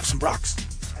good. Have some Brock's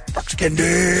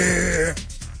candy.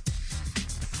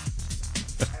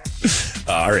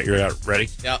 All right, you're ready?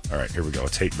 Yeah. All right, here we go.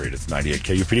 It's Hate Breed. It's 98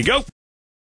 KUPD. Go.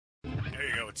 There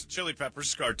you go. It's Chili Peppers,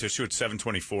 Scar Tissue at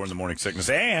 7:24 in the Morning Sickness.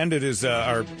 And it is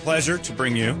our pleasure to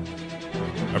bring you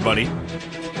our buddy,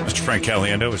 Mr. Frank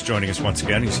Caliendo, is joining us once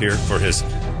again. He's here for his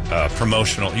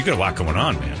promotional. You got a lot going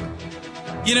on, man.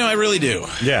 You know, I really do.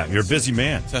 Yeah, you're a busy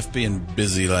man. Tough being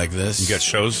busy like this. You got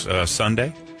shows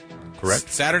Sunday, correct?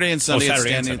 Saturday and Sunday.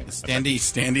 Saturday and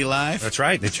Standy Live. That's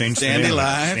right. They changed Standy the name.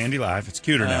 Live. Standy Live. It's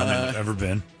cuter now than it's ever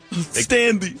been.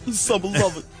 Standy. Some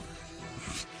love it.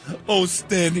 Oh,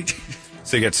 Standy.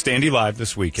 So you got Standy Live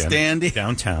this weekend. Standy.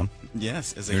 Downtown.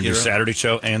 Yes, as a You're hero. your Saturday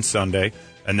show and Sunday.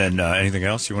 And then anything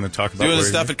else you want to talk about? Doing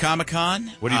stuff at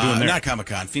Comic-Con. What are you doing there? Not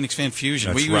Comic-Con. Phoenix Fan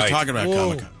Fusion. That's We were right. talking about Whoa.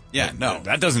 Comic-Con. Yeah, no.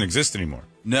 That doesn't exist anymore.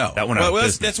 No. That went out of well,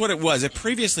 business. that's what it was. It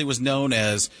previously was known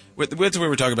as, that's what we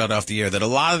were talking about off the air, that a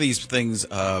lot of these things,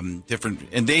 different,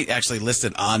 and they actually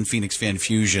listed on Phoenix Fan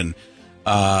Fusion,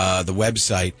 the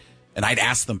website, and I'd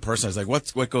ask them personally, I was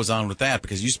like, what goes on with that?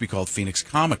 Because it used to be called Phoenix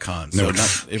Comic-Con. So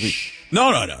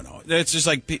no. It's just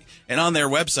like, and on their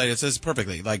website, it says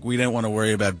perfectly, like, we didn't want to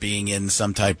worry about being in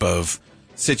some type of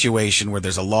situation where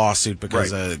there's a lawsuit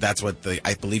because that's what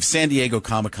I believe San Diego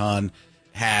Comic-Con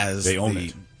has. They own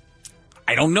it.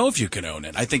 I don't know if you can own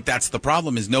it. I think that's the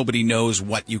problem is nobody knows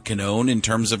what you can own in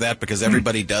terms of that because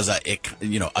everybody does a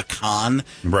con.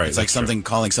 Right. It's like that's something true.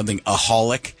 calling something a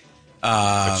holic.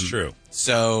 That's true.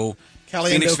 So Caliendo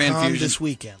Phoenix Fan Con Fusion this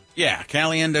weekend. Yeah,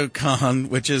 Caliendo Con,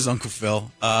 which is Uncle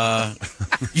Phil.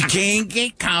 You can't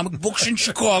get comic books in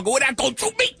Chicago without going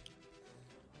through me.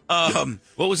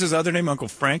 What was his other name? Uncle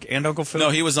Frank and Uncle Phil? No,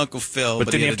 he was Uncle Phil. But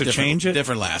didn't he had have a to change it?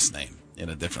 Different last name. He had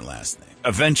a different last name.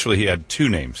 Eventually he had two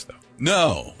names, though.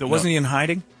 No. Wasn't he in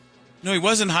hiding? No, he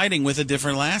wasn't hiding with a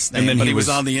different last name, And then but he he was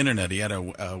was on the internet. He had a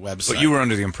website. But you were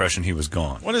under the impression he was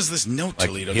gone. What is this note, Like,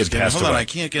 Toledo? he had Just getting- passed Hold on, away. I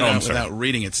can't get Oh, I'm out sorry. without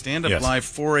reading it. Stand Up Yes. Live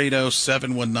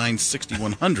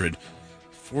 480-719-6100.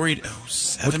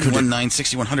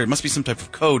 480-719-6100. It must be some type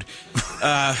of code.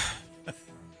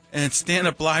 And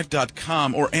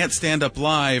standuplive.com or at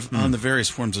standuplive on the various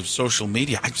forms of social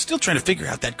media. I'm still trying to figure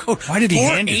out that code. Why did he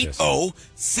hand you this?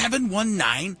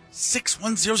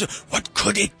 480-719-6100. What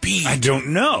could it be? I don't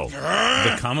know.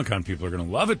 The Comic-Con people are going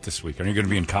to love it this week. Are you going to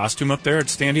be in costume up there at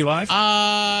Standy Live?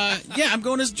 Yeah, I'm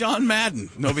going as John Madden.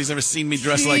 Nobody's ever seen me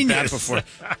dressed like that Genius. before.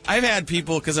 I've had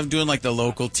people, because I'm doing like the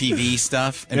local TV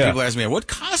stuff, and Yeah. people ask me, what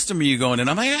costume are you going in?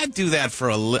 I'm like, I do that for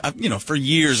for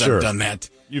years. Sure. I've done that.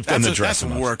 You've done the That's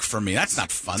dressing up. work for me. That's not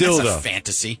fun. Still, That's though. a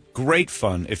fantasy. Great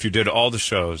fun if you did all the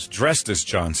shows dressed as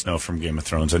Jon Snow from Game of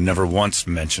Thrones and never once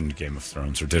mentioned Game of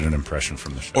Thrones or did an impression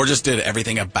from the show. Or just did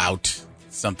everything about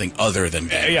something other than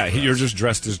Game Yeah, of Thrones. you're just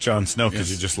dressed as Jon Snow because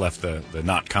Yes. you just left the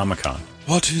not Comic-Con.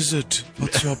 What is it?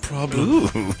 What's your problem? Ooh,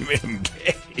 I'm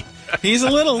gay. He's a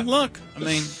little, look, I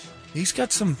mean, He's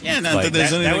got some... yeah, not that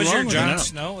there's That anything was your wrong with Jon it.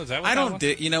 Snow? Is that what I that don't was?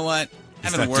 do, you know what?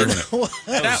 He's Haven't not worked. doing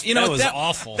That was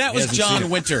awful. That He was hasn't John seen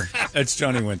it. Winter. That's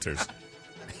Johnny Winters.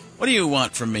 What do you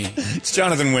want from me? It's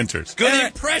Jonathan Winters. Good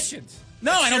impressions.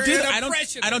 No, I don't do Serious that.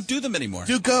 impressions. I don't do them anymore.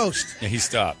 Do Ghost. Yeah, he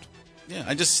stopped. Yeah,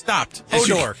 I just stopped.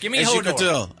 Hodor. Give me as you Hodor. could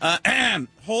tell.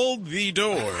 Hold the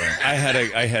door. I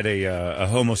had a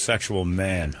homosexual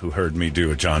man who heard me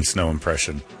do a Jon Snow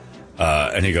impression,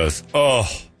 and he goes, "Oh,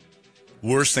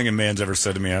 worst thing a man's ever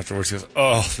said to me afterwards." He goes,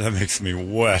 "Oh, that makes me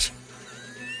wet."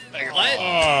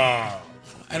 I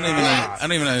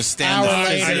don't even understand Hour the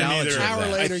later, physiology of hour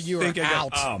that. later, you were think I got-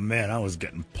 out. oh man, I was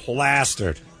getting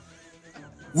plastered.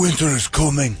 Winter is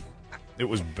coming. It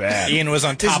was bad. Ian was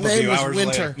on His top of name you was hours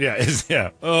Winter. later. Yeah.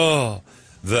 Oh,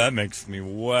 that makes me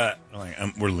wet. I'm like,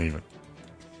 we're leaving.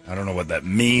 I don't know what that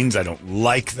means. I don't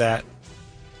like that.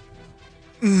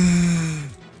 And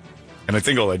I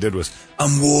think all I did was,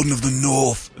 I'm Warden of the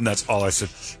North. And that's all I said.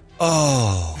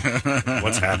 Oh,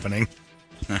 what's happening?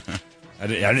 I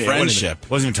didn't, Friendship.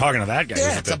 wasn't even talking to that guy. He Yeah,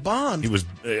 was at it's a bond. He was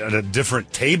at a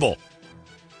different table.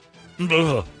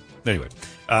 Ugh. Anyway,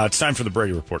 it's time for the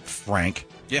Brady Report, Frank.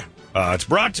 Yeah. It's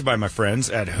brought to you by my friends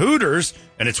at Hooters,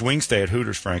 and it's Wings Day at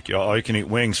Hooters, Frank. All you can eat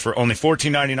wings for only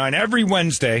 $14.99 every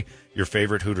Wednesday. Your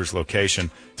favorite Hooters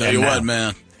location. Tell And you now- what,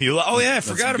 man. I forgot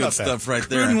some about good that. stuff right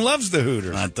there. Gruden loves the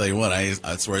Hooters. I'll tell you what,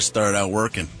 that's where I started out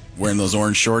working. Wearing those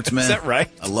orange shorts, man. Is that right?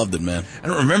 I loved it, man. I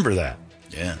don't remember that.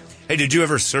 Yeah. Hey, did you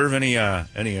ever serve any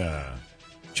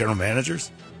general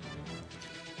managers?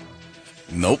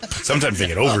 Nope. Sometimes they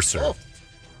get overserved.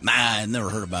 Nah, I never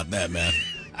heard about that, man.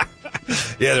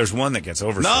 Yeah, there's one that gets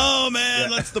over. No, man,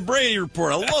 that's the Brady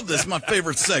Report. I love this. My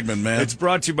favorite segment, man. It's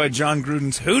brought to you by John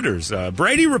Gruden's Hooters.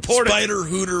 Brady Report. Spider,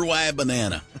 Hooter, why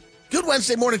banana? Good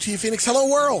Wednesday morning to you, Phoenix. Hello,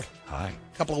 world. Hi.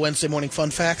 A couple of Wednesday morning fun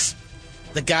facts.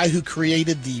 The guy who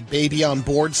created the baby on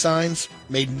board signs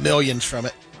made millions from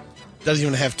it. Doesn't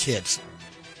even have kids.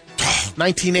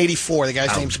 1984. The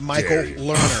guy's name's Michael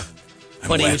Lerner.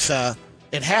 But he was,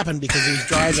 it happened because he was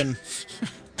driving.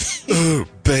 Ooh,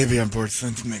 baby on board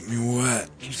signs make me wet.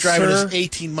 He was driving his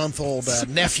 18-month-old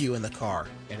nephew in the car,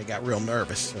 and he got real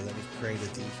nervous, so then he created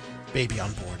the baby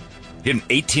on board. He had an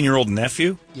 18-year-old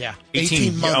nephew? Yeah,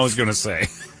 18 months. I was going to say.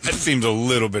 That seems a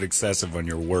little bit excessive on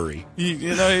your worry.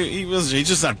 He's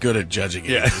just not good at judging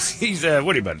it. Yeah. He's, what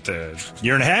are you, about a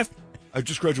year and a half? I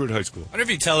just graduated high school. I wonder if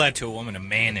you tell that to a woman, a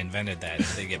man invented that,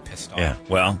 if they get pissed off. Yeah,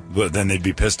 well, but then they'd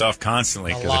be pissed off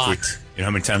constantly. A 'cause lot. you know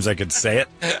how many times I could say it?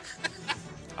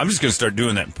 I'm just going to start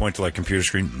doing that and point to, like, computer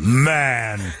screen.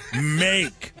 Man,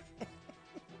 make.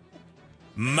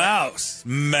 Mouse,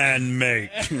 man,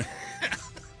 make.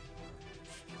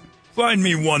 Find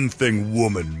me one thing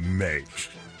woman make.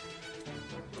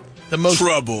 The most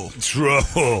Trouble.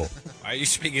 Why are you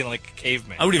speaking like a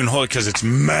caveman? I would even hold it because it's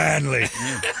manly.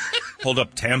 Hold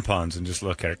up tampons and just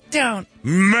look at it. Don't.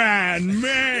 Man,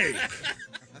 make.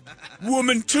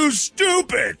 Woman too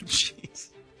stupid. Jeez.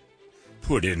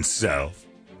 Put in self.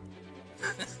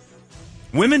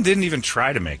 Women didn't even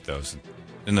try to make those.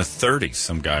 In the 30s,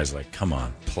 some guys like, come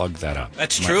on, plug that up.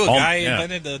 That's true. A guy yeah.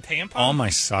 invented the tampon? All my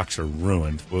socks are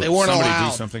ruined. Will They weren't somebody allowed.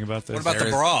 do something about this? What about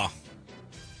the bra?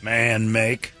 Man,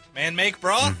 make. Man make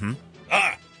bra? Mm-hmm.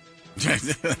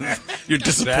 You're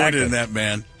disappointed in that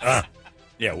man.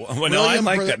 Yeah, well, no, I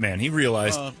like that man. He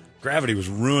realized gravity was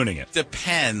ruining it.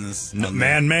 Depends.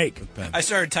 Man, make. Depends. I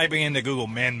started typing into Google,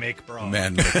 man make bra.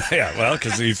 Man, Yeah, well,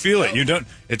 because you feel it. You don't.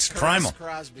 It's primal.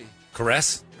 Crosby.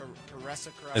 Caress? Caressa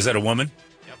Crosby. Is that a woman?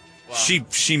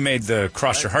 Yep. She made the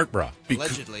cross your heart bra.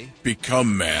 Allegedly.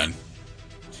 become man.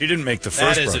 She didn't make the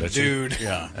first That is bra. a did she? dude.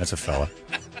 Yeah. That's a fella.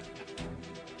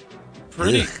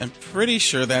 I'm pretty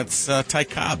sure that's Ty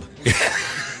Cobb.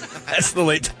 That's the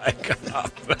late Ty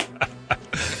Cobb.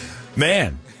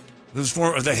 Man, this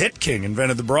was the hit king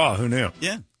invented the bra. Who knew?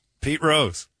 Yeah. Pete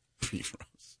Rose. Pete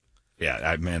Rose.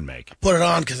 Yeah, man make. Put it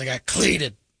on because I got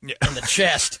cleated in the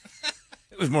chest.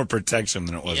 It was more protection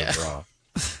than it was Yeah. a bra.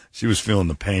 She was feeling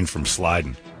the pain from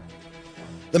sliding.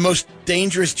 The most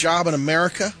dangerous job in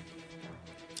America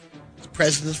is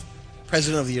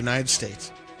president of the United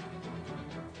States.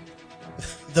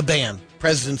 The ban,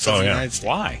 presidents of the United States.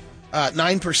 Why?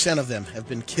 9% of them have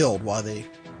been killed while they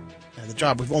had the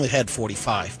job. We've only had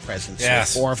 45 presidents.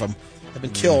 Yes. So 4 of them have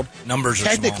been killed. Numbers are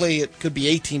Technically, it could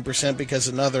be 18% because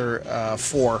another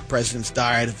 4 presidents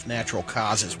died of natural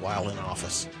causes while in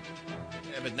office.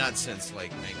 Yeah, but not since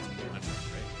like 1900,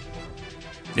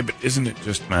 right? Yeah, but isn't it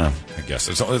just, I guess.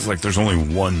 It's like there's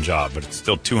only one job, but it's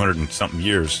still 200 and something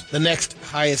years. The next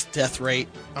highest death rate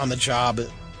on the job,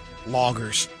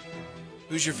 loggers.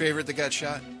 Who's your favorite that got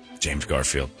shot? James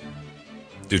Garfield.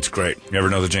 Dude's great. You ever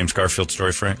know the James Garfield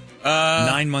story, Frank?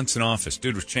 9 months in office.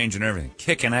 Dude was changing everything.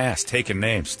 Kicking ass, taking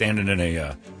names, standing in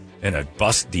a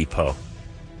bus depot.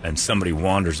 And somebody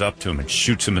wanders up to him and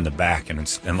shoots him in the back.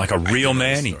 And like a real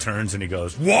man, he turns and he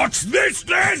goes, "What's this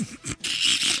then?"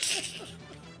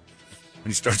 And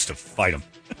he starts to fight him.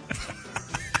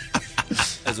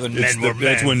 That's when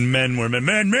That's when men were men.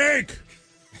 Men make!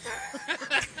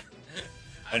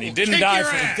 And he didn't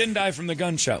die from the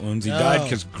gunshot wounds. He died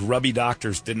because grubby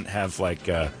doctors didn't have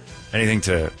anything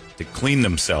to clean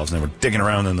themselves, and they were digging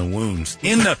around in the wounds.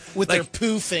 With their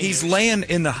poo fingers. He's laying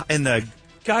in the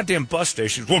goddamn bus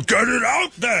station. Well, get it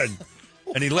out then.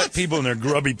 And he let people in their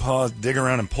grubby paws dig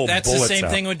around and pull That's bullets the same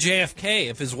out. thing with JFK.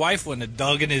 If his wife wouldn't have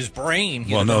dug in his brain,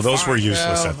 he'd Well, have no, been those fine. were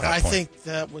useless at that I point. think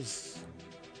that was...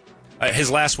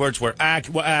 His last words were,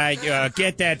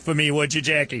 "Get that for me, would you,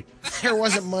 Jackie? There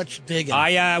wasn't much digging.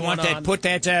 I going want that. on. Put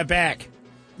that back."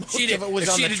 Most If of it was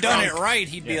on she'd the have done it trunk. right,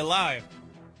 he'd be alive.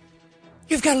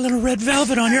 You've got a little red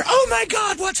velvet on your. Oh my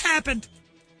God, what's happened?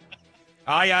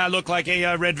 I look like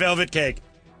a red velvet cake.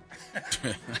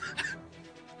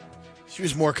 She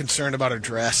was more concerned about her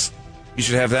dress. You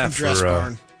should have that Dress for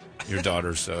barn. your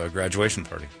daughter's graduation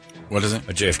party. What is it?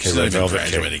 A JFK She's red not even velvet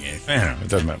graduating cake. eighth. It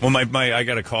doesn't matter. Well, I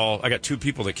got a call. I got 2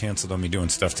 people that canceled on me doing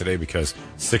stuff today because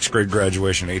 6th grade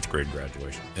graduation, 8th grade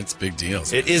graduation. It's big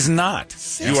deals. It is not.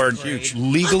 You are grade.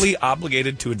 legally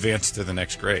obligated to advance to the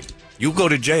next grade. You go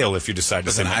to jail if you decide to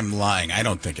Listen, say I'm lying. I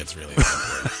don't think it's really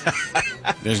that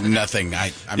important. There's nothing.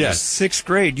 I'm yeah, just. 6th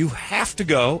grade, you have to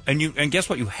go, and guess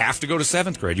what? You have to go to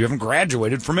 7th grade. You haven't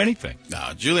graduated from anything.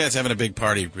 No, Juliet's having a big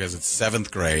party because it's 7th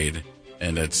grade,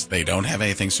 and they don't have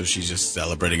anything, so she's just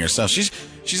celebrating herself.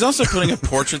 She's also putting up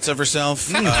portraits of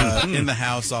herself in the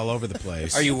house all over the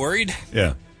place. Are you worried?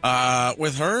 Yeah.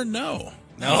 With her, no.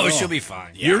 No, she'll be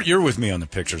fine. Yeah. You're with me on the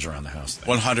pictures around the house.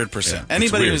 100%. Yeah,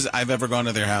 Anybody I've ever gone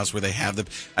to their house where they have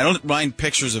I don't mind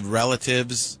pictures of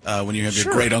relatives when you have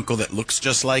your great uncle that looks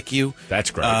just like you. That's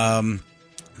great.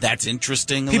 That's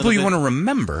interesting. People you want to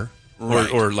remember,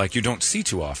 or like you don't see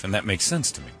too often. That makes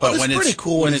sense to me. But it's pretty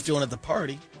cool when it's doing at the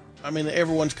party. I mean,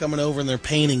 everyone's coming over and they're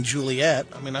painting Juliet.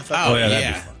 I mean, I thought,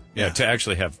 that'd be fun. Yeah, to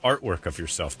actually have artwork of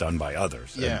yourself done by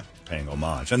others. Yeah, paying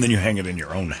homage, and then you hang it in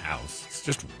your own house. It's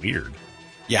just weird.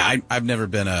 Yeah, I've never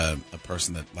been a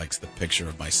person that likes the picture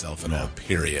of myself at all,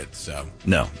 period. So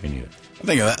no, me neither.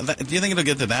 I think do you think it'll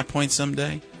get to that point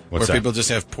someday? What's where that? People just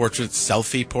have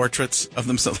selfie portraits of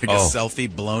themselves, like a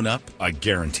selfie blown up? I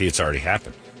guarantee it's already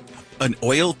happened. An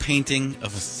oil painting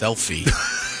of a selfie.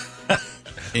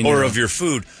 Or of your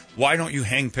food. Why don't you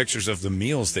hang pictures of the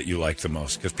meals that you like the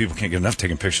most? Because people can't get enough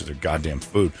taking pictures of their goddamn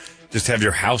food. Just have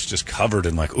your house just covered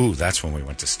in like, ooh, that's when we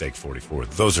went to Steak 44.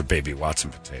 Those are Baby Watson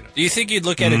potatoes. Do you think you'd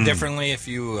look at it differently if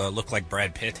you look like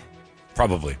Brad Pitt?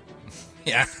 Probably.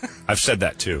 Yeah. I've said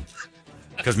that too.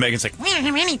 Because Megan's like, we don't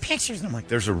have any pictures. And I'm like,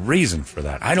 there's a reason for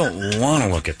that. I don't want to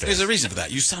look at this. There's a reason for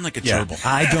that. You sound like a gerbil.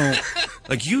 I don't.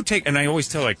 Like you take, and I always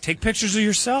tell like, take pictures of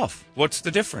yourself. What's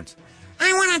the difference?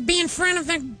 I want to be in front of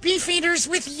the beef eaters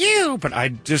with you. But I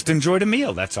just enjoyed a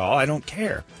meal. That's all. I don't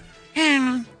care.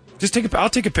 Just I'll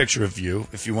take a picture of you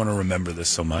if you want to remember this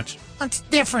so much. What's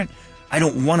different? I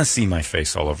don't want to see my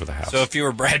face all over the house. So if you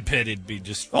were Brad Pitt, it'd be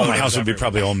just... Oh, my house would be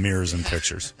probably all mirrors and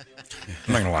pictures.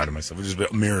 I'm not going to lie to myself. It would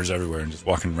just be mirrors everywhere and just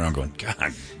walking around going,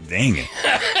 God dang it.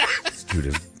 This dude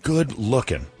is good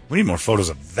looking. We need more photos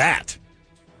of that.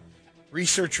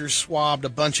 Researchers swabbed a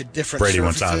bunch of different Brady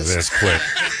surfaces. wants out of this quick.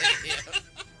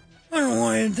 I don't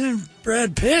want anything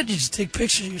Brad Pitt. You just take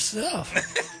pictures of yourself.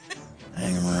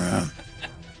 Hang them around.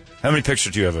 How many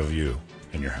pictures do you have of you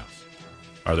in your house?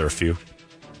 Are there a few?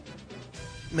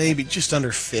 Maybe just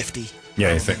under 50.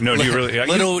 Yeah, you think? No, do you really?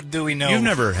 Little do we know. You've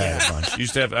never had a bunch. You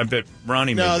used to have, I bet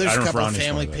Ronnie No, maybe. there's I a don't know if couple of Ronnie's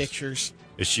family one of those. pictures.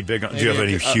 Is she big on, do you have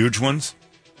any huge ones?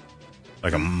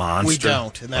 Like a monster? We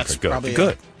don't, and that's okay, good. probably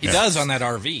good. He does on that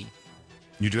RV.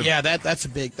 You do? Yeah, that's the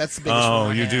biggest one. Oh,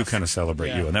 I you have. do kind of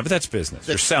celebrate you on that, but that's business.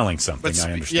 You're selling something,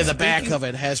 I understand. Yeah, the back of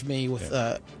it has me with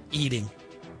eating.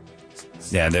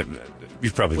 Yeah,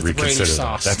 you probably With the Brady reconsider that.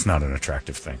 sauce. That's not an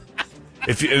attractive thing.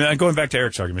 If you, and going back to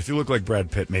Eric's argument, if you look like Brad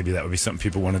Pitt, maybe that would be something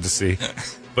people wanted to see.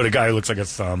 But a guy who looks like a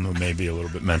thumb, who may be a little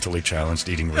bit mentally challenged,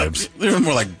 eating ribs. They're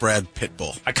more like Brad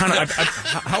Pitbull.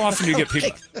 How often do you get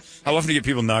people? How often do you get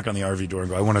people knock on the RV door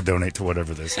and go, "I want to donate to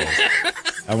whatever this is.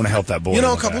 I want to help that boy." You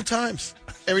know, a couple times.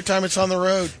 Every time it's on the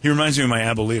road. He reminds me of my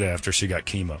Abuelita after she got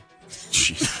chemo.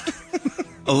 Jeez.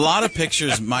 A lot of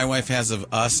pictures my wife has of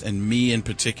us and me in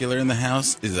particular in the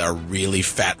house are really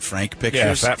Fat Frank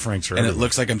pictures. Yeah, Fat Franks are and it everywhere.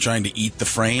 looks like I'm trying to eat the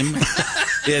frame.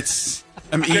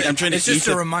 I'm trying to It's just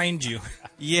eat to remind you.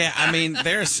 Yeah,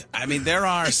 there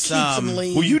are some.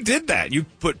 Well, you did that. You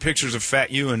put pictures of Fat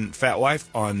You and Fat Wife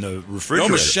on the refrigerator.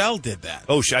 No, Michelle did that.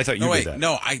 Oh, I thought you did that.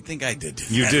 No, I think I did.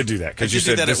 You did do that because you did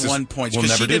said that this at one point. We'll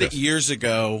Because never she do did it this. years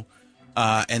ago,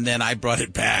 and then I brought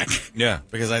it back. Yeah,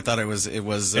 because I thought it was,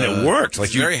 and it worked.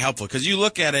 Like very helpful because you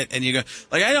look at it and you go,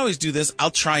 like I always do this. I'll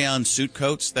try on suit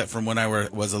coats that from when I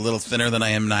was a little thinner than I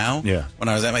am now. Yeah. When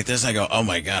I was at like this, I go, oh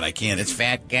my god, I can't. It's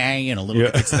fat guy and a little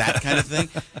bit. It's that kind of thing.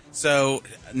 So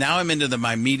now I'm into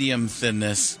my medium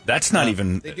thinness. That's not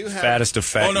even fattest of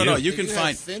Fat. Oh no, You. no, you can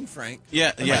find Thin Frank.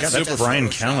 Yeah, Oh my yeah. God, that's Brian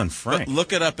Callen Frank. But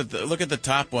look it up look at the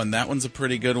top one. That one's a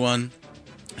pretty good one.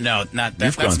 No, not that.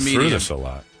 You've That's gone medium. through this a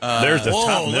lot. There's the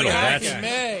top look middle. at That's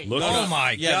that. look Oh at-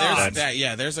 my Yeah, god. there's that.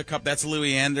 Yeah, there's a cup. That's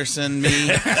Louis Anderson. Me.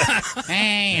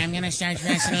 Hey, I'm gonna start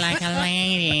dressing like a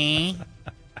lady.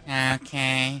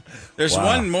 Okay. There's Wow.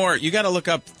 one more. You got to look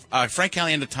up Frank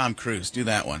Caliendo, Tom Cruise. Do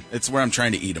that one. It's where I'm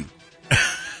trying to eat him.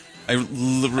 I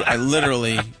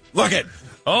literally look at.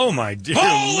 Oh my dear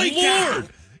Holy Lord!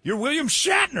 cow! You're William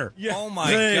Shatner. Oh my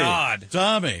Hey. God.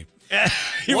 Tommy.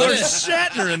 You What were is-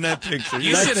 Shatner in that picture.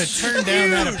 You should have turned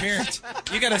down that appearance.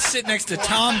 You got to sit next to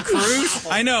Tom Cruise.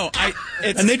 I know.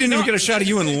 And they didn't even get a shot of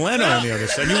you and Leno on the other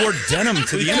side. You wore denim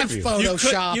to the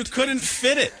interview. You couldn't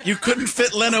fit it. You couldn't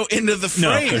fit Leno into the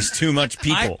No, frame. there's too much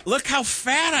people. Look how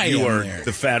fat I You am are there.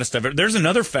 the fattest I've ever. There's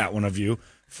another fat one of you.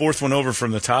 Fourth one over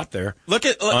from the top there. Look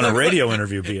at on a look- radio look-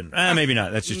 interview being maybe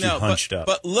not. That's just you hunched up.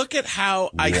 But look at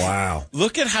how Wow.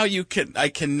 Look at how I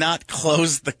cannot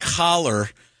close the collar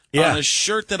on a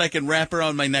shirt that I can wrap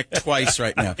around my neck twice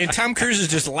right now. And Tom Cruise is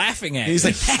just laughing at He's you.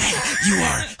 like, "You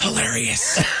are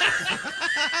hilarious."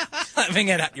 laughing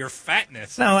at your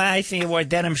fatness. So I see you wore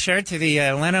denim shirt to the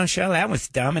Leno show. That was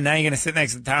dumb. And now you're going to sit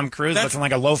next to Tom Cruise looking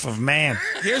like a loaf of man.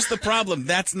 Here's the problem.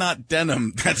 That's not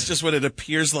denim. That's just what it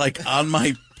appears like on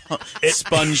my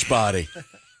sponge body.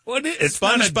 What is it's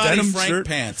sponge not a body denim Frank shirt?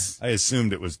 pants? I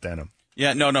assumed it was denim.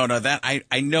 Yeah, no. That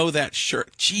I know that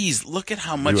shirt. Jeez, look at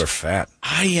how much You are fat.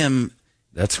 I am.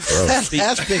 That's gross. That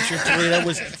last picture, Toledo,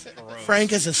 was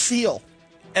Frank as a seal.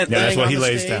 And yeah, that's laying what on he the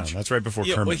lays stage. down. That's right before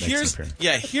Kermit makes an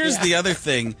appearance. Here's the other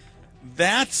thing.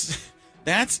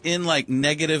 That's in like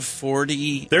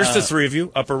 -40. There's the three of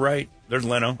you, upper right. There's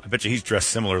Leno. I bet you he's dressed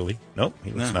similarly. Nope,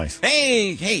 he looks nice.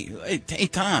 Hey,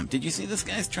 Tom, did you see this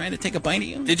guy's trying to take a bite of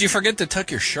you? Did you forget to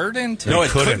tuck your shirt in? No, he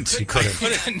couldn't.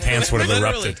 Pants would have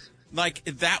erupted. Like,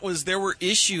 there were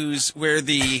issues where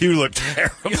You look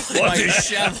terrible. my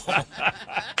shovel.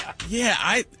 Yeah,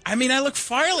 I mean, I look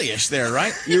Farley-ish there,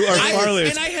 right? You are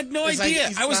Farley-ish. And I had no He's like, idea.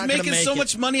 he's I was not gonna making make so it.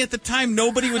 much money at the time,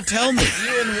 nobody would tell me.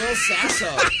 You and Will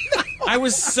Sasso. I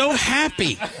was so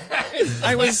happy.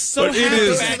 I was so But it happy.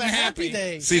 is- Back to the happy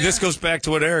days. See, this goes back to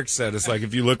what Eric said. It's like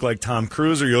if you look like Tom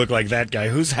Cruise or you look like that guy,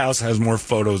 whose house has more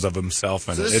photos of himself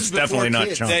in So it? this It's is before definitely not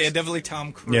kids. Chunks. Yeah, definitely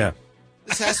Tom Cruise. Yeah.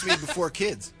 This has to be before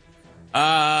kids.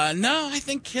 No, I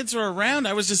think kids are around.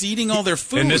 I was just eating all their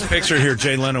food. In this picture here,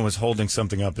 Jay Leno was holding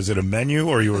something up. Is it a menu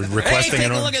or you were requesting Hey,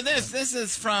 an take a order? look at this. This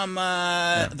is from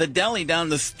the deli down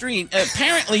the street.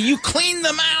 Apparently, you cleaned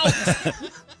them out.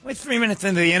 We're 3 minutes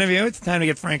into the interview. It's time to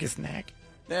get Frank a snack.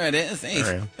 There it is. Hey,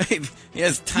 There you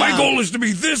yes, Tom. My goal is to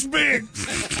be this big.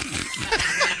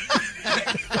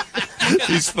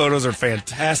 These photos are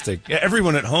fantastic. Yeah,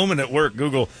 everyone at home and at work,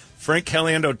 Google Frank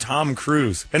Caliendo, Tom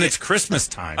Cruise, and it's Christmas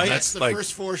time. That's the like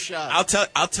first 4 shots.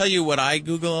 I'll tell you what I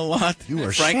Google a lot. You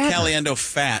are Frank shattered. Caliendo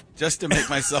fat, just to make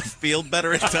myself feel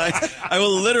better at times. I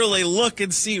will literally look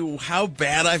and see how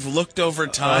bad I've looked over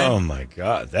time. Oh my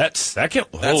God, that's second.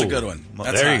 That's a good one. Well,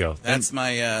 That's there you hot. go.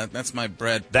 That's my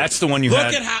bread. That's the one you Look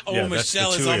had. at how. Oh, Yeah, that's the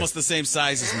Michelle two is of you. almost the same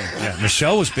size as me. Yeah,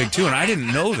 Michelle was big too, and I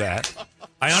didn't know that.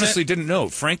 I honestly didn't know.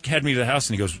 Frank had me to the house,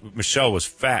 and he goes, Michelle was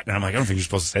fat. And I'm like, I don't think you're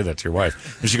supposed to say that to your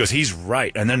wife. And she goes, he's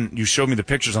right. And then you showed me the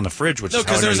pictures on the fridge, which No, is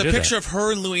how I because know there was you a did picture that. of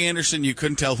her and Louis Anderson. You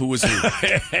couldn't tell who was who.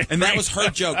 And that was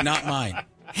her joke, not mine.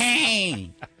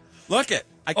 Hey, look it.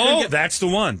 I couldn't Oh, get... that's the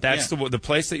one. That's the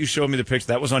place that you showed me the picture.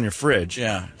 That was on your fridge.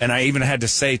 Yeah. And I even had to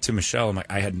say to Michelle, I'm like,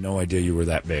 I had no idea you were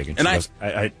that big. And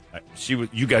she goes,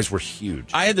 you guys were huge.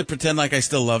 I had to pretend like I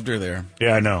still loved her there.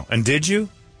 Yeah, I know. And did you?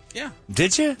 Yeah.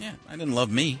 Did you? Yeah. I didn't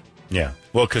love me. Yeah.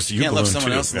 Well, because you can't love ballooned,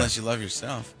 someone too. else Yeah. unless you love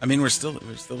yourself. I mean, we're still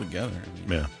together. I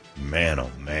mean, Yeah. Man,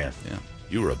 oh man. Yeah.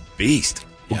 You were a beast.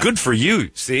 Well, Yeah. good for you.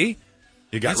 See?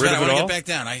 You got That's rid right. of I it want to all? get back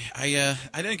down.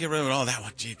 I didn't get rid of it all. That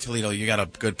one, gee, Toledo, you got a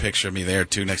good picture of me there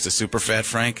too, next to Super Fat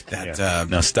Frank. That Yeah.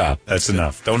 No, stop. That's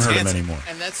enough. Don't hurt him handsome. anymore.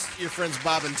 And that's your friends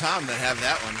Bob and Tom that have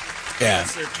that one. Yeah.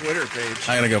 That's their Twitter page.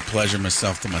 I gotta go pleasure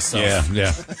myself to myself. Yeah,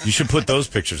 yeah. You should put those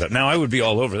pictures up. Now, I would be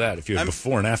all over that if you had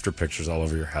before and after pictures all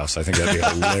over your house. I think that'd be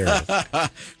hilarious.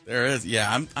 There is.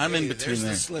 Yeah, I'm in between There's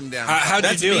there. the slim down. How'd you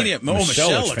That's do medium. it? Oh, Michelle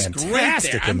Michelle looks looks great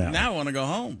fantastic there. in that Now I want to go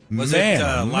home. Was Man, it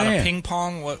a lot man. of ping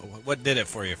pong? What did it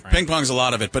for you, Frank? Ping pong's a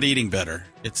lot of it, but eating better.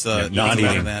 It's not better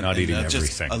eating- than not and, eating just,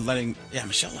 everything. letting. Yeah,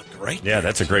 Michelle looked great. Yeah,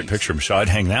 that's a great picture, Michelle. I'd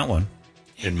hang that one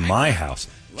in my house.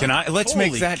 Let's make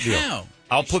Holy that deal. cow.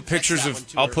 I'll put pictures that of one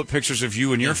to I'll her. put pictures of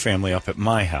you and your family up at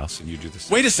my house, and you do the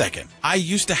same. Wait a second. I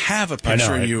used to have a I picture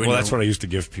know. of right? you. Well, that's what I used to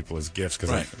give people as gifts because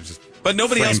Right. I just. But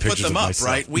nobody frame else put pictures them of up, myself.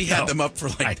 right? We had No. them up for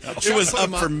I like know. it was Put up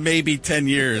 'em up. for maybe 10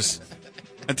 years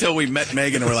until we met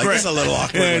Megan and we're like, this is a little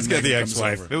awkward. Yeah, when it's got the Megan comes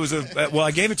ex-wife. over. It was well,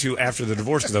 I gave it to you after the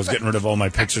divorce because I was getting rid of all my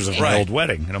pictures of my Right. old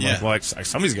wedding, and I'm Yeah. like, well,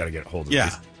 somebody's got to get a hold of Yeah.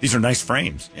 these. These are nice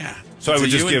frames. Yeah. So I would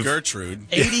just you give. and Gertrude.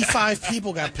 85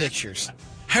 people got pictures.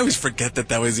 I always forget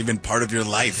that was even part of your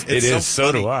life. It It's is, so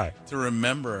funny do I. To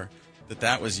remember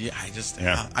that was you. I just,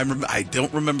 Yeah. I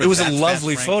don't remember. It was a that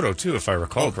lovely Fat Frank. photo too, if I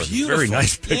recall Oh, correctly. beautiful. Very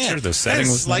nice picture. Yeah. The setting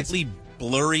Kinda was nice. slightly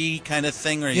blurry kind of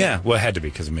thing. Or Yeah, well, it had to be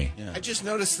because of me. Yeah. I just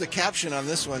noticed the caption on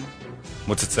this one.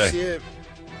 What's it See say? it?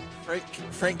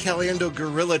 Frank Caliendo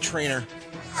Gorilla Trainer.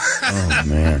 Oh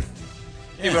man.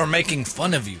 People are making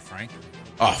fun of you, Frank.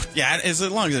 Oh yeah, as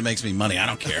long as it makes me money, I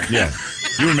don't care. Yeah,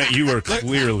 you were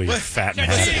clearly fat and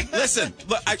happy. Listen,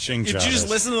 look, Ching did you Chavez. just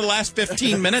listen to the last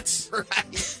 15 minutes?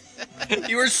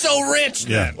 You were so rich.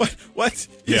 Yeah. What?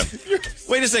 Yeah.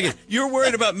 Wait a second. You're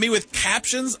worried about me with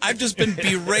captions? I've just been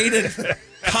berated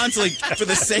constantly for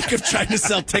the sake of trying to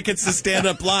sell tickets to Stand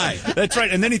Up Live. That's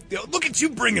right. And then look at you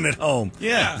bringing it home.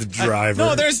 Yeah. The driver. I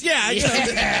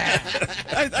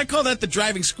call that the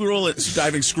driving school. It's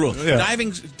diving school. Yeah.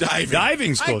 Diving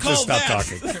school. Just stop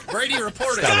talking. Brady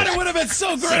reported. God, it would have been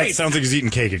so great. Sounds like he's eating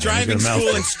cake again. Driving He's got a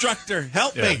school mouthful. instructor.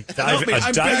 Help me. A I'm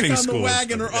back diving on school the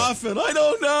wagon or instructor. off it. I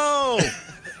don't know.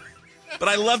 But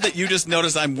I love that you just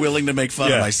noticed I'm willing to make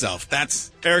fun of myself.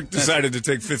 Eric decided to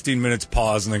take 15 minutes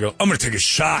pause and then go, I'm going to take a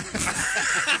shot.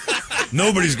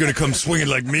 Nobody's going to come swinging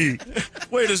like me.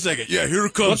 Wait a second. Yeah, here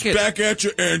it comes back at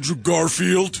you, Andrew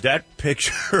Garfield. That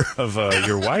picture of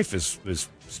your wife is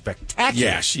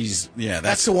spectacular. Yeah,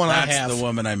 That's the one I have. That's the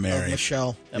woman I married.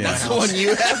 Michelle at Yeah. my That's house. The one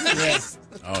you have? Yes.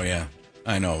 Oh, yeah.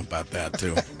 I know about that,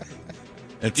 too.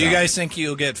 Do you guys think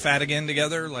you'll get fat again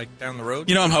together, like down the road?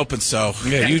 You know, I'm hoping so.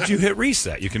 Yeah, you hit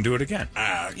reset. You can do it again.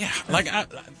 Yeah, like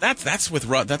that's with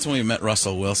that's when we met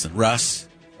Russell Wilson. Russ.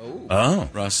 Oh.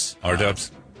 Russ.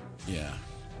 R-Dubs. Yeah.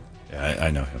 Yeah,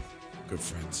 I know him. Good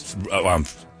friends.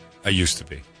 I used to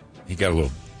be. He got a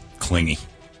little clingy.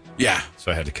 Yeah.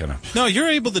 So I had to kind of... No, you're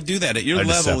able to do that at your I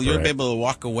had to level. You're separate. able to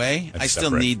walk away. I still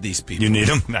separate. need these people. You need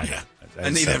them? Yeah. I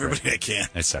need everybody I can.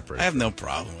 I separate. I have no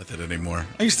problem with it anymore.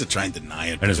 I used to try and deny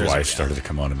it. And his but there's wife a started to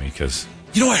come on to me because...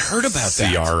 You know, I heard about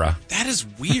that. Ciara. That is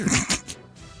weird.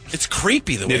 It's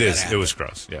creepy the way It is. happened. It was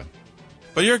gross, yeah.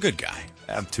 But you're a good guy.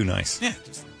 I'm too nice. Yeah.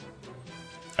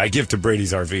 I give to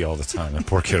Brady's RV all the time. That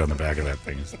poor kid on the back of that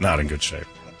thing is not in good shape.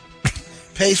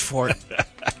 Pays for it.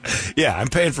 Yeah, I'm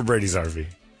paying for Brady's RV.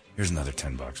 Here's another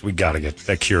 $10. We got to get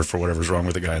that cure for whatever's wrong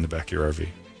with the guy in the back of your RV.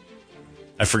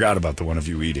 I forgot about the one of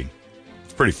you eating.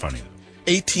 It's pretty funny,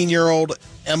 though. 18-year-old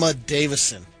Emma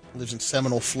Davison lives in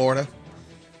Seminole, Florida,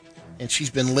 and she's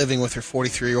been living with her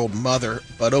 43-year-old mother,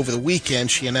 but over the weekend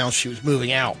she announced she was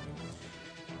moving out,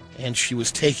 and she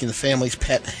was taking the family's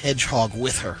pet hedgehog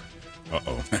with her.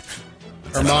 Uh-oh.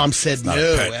 Her mom said, Not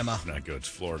no, a pet. Emma. Not good. It's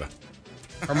Florida.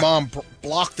 Her mom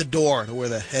blocked the door to where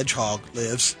the hedgehog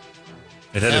lives.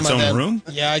 It had its Emma own then- room?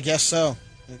 Yeah, I guess so.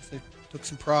 It took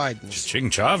some pride. Ching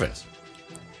Chavez.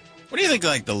 What do you think,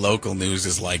 like, the local news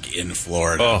is like in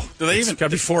Florida? Oh, do they it's even got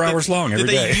to be 4 hours long every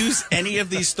do they day. use any of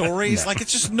these stories? Like,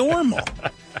 it's just normal.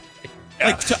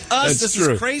 Like, to us, That's this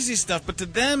true. is crazy stuff, but to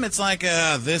them, it's like,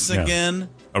 this Yeah. again.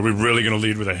 Are we really going to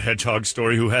lead with a hedgehog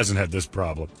story? Who hasn't had this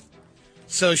problem?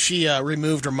 So she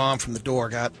removed her mom from the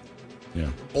door, Yeah.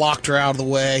 blocked her out of the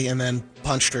way, and then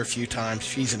punched her a few times.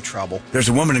 She's in trouble. There's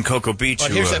a woman in Cocoa Beach But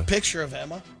who... here's a picture of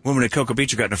Emma. woman at Cocoa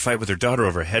Beach who got in a fight with her daughter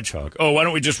over a hedgehog. Oh, why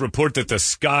don't we just report that the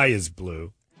sky is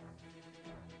blue?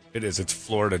 It is. It's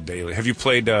Florida Daily. Have you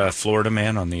played Florida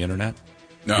Man on the internet?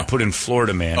 No. You put in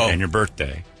Florida Man Oh. and your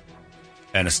birthday,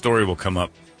 and a story will come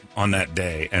up on that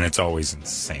day, and it's always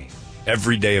insane.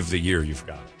 Every day of the year you've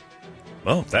got it.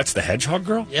 Oh, that's the hedgehog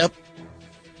girl? Yep.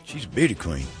 She's a beauty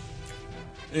queen.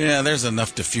 Yeah, there's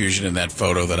enough diffusion in that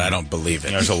photo that I don't believe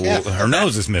it. There's her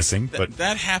nose is missing, but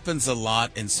That happens a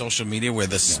lot in social media where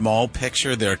the small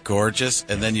picture, they're gorgeous,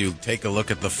 and then you take a look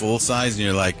at the full size and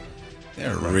you're like,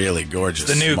 they're really gorgeous.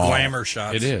 The new small. glamour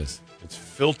shots. it is. It's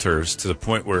filters to the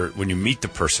point where when you meet the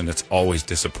person, it's always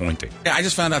disappointing. Yeah, I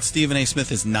just found out Stephen A.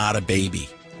 Smith is not a baby.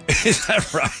 Is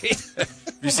that right?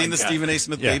 Have you seen the Stephen A.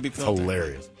 Smith Yeah, baby it's filter?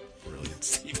 hilarious. Brilliant.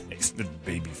 Stephen A. Smith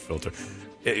baby filter.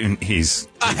 And he's...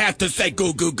 I have to say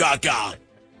goo goo gaga.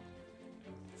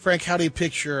 Frank, how do you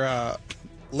picture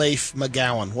Leif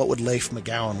McGowan? What would Leif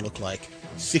McGowan look like?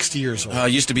 60 years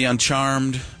old. Used to be on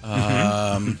Charmed.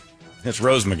 It's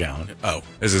Rose McGowan. Oh.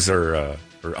 This is her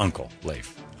uncle,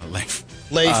 Leif. Leif.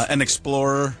 Leif. An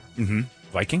explorer. Mm-hmm.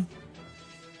 Viking?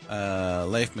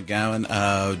 Leif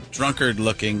McGowan. Drunkard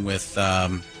looking with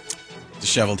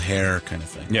disheveled hair kind of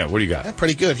thing. Yeah, what do you got? Yeah,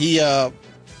 pretty good. He I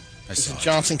is saw in it.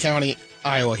 Johnson County,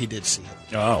 Iowa. He did see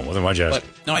it. Oh, well then why'd you ask?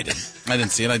 But No, I didn't. I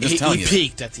didn't see it. I just telling he you.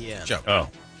 peaked at the end. Joe. Oh.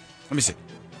 Let me see.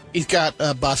 He's got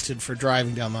busted for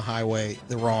driving down the highway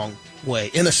the wrong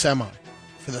way in a semi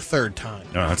for the third time.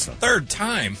 No, that's not... Third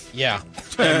time. Yeah.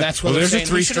 And that's what Well, they're there's a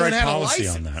saying. He should've 3-strike had a policy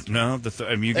on license. that. No,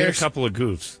 you get There's- a couple of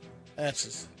goofs. That's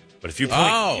his, But if you point...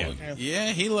 Oh,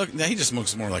 yeah. He just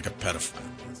looks more like a pedophile.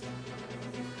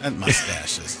 That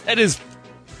mustache is.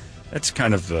 That's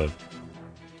kind of the...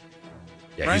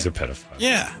 Yeah, Right? he's a pedophile.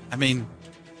 Yeah, I mean,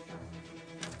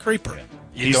 creeper.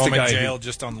 You He's throw the him in guy who- jail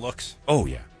just on looks. Oh,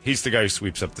 yeah. He's the guy who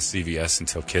sweeps up the CVS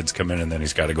until kids come in, and then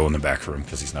he's got to go in the back room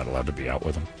because he's not allowed to be out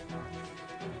with them.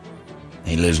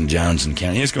 He lives in Johnson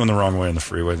County. He's going the wrong way on the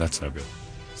freeway. That's no good.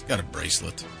 He's got a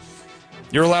bracelet.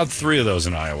 You're allowed 3 of those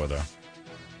in Iowa, though.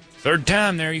 Third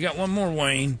time there. You got one more,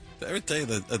 Wayne. Did I ever tell you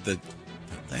the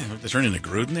Damn, they turned into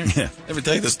Gruden there? Yeah. Ever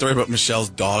tell you the story about Michelle's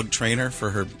dog trainer for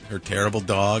her terrible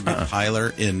dog,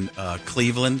 Tyler, in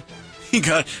Cleveland?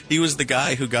 He was the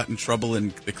guy who got in trouble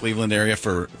in the Cleveland area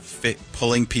for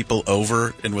pulling people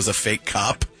over and was a fake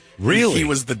cop. Really? He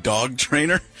was the dog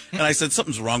trainer. And I said,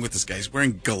 something's wrong with this guy. He's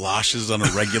wearing galoshes on a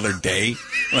regular day,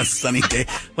 on a sunny day.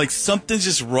 Like, something's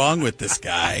just wrong with this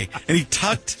guy. And he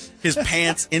tucked his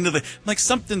pants into I'm like,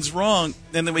 something's wrong.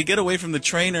 And then we get away from the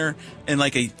trainer, and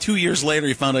like 2 years later,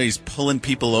 he found out he's pulling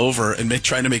people over and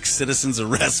trying to make citizens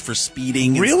arrests for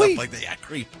speeding and Really? stuff like that. Yeah,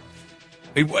 creep.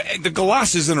 The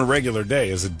galoshes in a regular day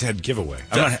is a dead giveaway.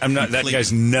 I'm not. That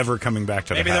guy's never coming back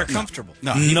to the house. Maybe they're comfortable.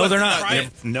 No, they're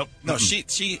not. Nope. No,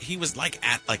 he was like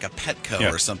at like a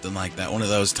Petco or something like that. One of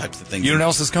those types of things. You know what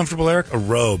else is comfortable, Eric? A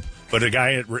robe. But a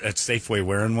guy at Safeway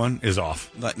wearing one is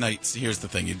off. No, here's the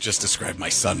thing. You just described my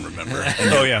son, remember?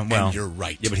 Well, you're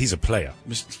right. Yeah, but he's a player.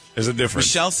 There's a difference.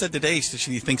 Michelle said today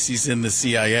she thinks he's in the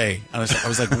CIA. I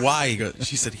was like, why?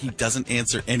 She said he doesn't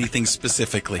answer anything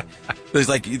specifically. He's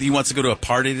like, he wants to go to a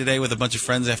party today with a bunch of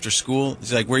friends after school.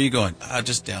 He's like, where are you going?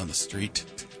 Just down the street.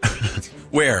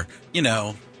 Where?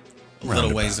 A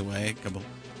little ways away.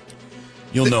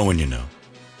 You'll know when you know.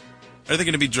 Are there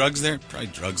going to be drugs there? Probably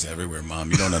drugs everywhere,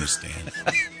 Mom. You don't understand.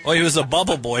 Well, he was a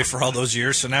bubble boy for all those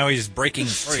years, so now he's breaking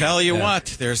free. Tell you what,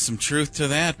 there's some truth to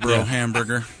that, bro.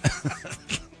 Hamburger.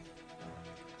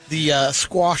 The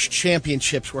squash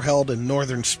championships were held in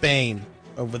northern Spain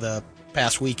over the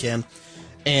past weekend,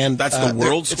 and that's the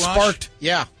world squash.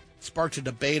 Sparked a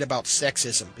debate about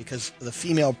sexism because the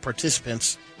female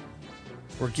participants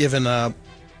were given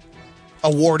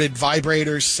awarded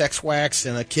vibrators, sex wax,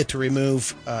 and a kit to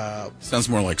remove. Sounds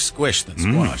more like squish than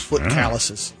squash. Foot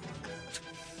calluses.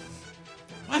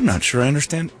 I'm not sure I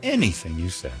understand anything you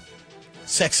said.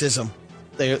 Sexism.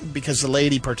 Because the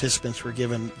lady participants were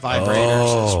given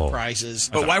vibrators as prizes.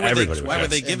 But why were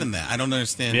they given that? I don't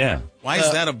understand. Yeah. Why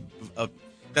is that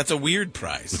that's a weird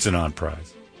prize? It's an odd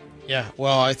prize. Yeah.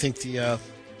 Well, I think the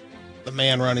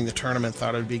man running the tournament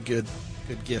thought it would be good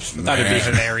gifts for Thought them. it'd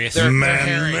be hilarious. They'll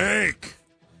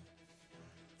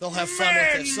have fun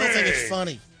with this. They'll think it's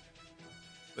funny.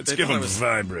 Let's give them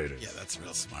vibrators. Yeah, that's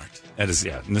real smart. That is,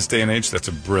 in this day and age, that's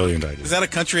a brilliant idea. Is that a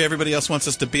country everybody else wants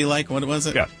us to be like? What was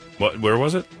it? Yeah. Where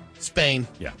was it? Spain.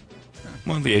 Yeah.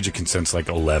 Well, the age of consent's like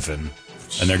 11,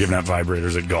 and they're giving out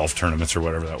vibrators at golf tournaments or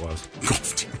whatever that was.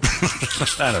 Golf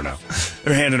tournaments. I don't know.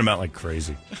 They're handing them out like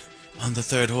crazy. On the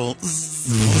third hole.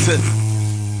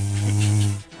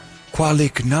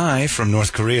 Kwalik Nai from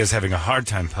North Korea is having a hard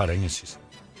time putting, and she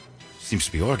seems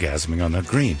to be orgasming on the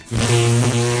green.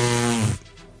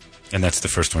 And that's the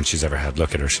first one she's ever had.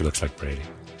 Look at her. She looks like Brady.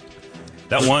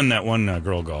 That one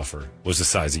girl golfer was the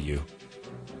size of you.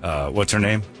 What's her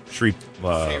name? Sri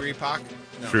Ripak?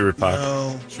 Ripak.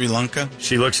 No. Sri Lanka?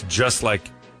 She looks just like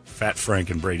Fat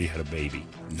Frank and Brady had a baby.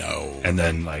 No. And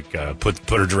then, put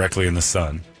her directly in the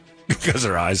sun because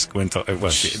her eyes squint.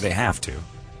 They have to.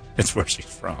 It's where she's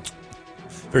from.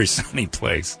 Very sunny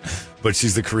place. But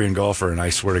she's the Korean golfer, and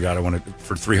I swear to God, I wanted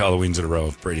for 3 Halloweens in a row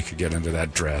if Brady could get into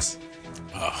that dress.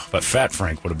 But Fat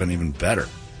Frank would have been even better.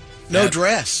 No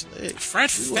dress.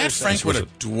 Fat Frank would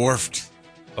have dwarfed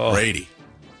Brady.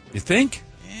 You think?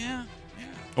 Yeah.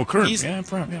 Oh, Current.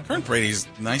 Current Brady's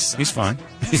nice. He's fine.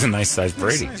 He's a nice sized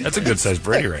Brady. That's a good sized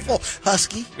Brady right now.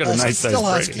 Husky. Got a nice sized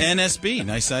Brady. NSB,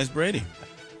 nice sized Brady.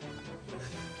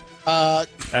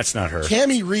 That's not her.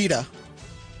 Cami Rita.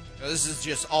 This is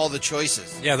just all the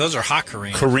choices. Yeah, those are hot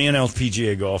Korean. Korean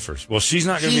LPGA golfers. Well, she's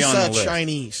not going to be on the list. She's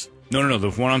Chinese. No. The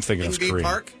one I'm thinking of is Korean.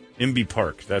 Park? Imbi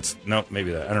Park.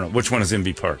 Maybe that. I don't know. Which one is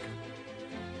Imbi Park?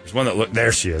 There's one that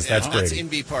there she is. That's Brady. That's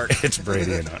Imbi Park. It's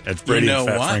Brady. It's Brady and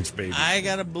Fat Frank's baby. I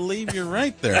got to believe you're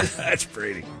right there. That's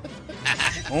Brady.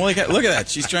 Look at that.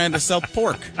 She's trying to sell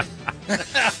pork.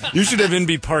 You should have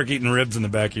Imbi Park eating ribs in the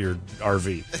back of your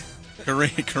RV.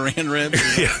 Korean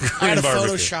ribs? Yeah, I had to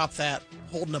barbecue. Photoshop that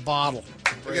holding a bottle.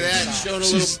 Look at that. Showing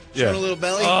a little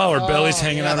belly. Oh, her belly's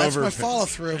hanging out that's over my her. follow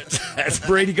through. That's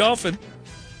Brady golfing.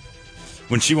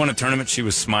 When she won a tournament, she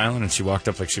was smiling, and she walked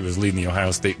up like she was leading the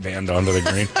Ohio State band onto the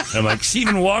green. And I'm like, she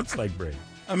even walks like Brady.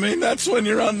 I mean, that's when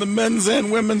you're on the men's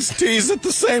and women's tees at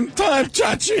the same time,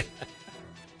 Chachi.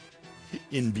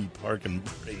 Inby Park and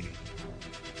Brady.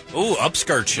 Ooh,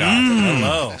 upskirt shot.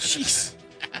 Hello. Jeez.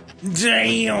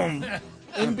 Damn.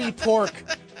 MB Pork.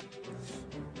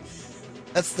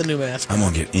 That's the new mascot. I'm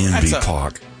going to get Inby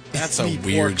Park. That's a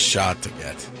weird shot to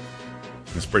get.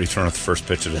 It's Brady throwing out the first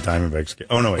pitch of the Diamondbacks game.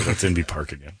 Oh, no, wait, that's Inby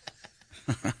Park again.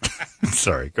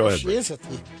 Sorry, go ahead. She is at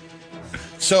the...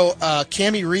 So,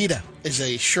 Cami Rita is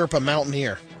a Sherpa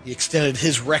mountaineer. He extended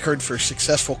his record for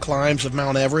successful climbs of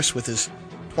Mount Everest with his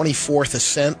 24th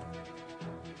ascent.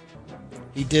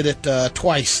 He did it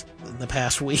twice in the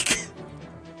past week.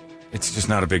 It's just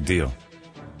not a big deal.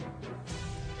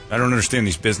 I don't understand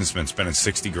these businessmen spending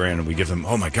 $60,000 and we give them,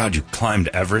 oh my God, you climbed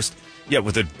Everest? Yeah,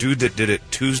 with a dude that did it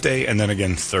Tuesday and then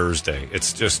again Thursday.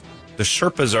 It's just, the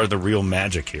Sherpas are the real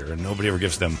magic here, and nobody ever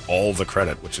gives them all the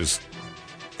credit, which is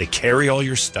they carry all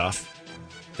your stuff.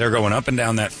 They're going up and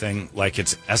down that thing like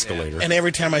it's escalator. And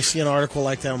every time I see an article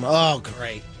like that, I'm oh,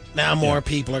 great. Now more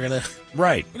people are going to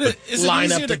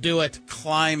line up to do it.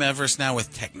 Climb Everest now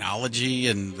with technology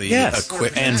and the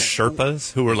equipment. And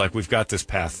Sherpas who are like, we've got this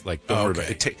path. Like, don't worry about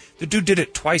it. The dude did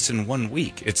it twice in 1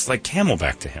 week. It's like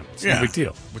Camelback to him. It's no big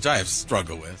deal. Which I have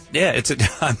struggled with. Yeah,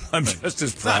 I'm just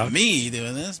as proud. Not me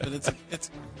doing this, but it's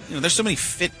there's so many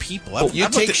fit people. You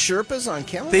take Sherpas on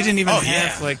Camelback? They didn't even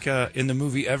have, like, in the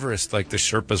movie Everest, like, the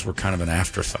Sherpas were kind of an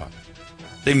afterthought.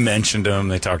 They mentioned them.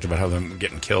 They talked about how them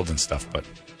getting killed and stuff, but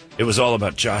it was all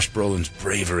about Josh Brolin's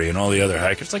bravery and all the other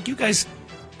hikers. Like, you guys,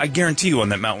 I guarantee you on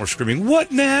that mountain were screaming,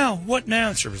 what now? What now?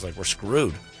 And Sherpa's like, we're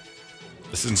screwed.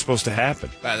 This isn't supposed to happen.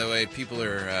 By the way, people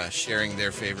are sharing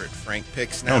their favorite Frank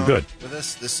picks now with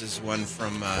us. This is one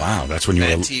from wow, that's when you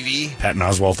Mad were TV. Patton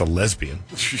Oswalt, a lesbian.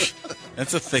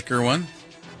 That's a thicker one.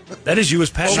 That is you as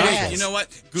Patton Oswalt. You know what?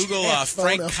 Google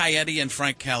Frank Coyote and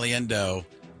Frank Caliendo.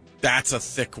 That's a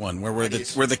thick one. Where we're the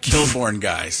Kilborn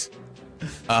guys.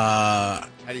 How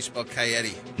do you spell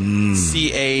Coyote? Caeiti.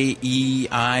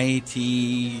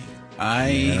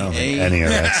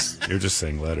 You're just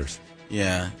saying letters.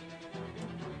 Yeah.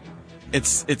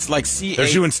 It's like C.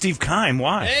 There's you and Steve Kime.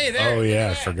 Why? Hey, there. Oh yeah,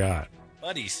 I forgot.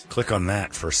 Buddies. Click on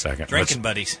that for a second. Drinking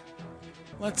buddies.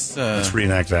 Let's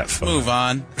reenact that photo. Move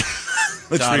on.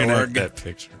 Let's reenact that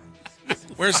picture.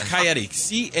 Where's Coyote?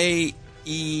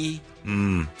 Caeiti.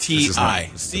 Caeti.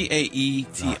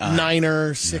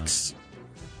 Niner 6.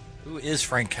 Who is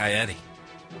Frank Coyote?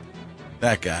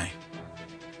 That guy.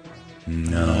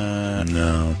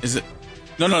 No. Is it?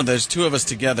 No. There's two of us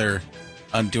together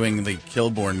on doing the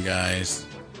Kilborn guys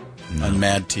on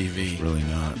Mad TV. Really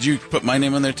not. Did you put my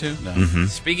name on there too? No. Mm-hmm.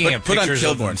 Speaking of put on pictures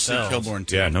Kilborn. of themselves. Kilborn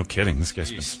too. Yeah, no kidding. This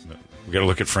guy's been. We got to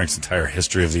look at Frank's entire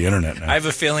history of the internet now. I have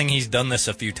a feeling he's done this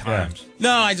a few times. No,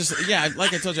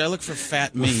 like I told you, I look for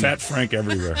fat me. Fat Frank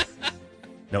everywhere.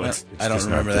 No, it's I don't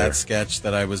remember that sketch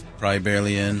that I was probably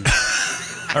barely in.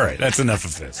 All right, that's enough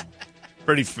of this.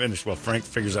 Pretty finished. Well, Frank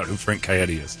figures out who Frank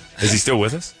Coyote is. Is he still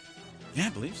with us? Yeah, I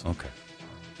believe so. Okay.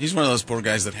 He's one of those poor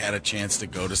guys that had a chance to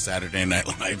go to Saturday Night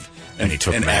Live and he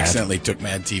took accidentally took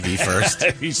Mad TV first.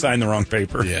 He signed the wrong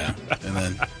paper. Yeah, and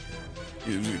then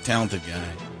he was a talented guy.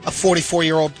 A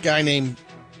 44-year-old guy named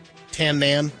Tan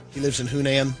Nan. He lives in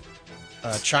Hunan,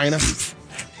 China.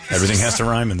 Everything has to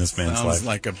rhyme in this man's life. Sounds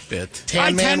like a bit.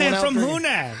 I'm Tan Nan from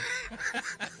Hunan.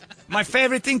 My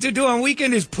favorite thing to do on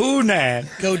weekend is Poonan.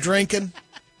 Go drinking.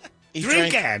 He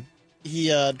drinking. He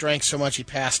drank so much he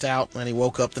passed out, and he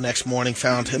woke up the next morning,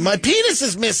 found him. My penis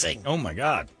is missing. Oh, my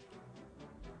God.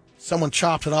 Someone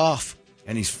chopped it off.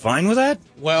 And he's fine with that?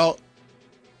 Well,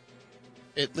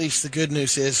 at least the good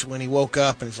news is when he woke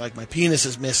up and he's like, my penis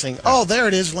is missing. Oh, there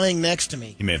it is laying next to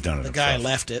me. He may have done it The guy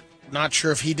left it. Not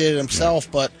sure if he did it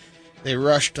himself, but they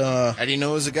rushed How do you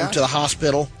know it was a guy? to the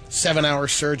hospital. 7-hour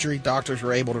surgery. Doctors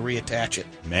were able to reattach it.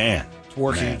 Man. It's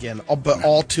working again. But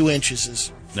all 2 inches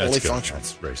is fully functional.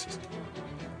 That's racist.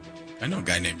 I know a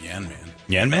guy named Yan Man.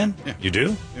 Yan Man? Yeah. You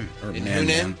do? Yeah. Or In Man Hunan?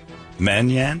 Man. Man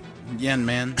Yan? Yan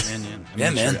Man.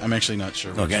 Yan Man? I'm actually not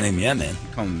sure. No, a guy named Yan Man.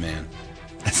 Call him Man.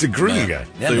 That's a green guy.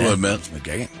 Tell you what, man.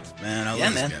 Okay. Man, I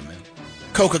love this guy, man.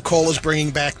 Coca-Cola's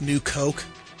bringing back new Coke.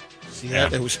 See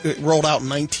that? It rolled out in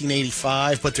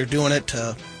 1985, but they're doing it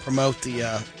to promote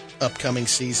the upcoming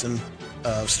season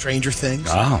of Stranger Things.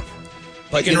 Oh.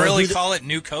 But you can really call it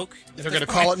New Coke? They're going to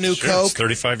call it New Sure, Coke. It's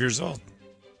 35 years old.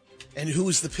 And who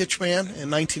was the pitch man in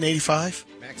 1985?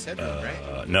 Max Headroom,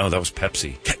 right? No, that was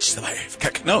Pepsi. Catch the wave.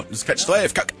 No, it's catch the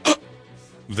wave.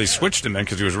 They switched him then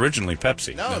because he was originally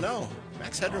Pepsi. No.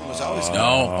 Max Headroom was always No,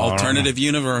 alternative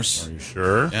universe. Are you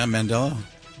sure? Yeah, Mandela.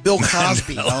 Bill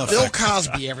Cosby. Bill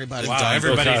Cosby, everybody. Wow,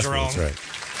 everybody's Bill Cosby, wrong. That's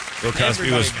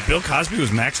right. Bill Cosby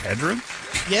was Max Headroom?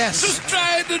 Yes. Just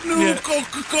tried the new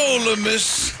Coca-Cola,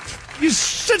 miss. You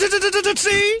see?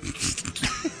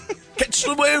 Catch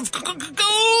the wave,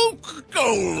 Coca-Cola.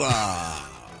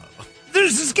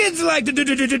 There's the kids like to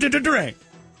drink.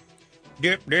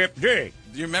 Dip. Do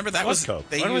you remember that was Coke?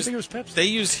 They Why do I used, think it was Pepsi? They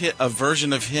used a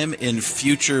version of him in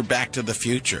Future Back to the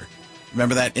Future.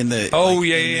 Remember that in the? Oh,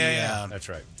 yeah. That's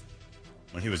right.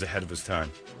 When he was ahead of his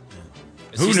time.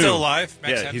 Is he still alive?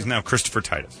 Max Yeah, Headroom? he's now Christopher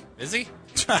Titus. Is he?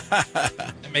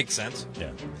 That makes sense.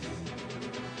 Yeah.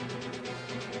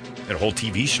 Had a whole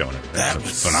TV show and everything. That It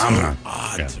was phenomenal. so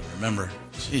odd to remember.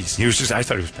 Jeez. He was just, I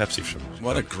thought he was Pepsi for some reason.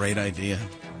 What a great idea.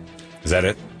 Is that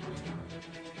it?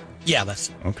 Yeah,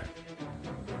 that's Okay.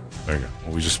 There you go.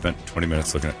 Well, we just spent 20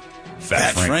 minutes looking at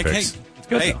Fat Frank. pics. Hey, It's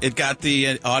good, hey, though. it got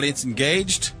the audience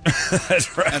engaged.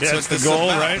 That's right. That's what the this goal,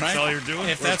 is about, right? That's all you're doing.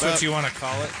 If that's what you want to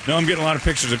call it. No, I'm getting a lot of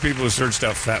pictures of people who searched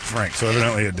out Fat Frank, so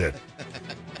evidently it did.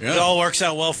 It all works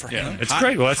out well for him. It's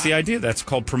great. Well, that's the idea. That's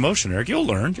called promotion, Eric. You'll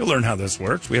learn. You'll learn how this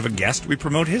works. We have a guest. We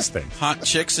promote his thing. Hot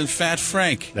chicks and Fat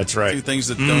Frank. That's right. Two things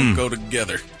that don't go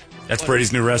together. That's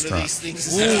Brady's new restaurant.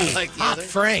 Hot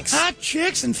Franks. Hot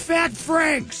chicks and Fat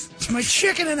Franks. It's my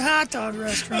chicken and hot dog I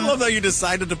restaurant. love how you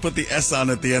decided to put the S on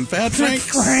at the end. Fat Frank.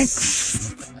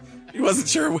 Franks. He wasn't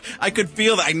sure. I could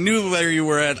feel that. I knew where you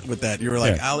were at with that. You were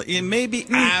like, Yeah. maybe.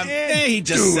 He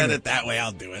just said it that way.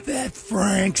 I'll do it. Fat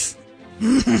Franks.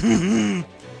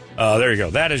 There you go.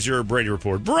 That is your Brady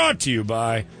Report, brought to you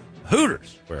by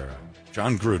Hooters, where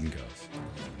John Gruden goes.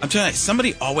 I'm telling you,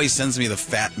 somebody always sends me the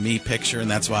fat me picture, and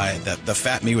that's why the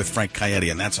fat me with Frank Coyote,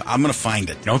 and that's I'm going to find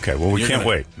it. Okay, well, we You're can't gonna-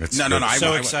 wait. No. I'm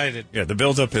so excited. Yeah, the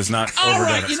build-up is not All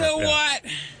overdone. right, you know what?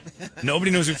 Nobody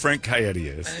knows who Frank Coyote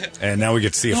is, and now we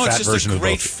get to see a No, fat it's just version a of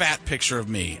great both. fat picture of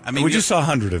me. I mean, We just saw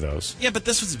 100 of those. yeah, but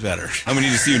this one's better. And we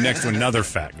need to see you next to another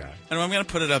fat guy. And I'm going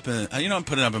to put it up in, I'm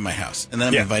putting it up in my house, and then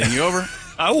I'm Yeah. inviting you over,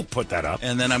 I will put that up.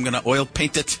 and then I'm going to oil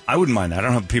paint it. I wouldn't mind that. I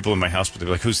don't have people in my house, but they'd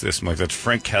be like, who's this? I'm like, that's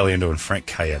Frank Caliendo and Frank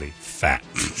Coyote. Fat.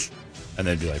 And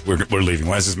they'd be like, we're leaving.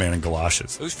 Why is this man in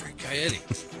galoshes? Who's Frank Coyote?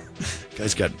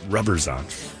 Guy's got rubbers on.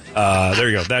 There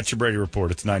you go. That's your Brady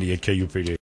Report. It's 98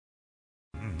 KUPD.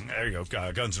 There you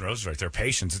go. Guns N' Roses right there.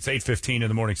 Patience. It's 8:15 in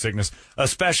the Morning Sickness. A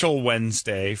special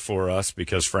Wednesday for us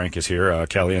because Frank is here.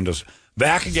 Caliendo's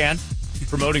back again,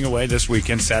 promoting away this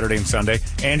weekend, Saturday and Sunday.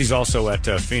 And he's also at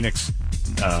Phoenix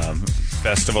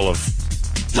Festival of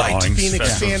Drawings. Phoenix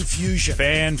Festival. Fan Fusion.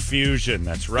 Fan Fusion.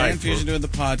 That's right. Fan Fusion doing the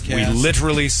podcast. We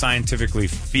literally scientifically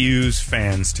fuse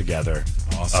fans together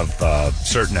of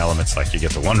certain elements. Like you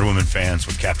get the Wonder Woman fans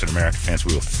with Captain America fans.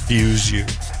 We will fuse you.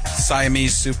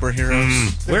 Siamese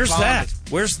superheroes. Where's that?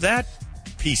 Where's that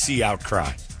PC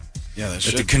outcry? Yeah, that That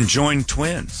should the conjoined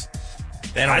twins.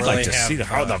 They don't I'd like really to have, see the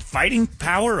fighting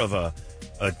power of a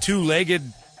two-legged,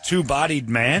 two-bodied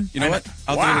man. You know what?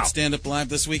 I'll do it Wow. at Stand Up Live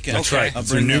this weekend. That's right. I'll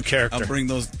It's a bring new that, character. I'll bring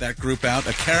that group out,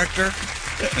 a character,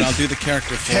 and I'll do the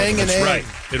character for Hang them. and That's egg. right.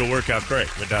 It'll work out great.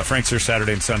 But Frank's here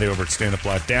Saturday and Sunday over at Stand Up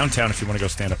Live downtown. If you want to go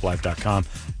standuplive.com,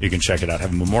 you can check it out.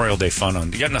 Have a Memorial Day fun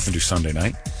on. You got nothing to do Sunday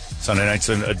night. Sunday night's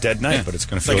a dead night, Yeah. but it's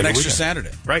going to It's feel like an a extra weekend.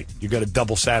 Saturday. Right. You got a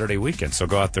double Saturday weekend, so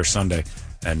go out there Sunday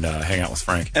and hang out with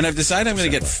Frank. And I've decided I'm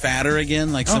going to get fatter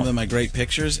again, like some of my great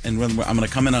pictures. And when I'm going to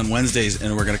come in on Wednesdays,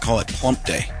 and we're going to call it Plump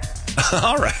Day.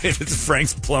 All right. It's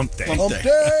Frank's Plump Day. Plump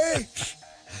Day.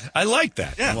 I like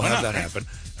that. Yeah, we'll why have not? that happen.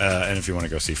 And if you want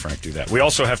to go see Frank do that. We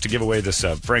also have to give away this.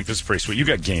 Frank, this is pretty sweet. You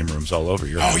got game rooms all over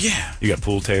your Oh, house. yeah. You got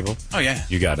pool table. Oh, yeah.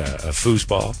 You got a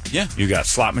foosball. Yeah. You got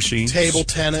slot machines. Table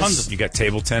tennis. Tons of them. You got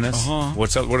table tennis. Uh-huh.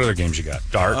 What other games you got?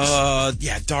 Darts.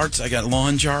 Yeah, darts. I got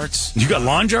lawn jarts. You got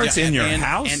lawn darts in your and,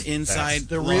 house? And inside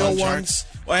The lawn real jarts. ones?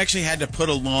 Well, I actually had to put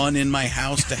a lawn in my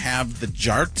house to have the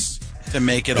jarts to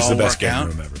make it It's all the best work game out.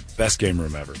 room ever. Best game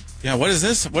room ever. Yeah, what is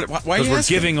this? Why are Because you we're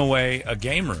asking? giving away a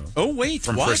game room. Oh, wait,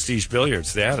 from what? Prestige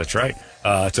Billiards. Yeah, that's right.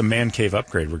 It's a man cave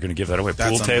upgrade. We're going to give that away. That's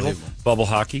Pool table, unbelievable. bubble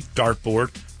hockey,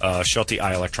 dartboard, Sheltie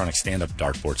Eye electronic stand-up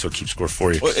dartboard, so it keeps score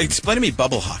for you. Well, explain to me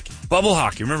bubble hockey. Bubble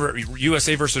hockey. Remember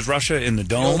USA versus Russia in the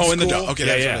dome? Oh, in the school? dome. Okay,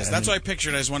 Yeah, that's yeah. what it is. That's what I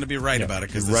pictured. I just wanted to be right about it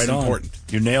because Right it's on. important.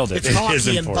 You nailed it. It's It is hockey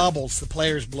and important. bubbles. The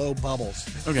players blow bubbles.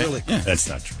 Okay. Really Yeah. That's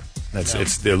not true.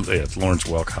 It's Lawrence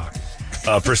Welk hockey.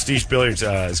 Prestige Billiards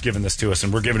has given this to us,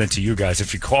 and we're giving it to you guys.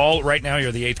 If you call right now,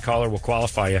 you're the 8th caller. We'll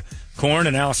qualify you. Korn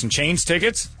and Alice in Chains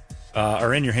tickets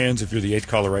are in your hands. If you're the 8th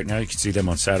caller right now, you can see them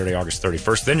on Saturday, August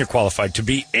 31st. Then you're qualified to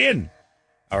be in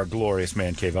our glorious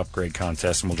Man Cave Upgrade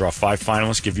Contest, and we'll draw 5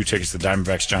 finalists, give you tickets to the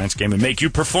Diamondbacks-Giants game, and make you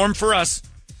perform for us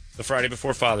the Friday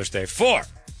before Father's Day for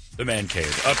the Man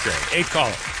Cave Upgrade. 8th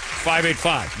caller,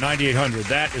 585-9800.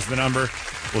 That is the number.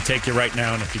 We'll take you right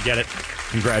now, and if you get it,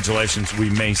 congratulations. We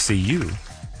may see you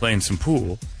playing some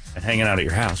pool and hanging out at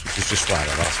your house, which is just flat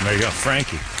out awesome. There you go.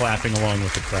 Frankie clapping along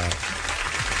with the crowd.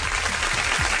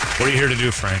 What are you here to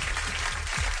do, Frank?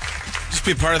 Just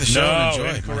be part of the show and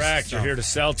enjoy. Incorrect. myself. You're here to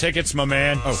sell tickets, my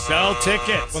man. Sell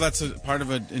tickets. Well, that's a part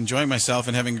of enjoying myself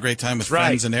and having a great time with Right.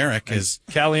 friends and Eric. Is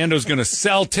Caliendo's going to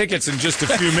sell tickets in just a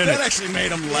few minutes. that actually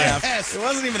made him laugh? Yes. It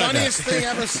wasn't even Funniest thing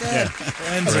ever said.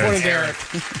 Friends, according to Eric.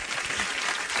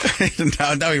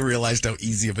 now he realized how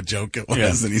easy of a joke it was, Yeah.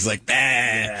 and he's like,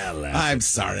 I'm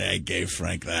sorry I gave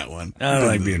Frank that one. I don't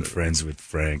like being friends with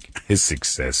Frank. His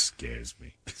success scares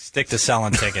me. Stick to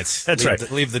selling tickets. That's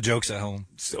right. Leave the jokes at home.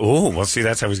 Oh, well, see,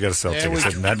 that's how he's got to sell tickets.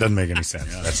 That doesn't make any sense.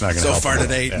 That's not going to So help far him.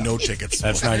 today, Yeah. no tickets.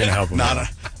 That's not going to help him.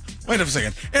 Wait a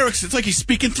second. Eric, it's like he's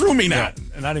speaking through me now.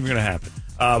 Yeah, not even going to happen.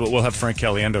 But we'll have Frank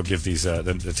Caliendo give these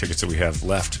the tickets that we have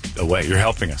left away. You're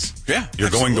helping us. Yeah, You're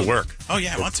absolutely. going to work. Oh,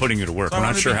 yeah, I We're want to. putting you to work. That's what We're I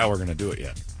not wanna sure do. how we're going to do it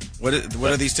yet. What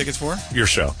are these tickets for? Your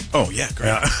show. Oh, yeah, great.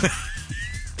 Yeah.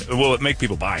 Will it make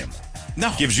people buy them?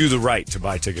 No. Gives you the right to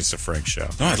buy tickets to Frank's show.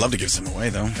 No, I'd love to give some away,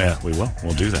 though. Yeah, we will.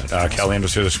 We'll do that.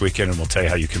 Caliendo's here this weekend, and we'll tell you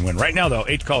how you can win. Right now, though,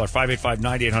 8-caller,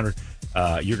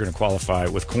 585-9800. You're going to qualify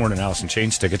with Korn and Alice in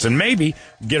Chains tickets, and maybe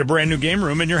get a brand new game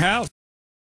room in your house.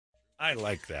 I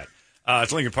like that.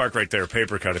 It's Lincoln Park right there,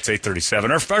 paper cut. It's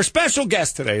 8:37. Our special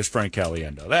guest today is Frank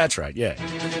Caliendo. That's right, yeah.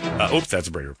 Oops, that's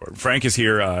a Brady report. Frank is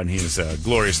here, and he is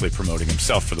gloriously promoting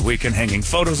himself for the weekend, hanging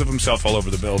photos of himself all over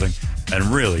the building, and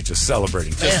really just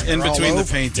celebrating. Just in they're all between the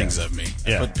over. paintings of me.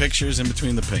 Yeah. I put pictures in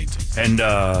between the paintings. And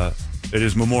it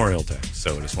is Memorial Day,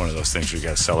 so it is one of those things where you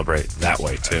got to celebrate that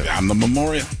way, too. I'm the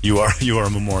memorial. You are a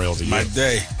memorial to My you.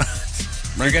 day.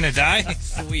 We're going to die?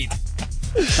 Sweet.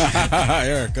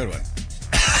 Eric, good one.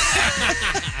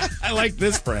 I like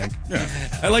this, Frank. Yeah.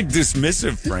 I like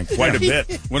dismissive Frank quite a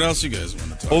bit. What else you guys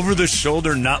want to talk Over the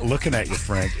shoulder, not looking at you,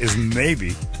 Frank, is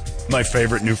maybe my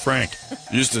favorite new Frank.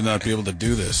 Used to not be able to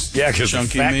do this. Yeah, because the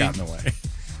Chunky fat me. got in the way.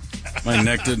 My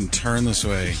neck didn't turn this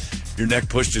way. Your neck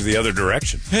pushed you the other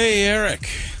direction. Hey, Eric.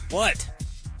 What?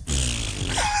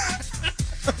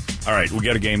 All right, we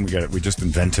got a game. We just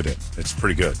invented it. It's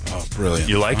pretty good. Oh, brilliant.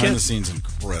 You like Behind it? the scenes,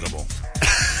 incredible.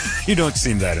 You don't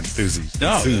seem that enthused.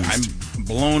 No, enthused. I'm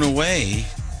blown away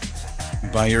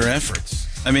by your efforts.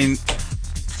 I mean,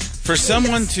 for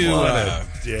someone to... What a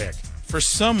dick. For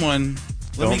someone...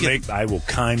 I will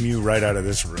chime you right out of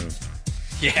this room.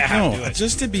 Yeah, No,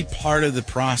 just to be part of the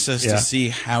process Yeah. to see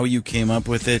how you came up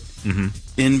with it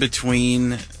in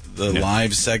between the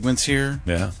live segments here.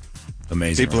 Yeah.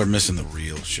 Amazing. People are missing the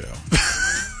real show.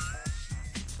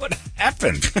 What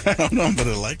happened? I don't know, but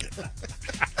I like it.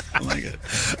 I like it.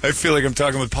 I feel like I'm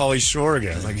talking with Pauly Shore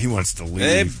again. Like he wants to leave.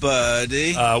 Hey,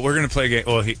 buddy. We're going to play a game.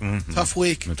 Well, Tough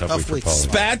week. Tough week for Pauly.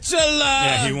 Spatula!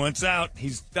 Yeah, he wants out.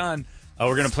 He's done.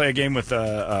 We're going to play a game with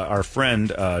our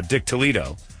friend Dick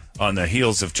Toledo on the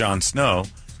heels of Jon Snow.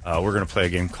 We're going to play a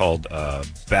game called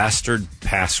Bastard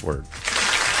Password.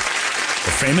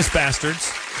 The famous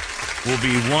bastards will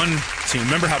be one team.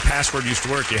 Remember how Password used to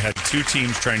work? You had two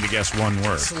teams trying to guess one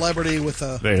word. Celebrity with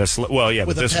a They had a with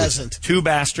but a this peasant. two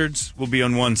bastards will be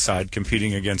on one side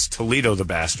competing against Toledo the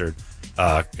bastard,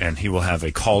 and he will have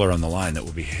a caller on the line that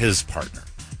will be his partner.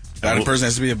 That person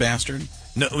has to be a bastard?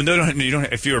 No, you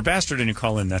don't. If you're a bastard and you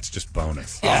call in, that's just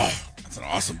bonus. Oh, that's an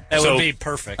awesome. That So- would be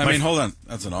perfect. I mean, hold on.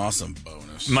 That's an awesome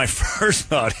bonus. My first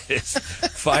thought is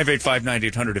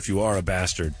 585-9800. If you are a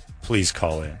bastard, please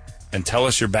call in and tell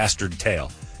us your bastard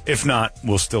tale. If not,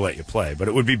 we'll still let you play. But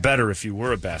it would be better if you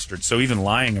were a bastard. So even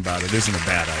lying about it isn't a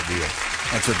bad idea.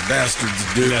 That's what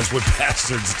bastards do. That's what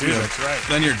bastards do. That's right.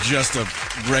 Then you're just a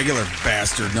regular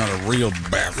bastard, not a real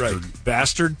bastard. Right.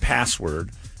 Bastard Password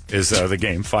is the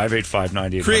game.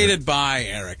 585-9800. Created by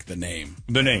Eric, the name.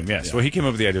 The name, yes. Yeah. Well, he came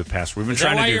up with the idea of password. We've been Is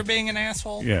trying that why to do. you're being an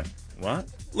asshole? Yeah. What?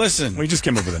 Listen. We just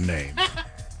came up with a name.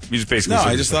 You just basically. No,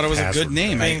 said I just thought it was a password. good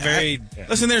name. Being very.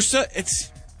 Listen, there's so it's.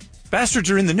 Bastards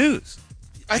are in the news.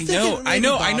 I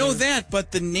know that,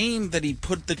 but the name that he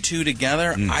put the two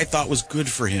together, I thought was good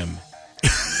for him.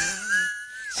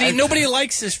 See, nobody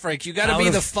likes this Frank. You got to Out be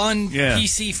of- the fun yeah.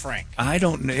 PC Frank. I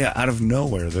don't. Yeah, out of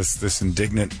nowhere, this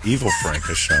indignant evil Frank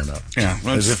has shown up. Yeah,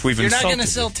 well, as if we've You're not insulted going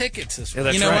to sell you. tickets this Yeah, week.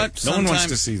 that's You know right. what? No one wants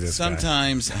to see this guy.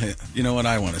 Sometimes, you know what?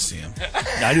 I want to see him.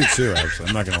 I do too. Actually,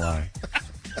 I'm not going to lie.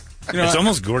 You know It's what?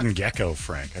 almost Gordon Gekko,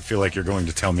 Frank. I feel like you're going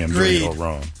to tell me I'm doing it all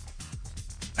wrong.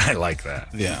 I like that.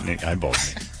 Yeah.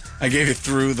 Eyeballed me I gave it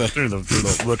through the through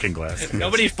the looking glass.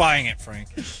 Nobody's buying it, Frank.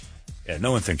 Yeah,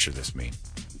 no one thinks you're this mean.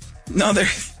 No, there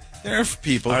are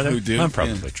people Are there? who do. I'm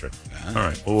probably tripping. All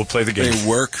right. Well, we'll play the game. They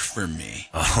work for me.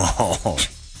 Oh.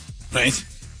 Right?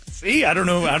 See, I don't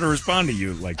know how to respond to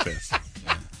you like this.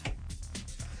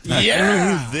 Yeah. I don't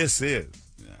know who this is.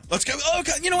 Let's go. Oh,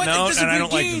 God, you know what? No, This is and a I great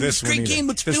don't like game. this one Great either. game.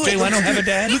 Let's Does do Jay it. Leno have a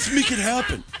dad? Let's make it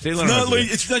happen. Jay It's Leno has not, a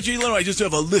dad. it's not Jay Leno. I just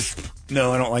have a lisp.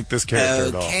 No, I don't like this character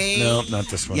at all. Okay. No, not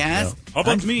this one. Yes? No. How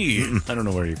about me? I don't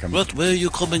know where you're coming from. Where are you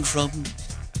coming from?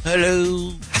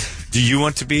 Hello. Do you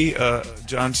want to be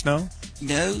Jon Snow?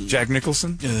 No. Jack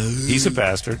Nicholson? No. He's a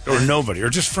bastard. Or nobody. Or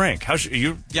just Frank. How should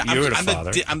you? Yeah, you're a I'm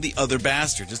father. I'm the other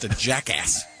bastard, just a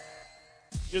jackass.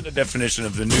 You're the definition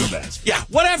of the new bastard. Yeah,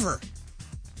 whatever.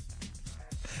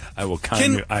 I will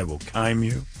kime you. I will kime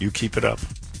you. You keep it up.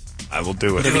 I will do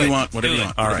it. Whatever you want. Whatever you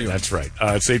want. All right, that's right.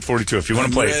 It's 8:42. If you want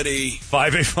to play, ready.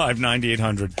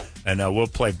 585-9800, and we'll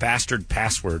play Bastard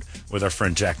Password with our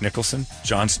friend Jack Nicholson,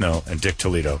 Jon Snow, and Dick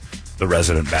Toledo, the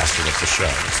resident bastard of the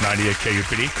show. It's 98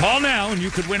 KUPD. Call now, and you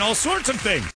could win all sorts of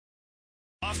things.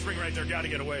 Offspring right there, got to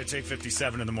get away. It's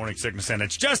 8:57 in the Morning Sickness, and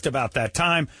it's just about that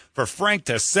time for Frank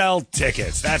to sell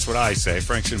tickets. That's what I say.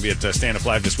 Frank's going to be at Stand Up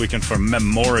Live this weekend for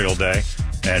Memorial Day,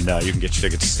 and you can get your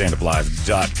tickets at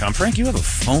standuplive.com. Frank, you have a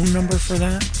phone number for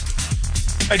that?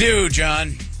 I do,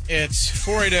 John. It's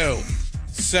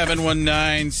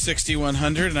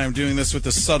 480-719-6100, and I'm doing this with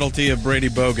the subtlety of Brady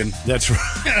Bogan. That's right.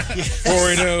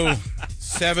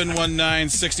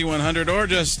 480-719-6100, or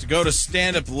just go to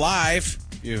Stand Up Live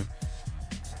if you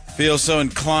feel so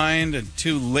inclined and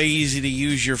too lazy to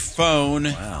use your phone.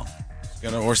 Wow.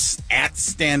 Or at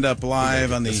Stand Up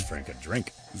Live on the Frank a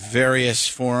drink. Various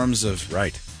forms of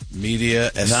media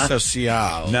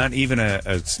social. Not even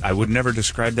I would never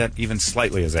describe that even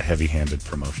slightly as a heavy-handed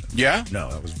promotion. Yeah? No,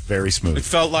 that was very smooth. It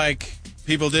felt like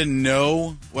people didn't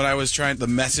know what the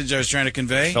message I was trying to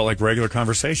convey. It felt like regular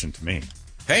conversation to me.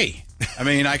 Hey, I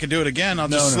mean, I could do it again. I'll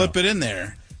just slip it in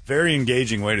there. Very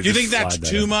engaging way to. Do you think that's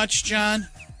too much, John?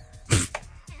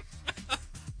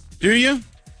 Do you?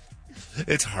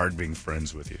 It's hard being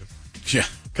friends with you. Yeah.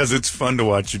 Because it's fun to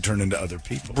watch you turn into other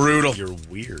people. Brutal. You're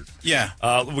weird. Yeah.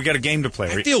 We got a game to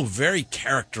play. I feel very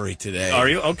charactery today. Are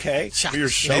you? Okay. You're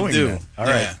showing it. All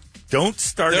right. Yeah. Don't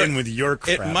start in with your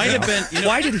crap. It might have been...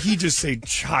 Why did he just say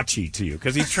Chachi to you?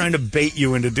 Because he's trying to bait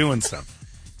you into doing something.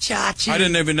 Chachi. I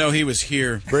didn't even know he was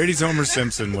here. Brady's Homer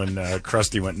Simpson when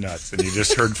Krusty went nuts, and you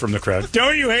just heard from the crowd,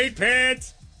 "Don't you hate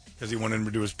pants?" Because he wanted him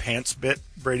to do his pants bit.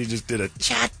 Brady just did a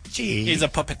Chachi. He's a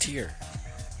puppeteer.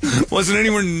 Wasn't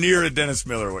anywhere near a Dennis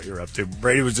Miller what you're up to.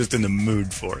 Brady was just in the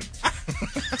mood for it.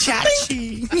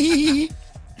 Chachi.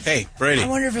 Hey, Brady. I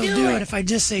wonder if he'll do it if I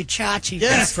just say Chachi.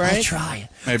 Yes, Frank. I'll try it.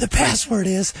 Hey, the password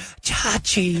is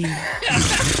Chachi.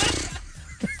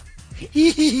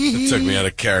 It took me out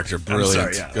of character.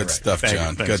 Brilliant. Sorry, yeah, Good stuff,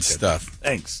 John. Thanks, good stuff.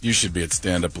 Thanks. You should be at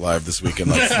Stand Up Live this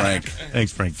weekend like Frank.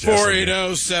 Thanks, Frank.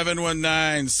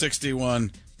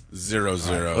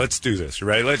 480-719-6100. Let's do this,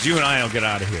 right? You and I will get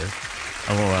out of here.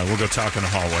 And we'll go talk in the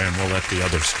hallway, and we'll let the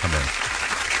others come in.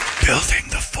 Building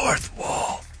the fourth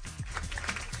wall.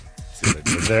 See what I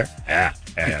did there? Yeah,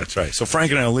 that's right. So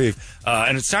Frank and I will leave.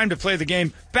 And it's time to play the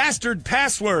game Bastard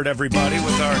Password, everybody,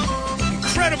 with our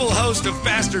incredible host of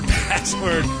Bastard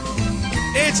Password.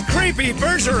 It's Creepy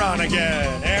Bergeron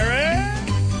again. Aaron?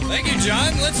 Thank you,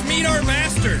 John. Let's meet our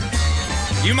master.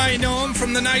 You might know him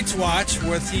from the Night's Watch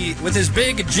with his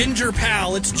big ginger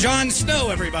pal. It's Jon Snow,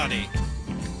 everybody.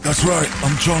 That's right,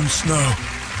 I'm Jon Snow,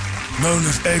 known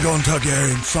as Aegon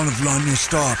Targaryen, son of Lyanna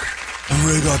Stark, and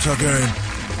Rhaegar Targaryen,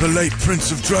 the late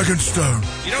Prince of Dragonstone.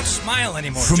 You don't smile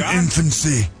anymore, From John.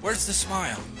 infancy, Where's the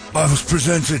smile? I was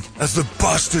presented as the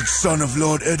bastard son of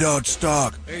Lord Eddard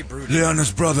Stark, Very brutal.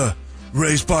 Lyanna's brother,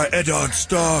 raised by Eddard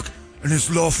Stark and his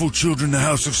lawful children, the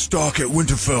House of Stark at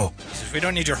Winterfell. We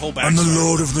don't need your whole backstory. I'm the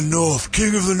Lord of the North,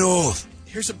 King of the North.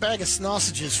 Here's a bag of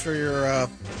sausages for your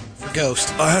for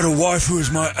Ghost. I had a wife who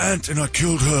was my aunt, and I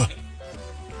killed her.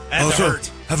 I also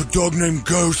have a dog named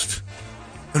Ghost,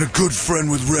 and a good friend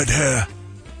with red hair.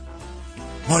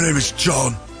 My name is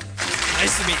John.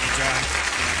 Nice to meet you, John.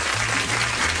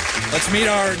 Let's meet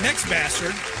our next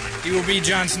bastard. He will be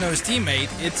Jon Snow's teammate.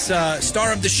 It's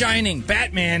star of The Shining,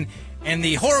 Batman, and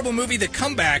the horrible movie The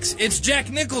Comebacks. It's Jack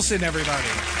Nicholson, everybody.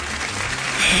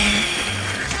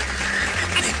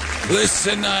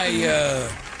 Listen,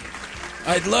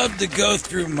 I'd love to go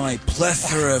through my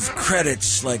plethora of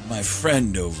credits like my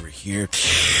friend over here.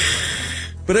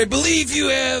 But I believe you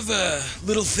have a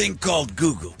little thing called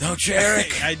Google, don't you,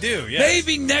 Eric? I do, yes.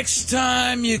 Maybe next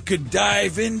time you could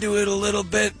dive into it a little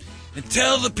bit and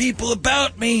tell the people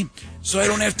about me so I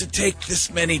don't have to take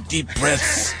this many deep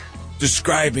breaths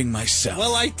describing myself.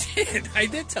 Well, I did. I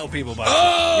did tell people about you.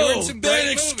 You were in some then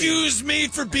great excuse me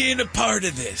for being a part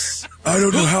of this. I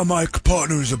don't know how my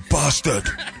partner is a bastard.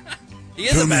 He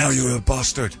is Tell a me how bastard. you're a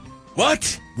bastard.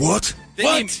 What? What?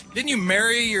 Didn't you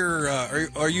marry your,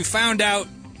 or you found out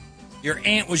your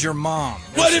aunt was your mom?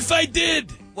 What if I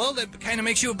did? Well, that kind of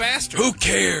makes you a bastard. Who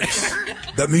cares?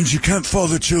 That means you can't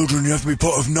father children. You have to be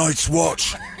part of Night's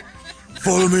Watch.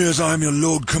 Follow me as I am your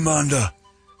Lord Commander,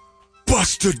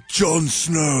 Bastard Jon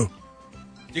Snow.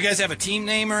 Do you guys have a team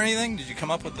name or anything? Did you come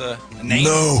up with a name?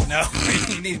 No. No,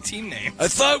 you need a team name. I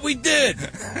thought we did.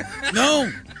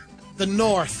 No. The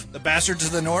North. The Bastards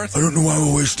of the North? I don't know why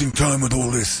we're wasting time with all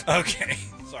this. Okay,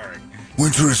 sorry.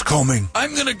 Winter is coming.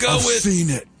 I'm gonna go I've with seen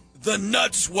it. the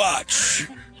Nuts Watch.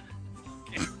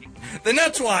 The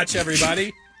Nuts Watch,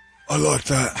 everybody. I like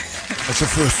that. That's the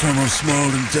first time I've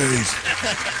smiled in days.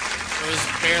 It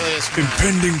was barely a smile.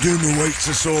 Impending doom awaits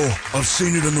us all. I've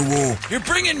seen it on the wall. You're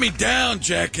bringing me down,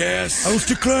 jackass. I was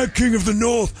declared king of the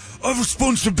North. I have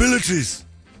responsibilities.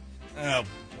 Oh, blah,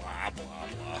 blah,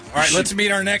 blah. All right, let's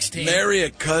meet our next team. Marry a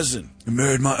cousin. I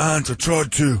married my aunt. I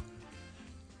tried to.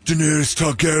 Daenerys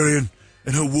Targaryen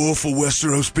and her war for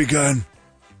Westeros began.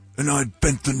 And I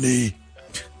bent the knee.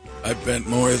 I bent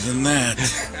more than that.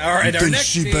 All right, and our then next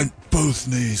she team bent both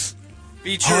knees.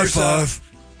 features... High five.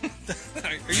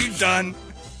 Are you done?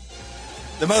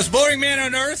 The most boring man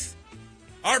on earth,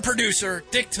 our producer,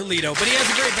 Dick Toledo, but he has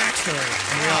a great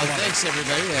backstory. And we all love Thanks,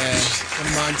 everybody. From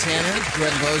Montana,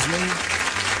 Brett Bozeman,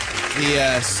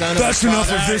 the son That's of...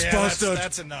 enough of this yeah, bastard.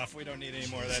 That's enough. We don't need any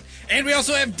more of that. And we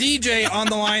also have DJ on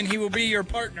the line. He will be your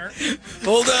partner.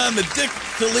 Hold on, the Dick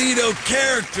Toledo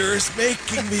character is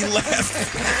making me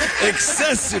laugh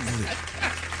excessively.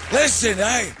 Listen,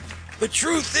 the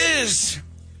truth is,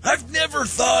 I've never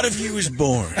thought of you as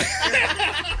boring.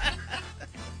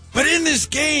 But in this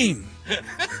game,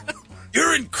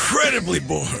 you're incredibly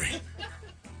boring.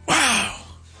 Wow.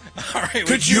 All right.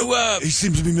 Could you, He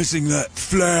seems to be missing that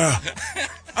flair.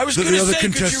 I was that going the to other say, could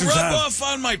you contestants rub have. off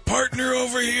on my partner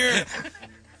over here?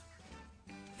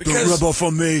 Don't rub off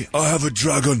on me. I have a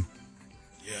dragon.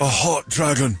 A hot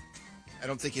dragon. I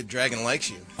don't think your dragon likes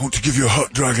you. I want to give you a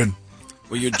hot dragon.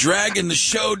 Well, you're dragging the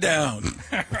show down.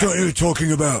 I don't know what you're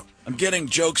talking about. I'm getting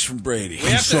jokes from Brady. We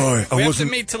have sorry, to, I we have wasn't-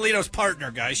 to meet Toledo's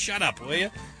partner, guys. Shut up, will you?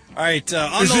 All right,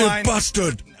 on Is the he line. a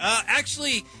bastard?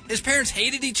 Actually, his parents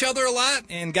hated each other a lot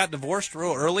and got divorced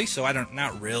real early, so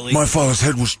not really. My father's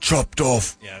head was chopped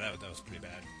off. Yeah, that was pretty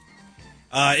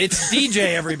bad. It's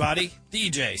DJ, everybody.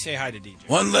 DJ, say hi to DJ.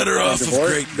 One letter off of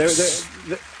Divorced? greatness.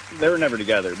 They were never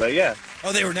together, but yeah.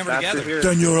 Oh, they were never Bastard together. here.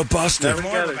 Then you're a bastard. Never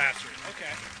More of a together. bastard.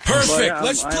 Okay. Perfect. Well,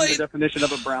 Let's I'm play. the definition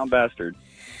of a brown bastard.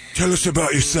 Tell us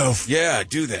about yourself. Yeah,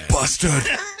 do that. Bastard.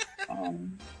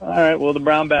 All right, well, the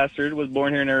brown bastard was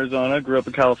born here in Arizona, grew up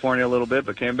in California a little bit,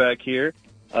 but came back here.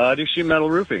 I do sheet metal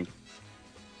roofing.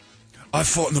 I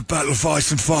fought in the Battle of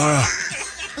Ice and Fire.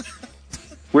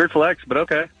 Weird flex, but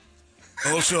okay.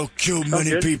 I also killed Sounds many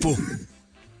good. people.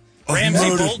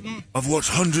 Ramsey Bolton. I've watched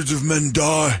hundreds of men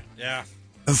die. Yeah.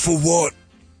 And for what?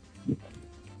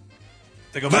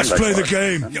 To go Let's back, play the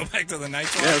game. go back to the night.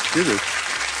 Yeah, let's do this.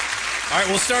 All right,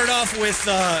 we'll start off with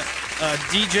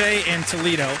DJ and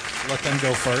Toledo. Let them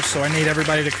go first. So I need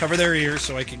everybody to cover their ears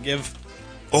so I can give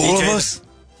All DJ of the- us?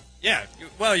 Yeah,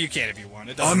 well, you can if you want.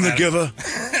 It doesn't I'm the matter.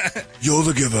 giver. You're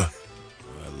the giver.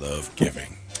 I love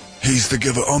giving. He's the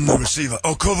giver. I'm the receiver.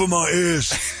 I'll cover my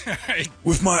ears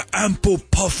with my ample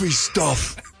puffy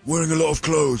stuff. Wearing a lot of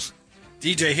clothes.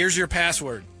 DJ, here's your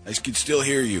password. I can still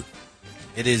hear you.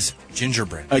 It is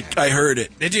gingerbread. I heard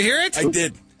it. Did you hear it? I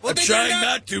did. Well, I'm then trying you're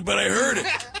not to, but I heard it.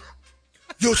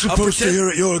 You're supposed to hear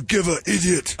it. You're a giver,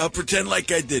 idiot. I'll pretend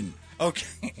like I didn't. Okay.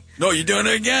 No, you're doing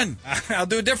it again. I'll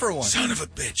do a different one. Son of a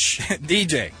bitch.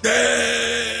 DJ.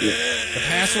 The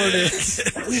password is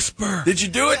Whisper. Did you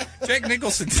do it? Jack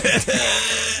Nicholson did.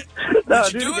 No,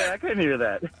 Did you dude, do it? I couldn't hear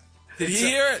that. Did he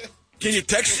hear it? Can you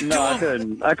text it No, to I him?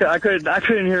 couldn't. I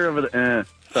couldn't hear over the.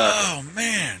 Oh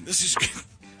man, this is.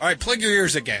 All right, plug your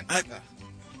ears again.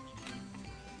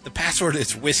 The password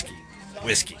is whiskey.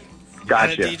 Whiskey.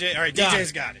 Gotcha. Got it, DJ? All right,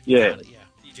 DJ's got it. Yeah.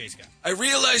 DJ's got it. I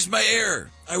realized my error.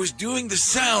 I was doing the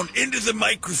sound into the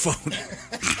microphone.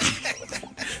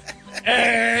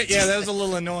 Yeah, that was a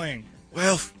little annoying.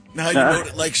 Well, now you know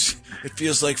what it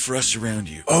feels like for us around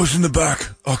you. I was in the back.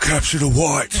 I captured a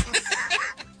white.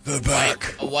 The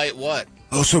back. A white what?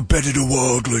 I also bedded a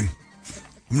wildling.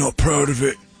 I'm not proud of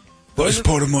it, but it's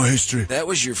part of my history. That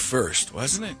was your first,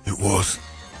 wasn't it? It was.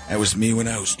 That was me when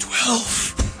I was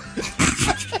 12.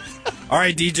 All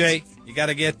right, DJ, you got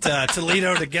to get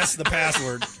Toledo to guess the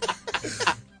password.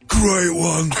 Great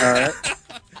one. All right.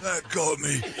 That got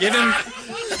me. Give him.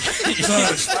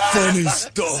 That's funny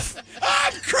stuff.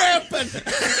 I'm cramping.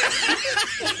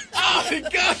 Oh my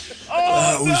god!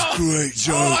 That was great,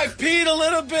 Joe. Oh, I peed a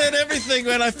little bit. Everything,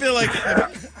 man. I feel like.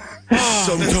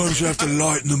 Sometimes you have to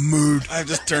lighten the mood. I've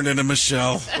just turned into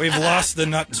Michelle. We've lost the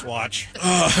nut swatch.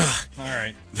 All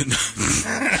right.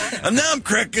 And now I'm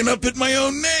cracking up at my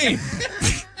own name.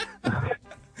 All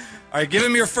right, give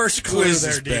him your first clue Quiz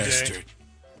there, this DJ. bastard.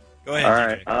 Go ahead, All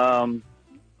DJ. right.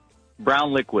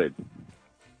 Brown liquid.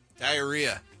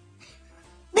 Diarrhea.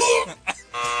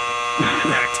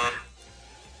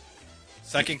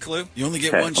 Second clue, You only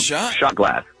get Okay. one shot? Shot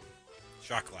glass.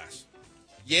 shot glass.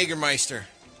 Jägermeister.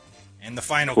 And the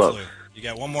final Close. clue. You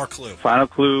got one more clue. Final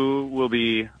clue will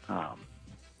be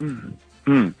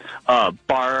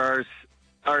bars.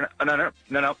 Or, no.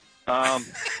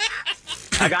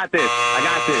 I got this.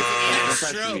 Don't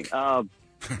touch me.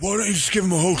 Why don't you just give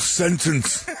him a whole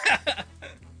sentence?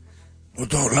 I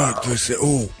don't like this at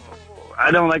all.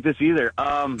 I don't like this either.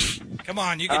 Come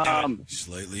on, you can do it.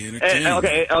 Slightly entertaining.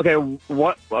 Okay.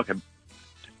 What? Okay.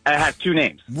 I have two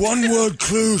names. One word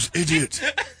clues, idiot.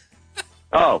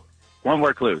 Oh, one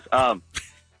word clues. One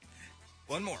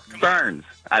more. Come Burns.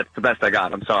 That's the best I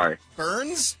got. I'm sorry.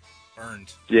 Burns?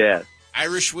 Burns. Yeah.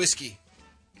 Irish whiskey.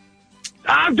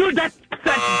 Dude, that's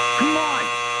come on.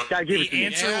 Gotta give it to The me.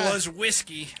 answer was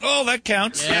whiskey. Oh, that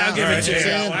counts. Yeah, I'll give it to you.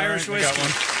 Yeah. Irish All right, whiskey. got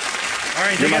one. All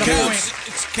right, they got a point.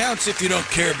 It counts if you don't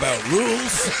care about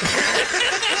rules.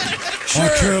 I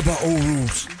care about all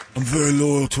rules. I'm very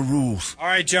loyal to rules. All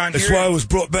right, John. That's why I was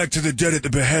brought back to the dead at the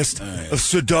behest of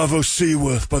Sir Davos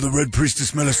Seaworth by the Red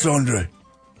Priestess Melisandre.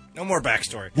 No more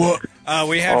backstory. What?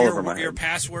 We have All over my your head.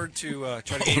 password to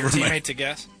try to get your teammate to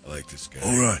guess. I like this guy.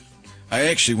 All right. I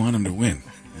actually want him to win.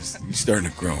 He's starting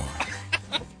to grow on.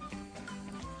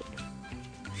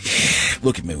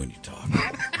 Look at me when you talk.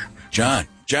 John.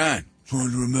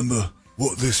 Trying to remember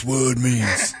what this word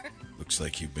means. Looks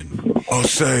like you've been... I'll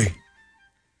say...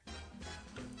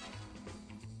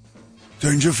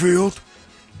 Dangerfield?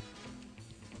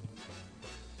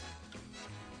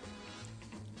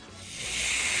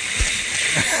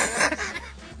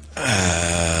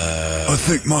 I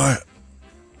think my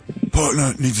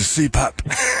partner needs a CPAP.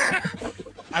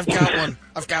 I've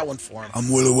got one for him. I'm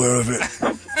well aware of it.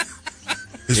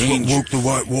 It's what woke the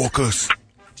White Walkers.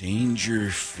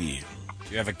 Dangerfield.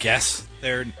 Do you have a guess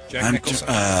there, Jack Nicholson?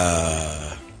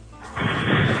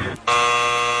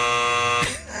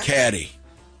 Caddy.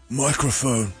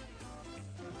 Microphone.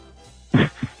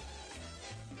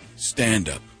 Stand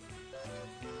up.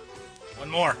 One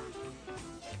more.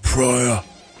 Prior.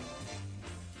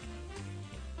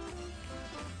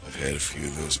 I've had a few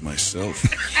of those myself.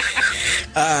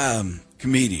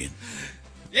 Comedian.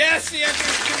 Yes, the answer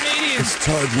is comedian. It's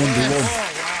tied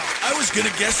 1-1. I was going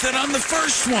to guess that on the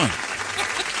first one.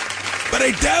 But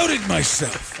I doubted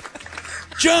myself.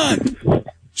 John!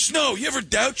 Snow, you ever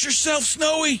doubt yourself,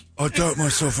 Snowy? I doubt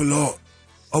myself a lot.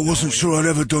 I wasn't sure I'd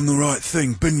ever done the right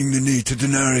thing, bending the knee to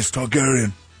Daenerys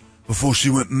Targaryen before she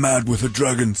went mad with her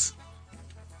dragons.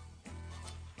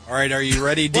 All right, are you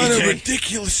ready, DJ? What a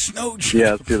ridiculous snow joke.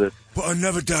 Yeah, let's do this. But I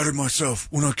never doubted myself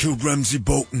when I killed Ramsay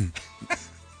Bolton. All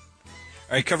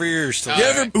right, cover your ears. Still.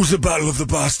 It was the Battle of the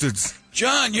Bastards.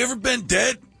 John, you ever been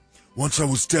dead? Once I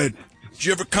was dead. Did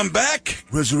you ever come back?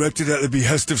 Resurrected at the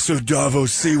behest of Sir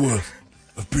Davos Seaworth.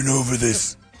 I've been over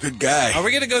this. Good guy. Are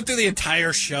we going to go through the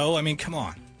entire show? I mean, come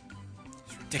on.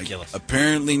 It's ridiculous.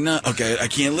 Apparently not. Okay, I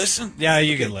can't listen? Yeah,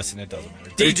 you can listen. It doesn't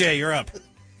matter. DJ, you're up.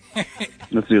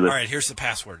 Let's do this. All right, here's the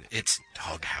password. It's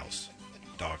Doghouse.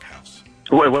 Doghouse.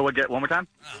 Wait, get one more time?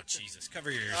 Oh, Jesus. Cover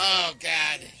your ears. Oh,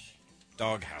 God.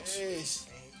 Doghouse.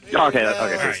 Okay, okay. All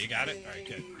right, you got it? All right,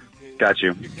 good. Got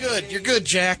you. You're good,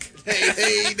 Jack.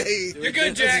 Hey. You're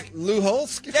good, Jack. Lou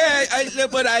Holtz? Yeah,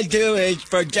 what I do is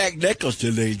for Jack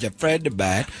Nicholson, he's a friend of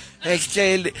mine. He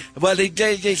said, well, he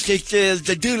says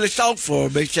to do the song for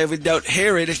me, so we don't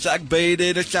hear it. It's like being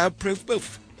in a soundproof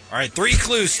booth. All right, 3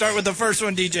 clues. Start with the first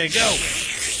one, DJ. Go.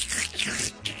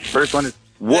 First one is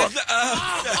woof.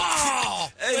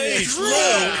 Hey,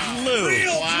 Lou.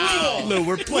 Lou,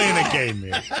 we're playing a game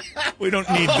here. We don't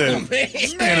need the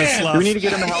Stanislav. Do we need to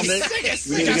get him a helmet?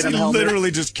 We need to get him a helmet.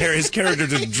 Literally just his character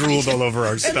just drooled all over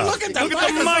our stuff. Look at the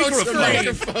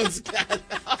microphone's got.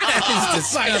 That is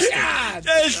disgusting.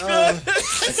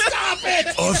 Stop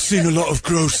it! I've seen a lot of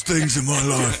gross things in my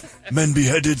life. Men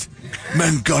beheaded,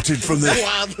 men gutted from their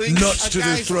nuts to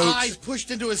their throats. Eyes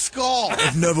pushed into his skull.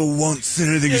 I've never once seen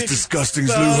anything as disgusting as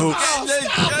Lou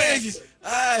Holtz.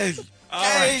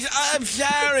 I'm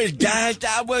sorry, guys.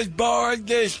 I was born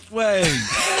this way.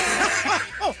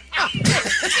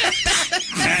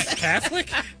 Catholic?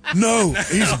 No,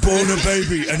 he's born a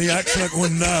baby and he acts like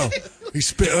one now. He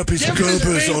spit up his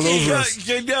Gerbers all over us.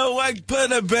 You know what?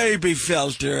 Put a baby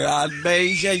filter on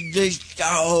me.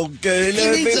 Good.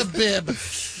 He needs a bib.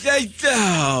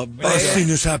 Oh, man. I've seen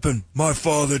this happen. My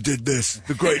father did this.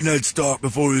 The great Ned Stark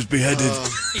before he was beheaded.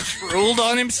 He drooled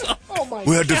on himself. Oh my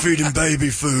We had to feed him baby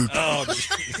food. Oh,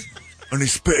 jeez. And he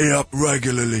spit it up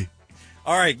regularly.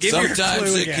 All right, give your Sometimes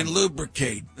clue it again. can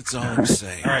lubricate. That's all I'm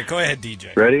saying. All right, go ahead,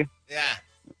 DJ. Ready? Yeah.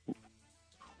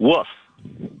 Woof.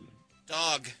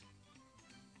 Dog.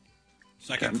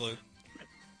 Second clue.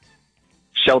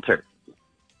 Shelter.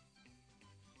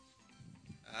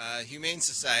 Humane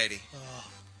Society.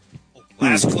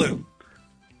 Last clue.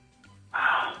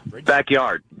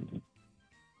 Backyard.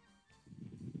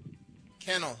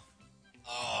 Kennel.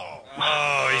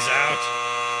 Oh, he's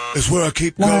out. It's where I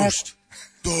keep Ghost.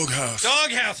 Doghouse.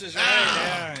 Doghouse is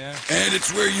right. Yeah. And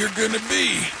it's where you're going to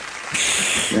be.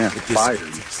 Yeah, fired.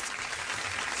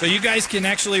 So you guys can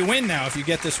actually win now if you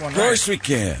get this one Of right. course we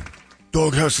can.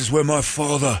 Doghouse is where my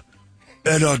father,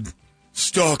 Eddard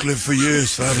Stark, lived for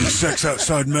years for having sex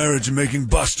outside marriage and making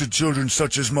bastard children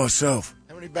such as myself.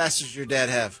 How many bastards your dad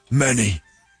have? Many.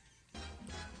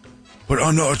 But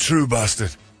I'm not a true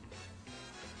bastard.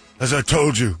 As I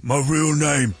told you, my real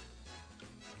name,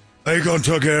 Aegon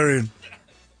Targaryen.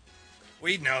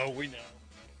 We know.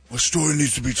 My story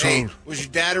needs to be told. Hey, was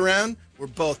your dad around? We're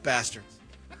both bastards.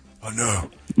 I know.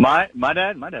 My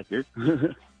dad's here.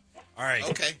 All right.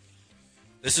 Okay.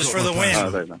 This is for the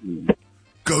win.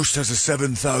 Ghost has a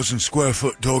 7,000 square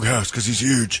foot doghouse because he's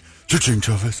huge. Cha-ching,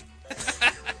 toughest.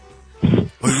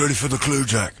 Are you ready for the clue,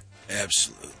 Jack?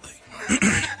 Absolutely.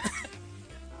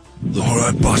 All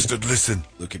right, bastard, listen.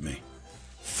 Look at me.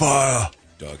 Fire.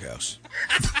 Doghouse.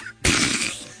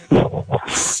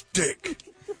 Stick.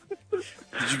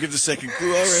 Did you give the second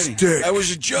clue already? Stick. That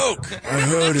was a joke. I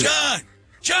heard it.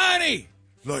 Johnny!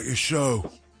 Like your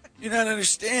show. You're not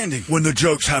understanding. When the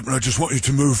jokes happen, I just want you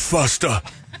to move faster.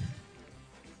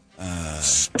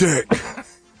 Stick.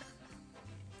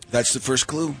 That's the first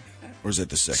clue? Or is that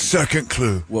the second? Second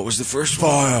clue. What was the first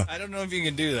Fire. one? I don't know if you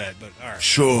can do that, but all right.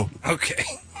 Sure. Okay.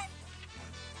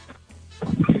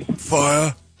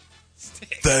 Fire.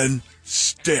 Then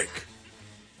stick.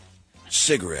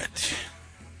 Cigarette.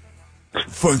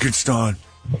 Frankenstein.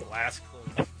 Last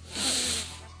clue.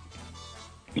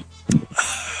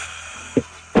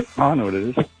 I know what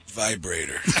it is.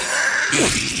 Vibrator.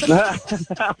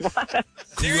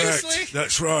 Seriously? Correct.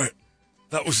 That's right.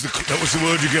 That was the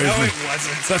word you gave No, me. it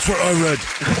wasn't. That's what I read.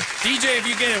 DJ, if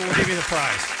you get it, we'll give you the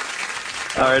prize.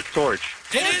 All right, torch.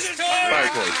 It is a Fire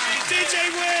torch! torch. DJ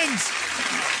wins!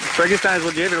 Frankenstein's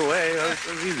what gave it away. That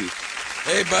was easy.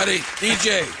 Hey, buddy.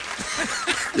 DJ.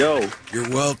 Yo. You're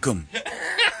welcome.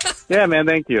 Yeah, man.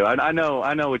 Thank you. I know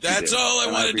what you did. That's all I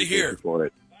and wanted to appreciate hear. you for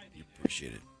it.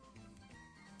 Appreciate it.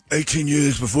 18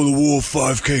 years before the War of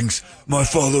Five Kings, my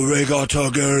father, Rhaegar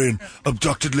Targaryen,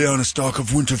 abducted Lyanna Stark of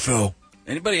Winterfell.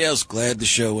 Anybody else glad the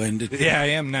show ended? Yeah, I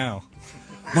am now.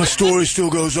 My story still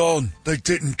goes on. They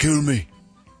didn't kill me.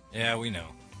 Yeah, we know.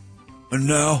 And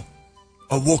now,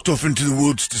 I walked off into the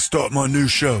woods to start my new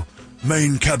show,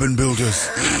 Maine Cabin Builders.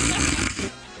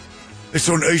 It's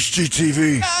on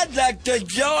HGTV. I'd like to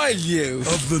join you.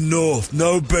 Of the North.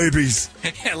 No babies.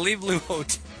 Yeah, leave Lou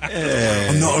Holt.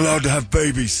 I'm not allowed to have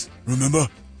babies, remember?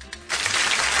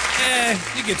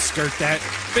 You could skirt that.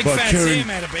 Big By fat carrying- Sam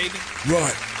had a baby.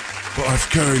 Right. But I've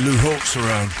carried Lou Holtz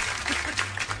around.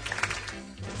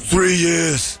 3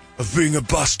 years of being a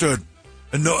bastard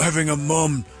and not having a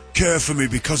mum care for me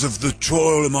because of the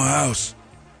toil in my house.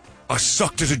 I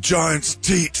sucked at a giant's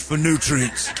teat for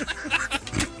nutrients.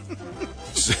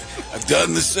 I've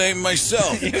done the same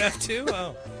myself. You have to?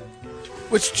 Oh.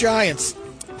 Which Giants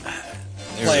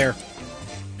player?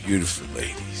 Beautiful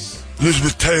ladies.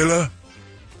 Elizabeth Taylor,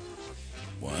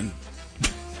 One.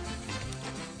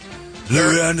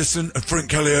 Larry Anderson, and Frank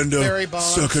Caliendo, Barry Bonds.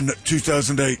 circa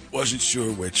 2008. Wasn't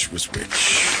sure which was which.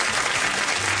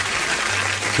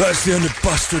 That's the end of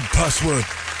Bastard Password.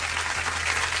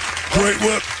 Great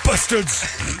work, bastards!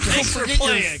 Thanks for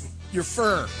playing. Your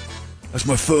fur. That's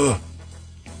my fur.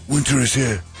 Winter is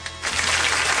here.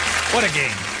 What a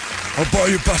game. I'll buy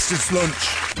you bastards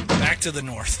lunch. Back to the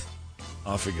north.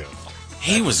 Off we go.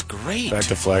 He was great. Back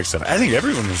to Flagstaff. I think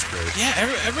everyone was great. Yeah,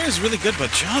 everyone was really good, but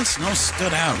Jon Snow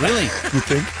stood out. Really. You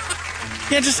think?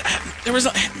 Yeah, just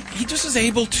he just was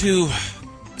able to.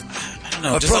 I don't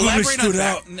know. I Just probably elaborate stood on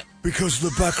out because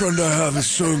the background I have is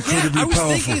so incredibly Yeah, I was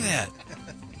powerful. thinking that.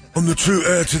 I'm the true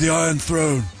heir to the Iron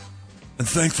Throne. And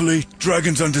thankfully,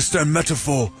 dragons understand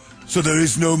metaphor, so there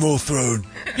is no more throne.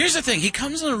 Here's the thing: he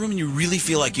comes in a room and you really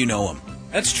feel like you know him.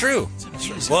 That's true.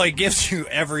 Well, he gives you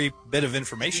every bit of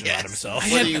information about himself.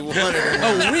 What do you want to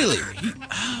know? Oh, really?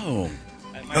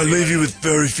 I leave you with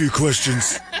very few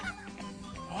questions.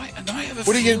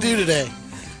 What are you going to do today?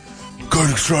 Going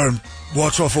to try and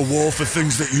watch off a wall for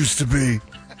things that used to be.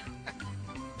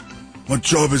 My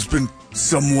job has been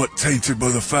somewhat tainted by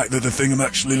the fact that the thing I'm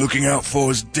actually looking out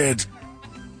for is dead.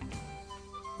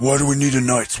 Why do we need a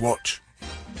night's watch?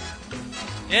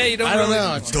 Yeah, you don't I don't really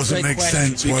know. It's a Doesn't great make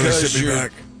question. sense why they Because sit me your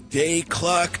back. day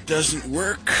clock doesn't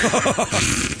work.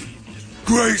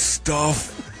 Great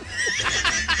stuff.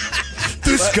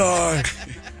 This guy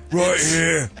right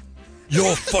here,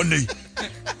 you're funny.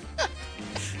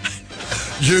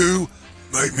 You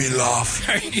make me laugh.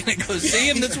 Are you going to go see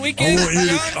him this I weekend? want you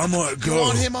to. I might go. You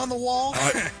want him on the wall?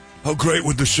 How great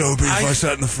would the show be if I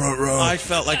sat in the front row? I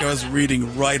felt like I was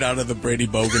reading right out of the Brady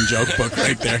Bogan joke book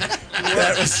right there.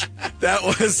 That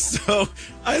was so.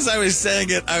 As I was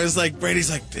saying it, I was like, Brady's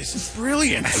like, this is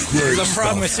brilliant. The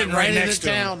problem is sitting right Right next into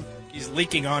to him. town. He's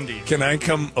leaking onto you. Can I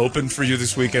come open for you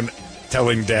this weekend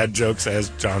telling dad jokes as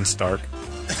John Stark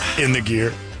in the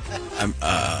gear?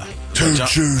 Two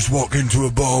Jews walk into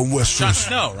a bar in Jon Westeros.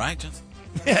 Snow, right?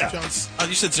 Yeah. Oh,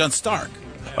 you said John Stark.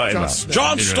 John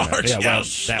Stark, Yeah, well,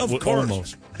 yes, that of would course.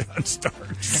 almost. John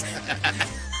Starks.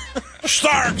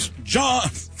 Starks, John.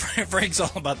 Frank's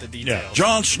all about the details.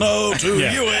 Jon Snow to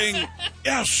Yeah. Ewing.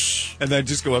 Yes. And then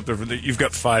just go up there you've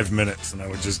got 5 minutes, and I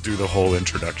would just do the whole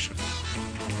introduction.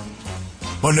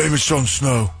 My name is Jon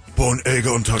Snow, born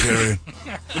Aegon Targaryen.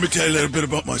 Let me tell you a little bit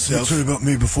about I'll myself. tell you about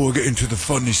me before I get into the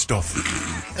funny stuff.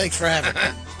 Thanks for having me.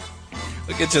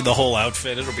 We'll get to the whole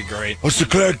outfit. It'll be great. I was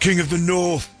declared king of the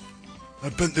North. I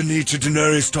bent the knee to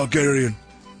Daenerys Targaryen.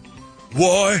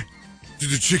 Why did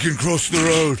the chicken cross the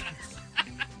road?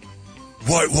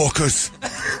 White Walkers.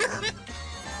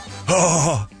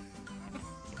 Ah,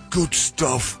 good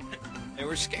stuff. They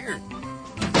were scared.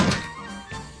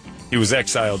 He was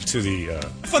exiled to the. I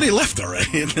thought he left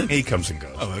already. He comes and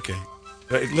goes. Oh, okay.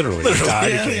 Literally. Literally, He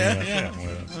died, he yeah, came, yeah.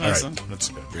 All right, Awesome. that's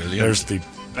good. Brilliant. There's the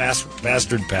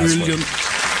bastard password. Brilliant.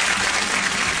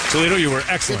 Toledo, you were Good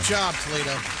excellent. job,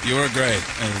 Toledo. You were great.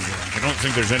 I don't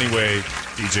think there's any way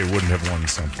DJ wouldn't have won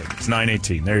something. It's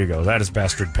 918. There you go. That is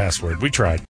bastard password. We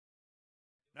tried.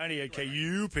 98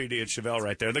 KUPD at Chevelle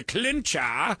right there. The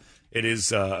clincher. It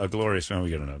is a glorious man.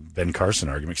 We got a Ben Carson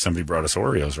argument. Somebody brought us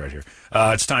Oreos right here.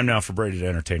 It's time now for Brady to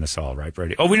entertain us all, right,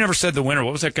 Brady? Oh, we never said the winner.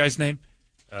 What was that guy's name?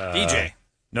 DJ.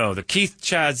 No, the Keith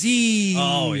Chazee.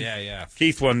 Oh, yeah.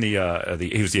 Keith won he was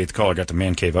the 8th caller, got the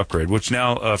man cave upgrade, which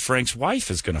now Frank's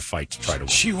wife is going to fight to try to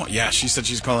win. She said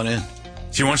she's calling in.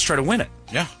 She wants to try to win it.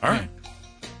 Yeah. All right.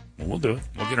 Well, we'll do it.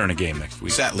 We'll get her in a game next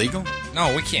week. Is that legal?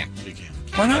 No, we can't. You can't.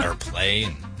 Why not? Let her play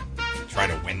and try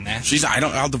to win that.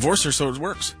 I'll divorce her so it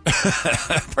works.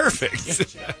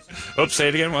 Perfect. Oops, say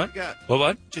it again. What?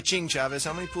 What? Cha-ching, Chavez.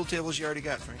 How many pool tables you already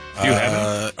got, Frank? You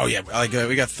have Oh, yeah.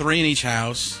 We got 3 in each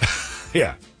house.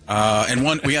 Yeah. And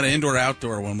one, we got an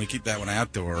indoor-outdoor one. We keep that one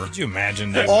outdoor. Could you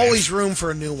imagine that? Always room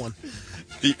for a new one.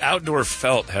 The outdoor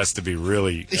felt has to be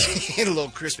really. A little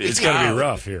crispy. It's got to be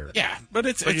rough here. Yeah, but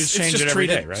you just change it every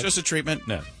day, right? It's just a treatment.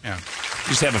 No. Yeah. You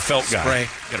just have a felt guy. Spray.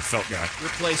 You got a felt guy.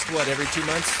 Replaced what, every 2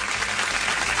 months?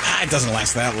 It doesn't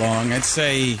last that long. I'd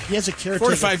say He has a caretaker 4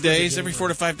 to 5 for the days. game. Every 4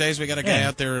 to 5 days, we got a guy Yeah.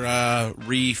 out there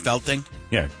re-felting.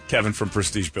 Yeah. Kevin from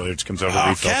Prestige Billiards comes over. Oh,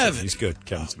 refelts it. Kevin. He's good.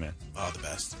 Kevin's the man. Oh, the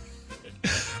best.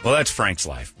 Well, that's Frank's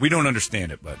life. We don't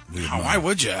understand it, but we admire Why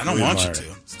would you? I don't We want you admire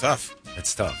to. it. It's tough.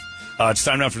 It's tough. It's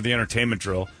time now for the entertainment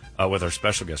drill with our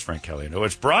special guest, Frank Caliendo.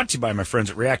 It's brought to you by my friends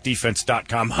at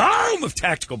ReactDefense.com, home of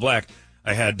Tactical Black.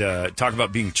 I had talk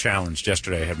about being challenged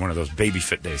yesterday. I had one of those baby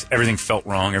fit days. Everything felt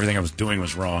wrong. Everything I was doing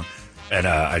was wrong. And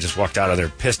I just walked out of there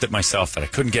pissed at myself that I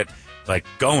couldn't get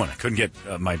going. I couldn't get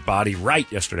my body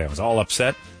right yesterday. I was all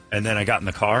upset. And then I got in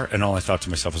the car, and all I thought to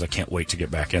myself was, I can't wait to get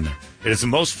back in there. It is the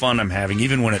most fun I'm having,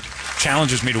 even when it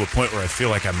challenges me to a point where I feel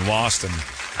like I'm lost and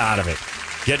out of it.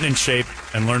 Getting in shape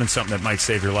and learning something that might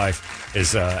save your life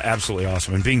is absolutely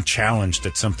awesome. And being challenged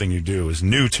at something you do is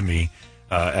new to me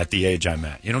at the age I'm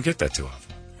at. You don't get that too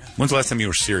often. When's the last time you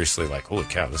were seriously like, holy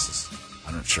cow,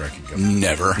 I'm not sure I can go.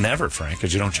 Never, Frank,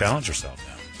 because you don't challenge yourself.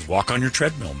 Just walk on your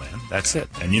treadmill, man. That's it.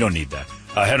 And you don't need that.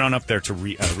 Head on up there to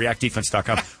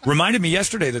ReactDefense.com. Reminded me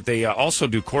yesterday that they also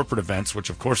do corporate events, which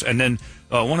of course, and then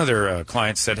one of their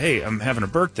clients said, hey, I'm having a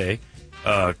birthday.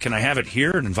 Can I have it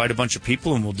here and invite a bunch of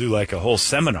people and we'll do like a whole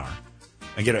seminar?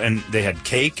 And they had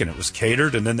cake and it was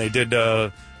catered, and then they did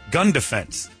gun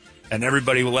defense. And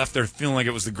everybody left there feeling like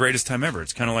it was the greatest time ever.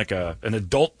 It's kind of like an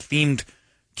adult-themed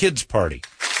kids party.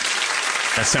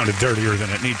 That sounded dirtier than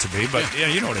it needed to be, but yeah,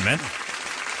 you know what I meant.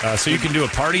 So you can do a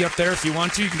party up there if you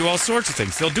want to. You can do all sorts of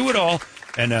things. They'll do it all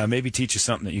and maybe teach you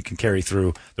something that you can carry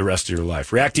through the rest of your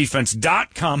life.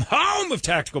 ReactDefense.com, home of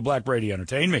Tactical Black. Brady,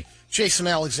 entertain me. Jason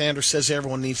Alexander says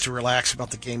everyone needs to relax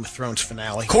about the Game of Thrones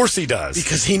finale. Of course he does.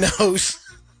 Because he knows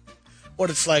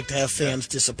what it's like to have fans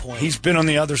disappoint. He's been on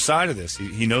the other side of this.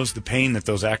 He knows the pain that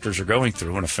those actors are going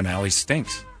through when a finale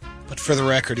stinks. But for the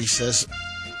record, he says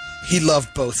he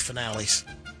loved both finales.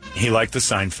 He liked the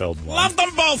Seinfeld one. Love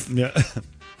them both. Yeah.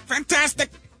 Fantastic.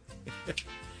 You're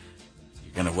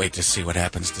going to wait to see what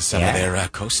happens to some of their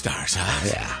co-stars, huh?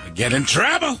 Yeah. Get in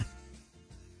trouble.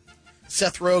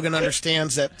 Seth Rogen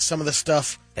understands that some of the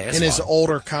stuff in his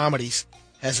older comedies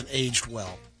hasn't aged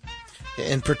well.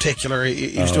 in particular.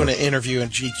 He was doing an interview in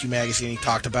GQ magazine. He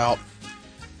talked about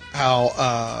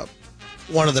how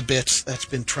one of the bits that's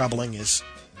been troubling is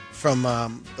from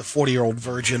the 40-year-old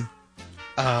virgin.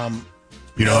 I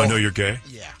know you're gay?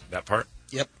 Yeah. That part?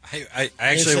 Yep. I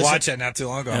actually watched that not too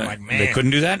long ago. I'm like, man. They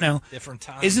couldn't do that now? Different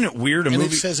time. Isn't it weird? And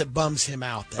it says it bums him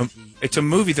out. It's a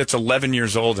movie that's 11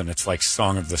 years old, and it's like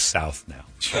Song of the South now.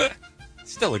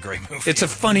 Still a great movie. It's a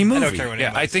funny movie. I don't care what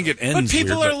I think it ends But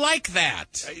people weird, are like that.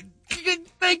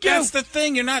 Thank you. That's the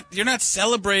thing. You're not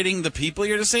celebrating the people.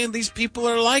 You're just saying these people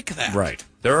are like that. Right.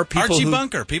 There are people Archie who,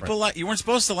 Bunker. People like you weren't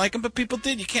supposed to like him, but people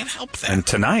did. You can't help that. And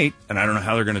tonight, and I don't know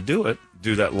how they're going to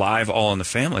do that live All in the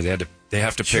Family. They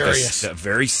have to pick a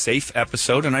very safe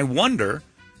episode, and I wonder,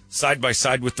 side by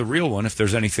side with the real one, if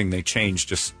there's anything they change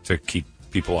just to keep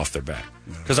people off their back.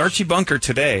 Because Archie Bunker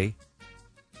today,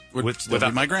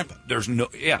 without my grandpa, there's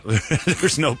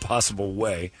no possible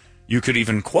way you could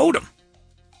even quote him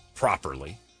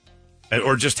properly,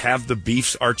 or just have the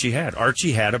beefs Archie had.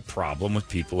 Archie had a problem with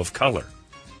people of color.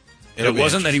 It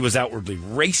wasn't that he was outwardly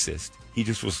racist. He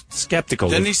just was skeptical.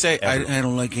 Didn't he say, I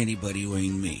don't like anybody who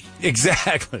ain't me?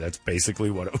 Exactly. That's basically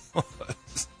what it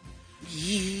was.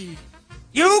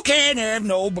 You can't have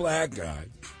no black guy.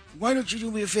 Why don't you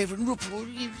do me a favor and report?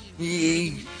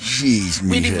 Jeez,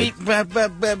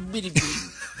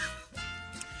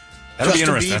 That'll be Justin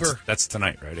interesting. Bieber. That's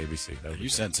tonight, right? ABC. You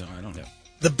said so. I don't know.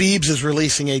 The Biebs is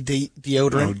releasing a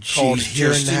deodorant called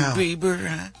Here and Now.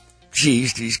 Bieber.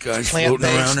 Jeez, these guys floating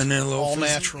around in their all loafers.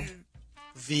 natural,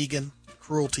 vegan,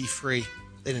 cruelty-free.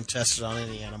 They didn't test it on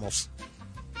any animals.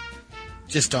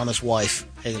 Just on his wife.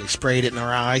 Haley sprayed it in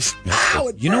her eyes. Ow,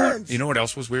 it burns. You know what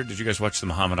else was weird? Did you guys watch the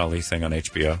Muhammad Ali thing on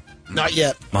HBO? Not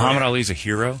yet. Muhammad Ali's a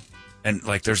hero, and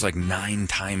there's 9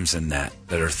 times in that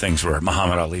are things where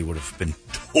Muhammad Ali would have been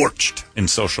torched in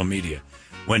social media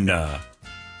when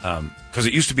because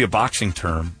it used to be a boxing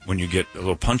term when you get a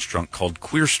little punch drunk called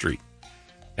Queer Street.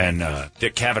 And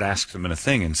Dick Cavett asks him in a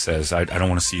thing and says, I don't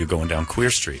want to see you going down Queer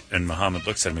Street. And Muhammad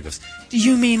looks at him and goes, do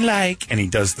you mean like? And he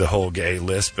does the whole gay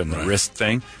lisp and the wrist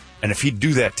thing. And if he'd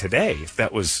do that today, if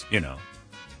that was,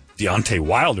 Deontay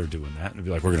Wilder doing that, it'd be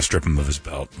like, we're going to strip him of his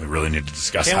belt. We really need to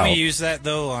discuss Can how. we use that,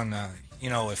 though, on,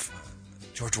 if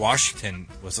George Washington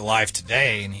was alive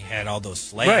today and he had all those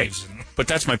slaves? Right. But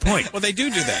that's my point. Well, they do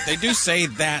that. They do say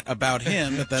that about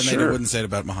him, but then they wouldn't say it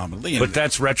about Muhammad Ali. But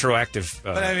that's retroactive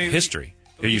history.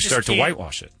 You start to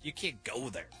whitewash it. You can't go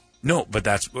there. No, but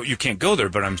you can't go there.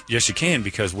 But yes, you can,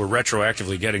 because we're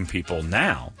retroactively getting people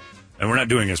now, and we're not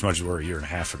doing as much as we were a year and a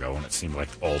half ago when it seemed like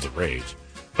all the rage.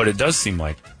 But it does seem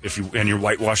like you're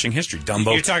whitewashing history.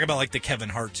 Dumbo. You're talking about like the Kevin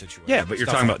Hart situation. Yeah, but you're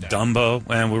talking about Dumbo,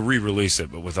 and we'll re-release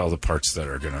it, but with all the parts that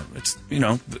are gonna.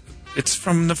 It's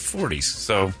from the 40s,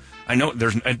 so I know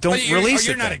there's. Don't release it.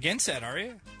 You're not against that, are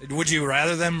you? Would you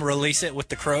rather them release it with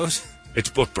the crows? It's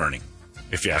book burning,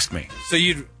 if you ask me. So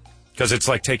you'd. Because it's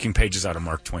like taking pages out of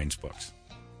Mark Twain's books.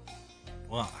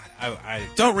 Well, I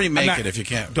don't remake it if you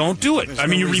can't. Don't do it. I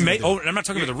mean, you remake. Oh, I'm not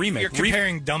talking about the remake. You're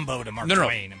comparing Dumbo to Mark No.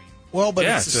 Twain. I mean, well, but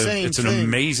it's the same it's thing. an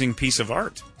amazing piece of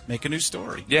art. Make a new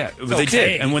story. Yeah, they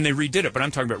did. And when they redid it, but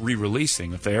I'm talking about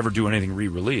re-releasing. If they ever do anything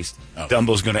re-released,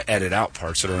 Dumbo's going to edit out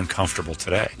parts that are uncomfortable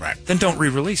today. Right. Then don't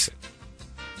re-release it.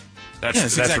 That's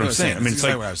exactly what I'm saying. I mean, it's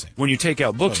like what I was saying. when you take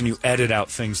out books and you edit out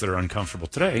things that are uncomfortable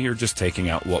today, you're just taking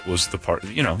out what was the part.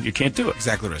 You can't do it.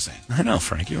 Exactly what I was saying. I know,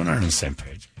 Frank. You and I are on the same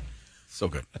page. So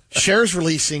good. Cher's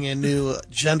releasing a new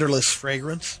genderless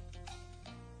fragrance.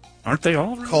 Aren't they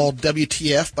all? Really? Called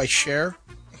WTF by Cher.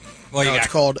 Well, it's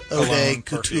called Eau de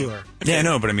Couture. Yeah, I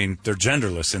know, but I mean, they're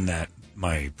genderless in that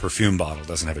my perfume bottle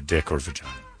doesn't have a dick or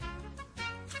vagina.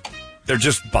 They're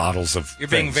just bottles of. You're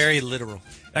being things. very literal.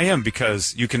 I am,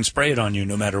 because you can spray it on you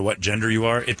no matter what gender you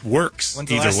are. It works. When's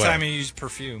the either last way. time you used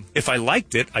perfume? If I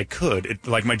liked it, I could.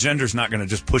 Like, my gender's not going to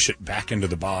just push it back into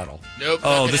the bottle. Nope.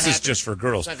 Oh, this is just for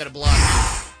girls. It's not going to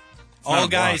block. All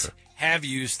guys have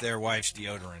used their wife's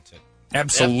deodorant.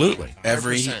 Absolutely.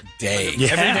 Every 100%. day. Yeah.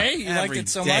 Every day? You liked Every it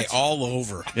so day, much? all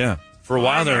over. Yeah. For a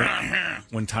while there,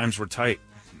 when times were tight,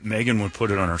 Megan would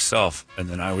put it on herself, and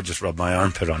then I would just rub my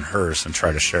armpit on hers and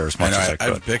try to share as much as I I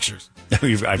could. have pictures. I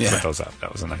put those up.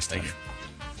 That was a nice thing.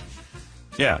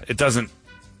 Yeah, it doesn't.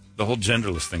 The whole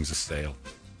genderless thing's a sale.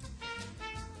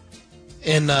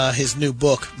 In his new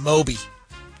book, Moby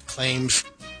claims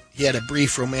he had a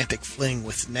brief romantic fling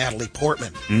with Natalie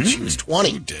Portman when she was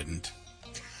 20. You didn't.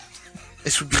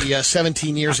 This would be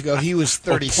 17 years ago. He was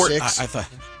 36. I thought.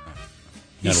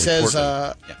 He Natalie says,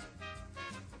 Portman.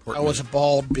 I was a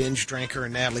bald binge drinker,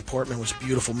 and Natalie Portman was a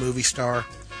beautiful movie star,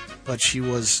 but she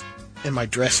was in my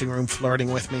dressing room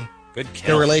flirting with me. Good Their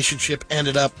kill. relationship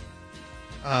ended up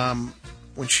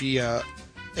when she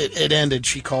it ended.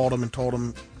 She called him and told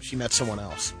him she met someone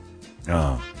else.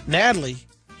 Oh. Natalie's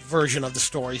version of the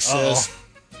story says,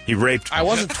 he raped me. I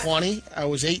wasn't 20. I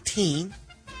was 18.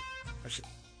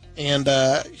 And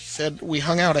she said, we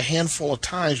hung out a handful of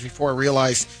times before I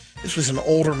realized this was an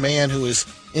older man who was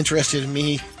interested in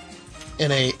me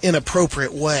in an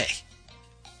inappropriate way.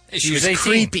 She was 18.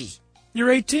 creepy.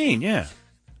 You're 18, yeah.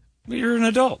 But you're an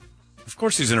adult. Of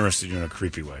course he's interested in you in a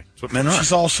creepy way. That's what men are.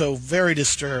 She's also very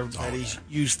disturbed that he's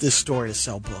used this story to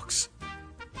sell books.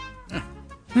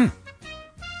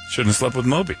 Shouldn't have slept with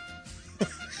Moby.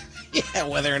 Yeah,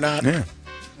 whether or not. Yeah.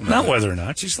 Not whether or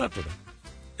not. She slept with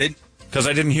him. Because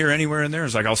I didn't hear anywhere in there.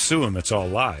 It's like, I'll sue him. It's all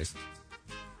lies.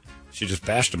 She just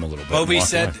bashed him a little bit. Moby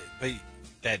said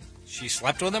that she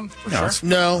slept with him? For sure?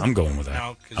 No. I'm going with that.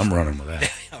 No, I'm running with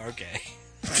that. Okay.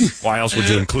 Why else would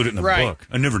you include it in the Right. book?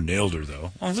 I never nailed her,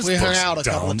 though. Oh, this We hung book's out a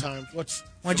couple of dumb. times.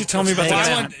 Why'd you tell me about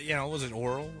that? Was it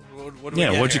oral? What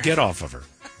Yeah, what'd you get off of her?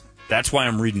 That's why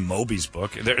I'm reading Moby's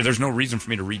book. There's no reason for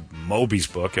me to read Moby's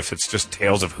book if it's just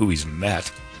tales of who he's met.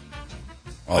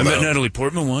 I met Natalie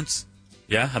Portman once.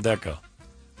 Yeah? How'd that go?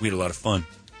 We had a lot of fun.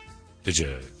 Did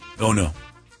you? Oh, no.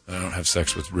 I don't have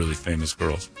sex with really famous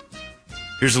girls.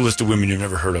 Here's a list of women you've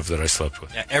never heard of that I slept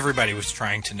with. Yeah, everybody was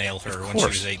trying to nail her when she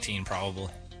was 18, probably.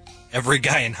 Every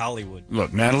guy in Hollywood.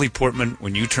 Look, Natalie Portman,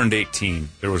 when you turned 18,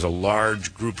 there was a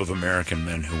large group of American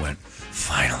men who went,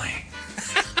 finally.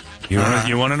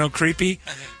 You want to know creepy?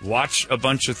 Watch a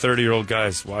bunch of 30-year-old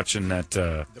guys watching that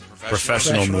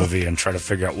professional movie and try to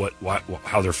figure out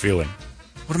how they're feeling.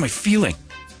 What am I feeling?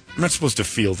 I'm not supposed to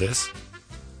feel this.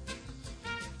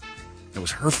 It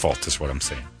was her fault, is what I'm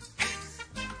saying.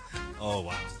 Oh,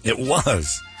 wow. It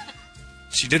was.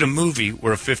 She did a movie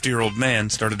where a 50-year-old man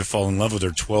started to fall in love with her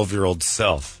 12-year-old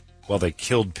self while they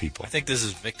killed people. I think this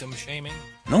is victim shaming.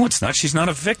 No, it's not. She's not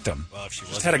a victim. Well, if she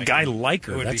just had a guy like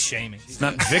her. It would be shaming. It's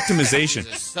not victimization.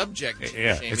 It's a subject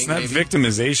Yeah, shaming, it's not maybe.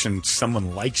 victimization.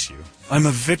 Someone likes you. I'm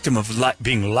a victim of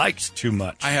being liked too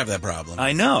much. I have that problem.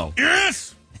 I know.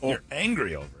 Yes! You're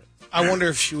angry over it. I wonder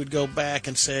if she would go back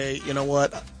and say, you know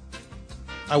what?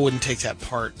 I wouldn't take that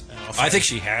part. I think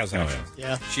she has, actually.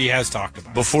 Yeah. She has talked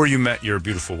about it. Before you met your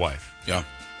beautiful wife,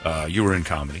 you were in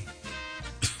comedy.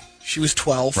 She was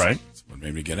 12. Right? That's what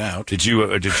made me get out. Did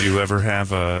you ever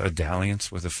have a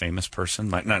dalliance with a famous person?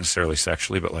 Like, not necessarily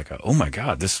sexually, but like, oh my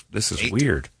God, this is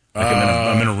weird. Like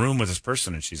I'm in a room with this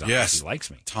person and she likes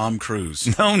me. Tom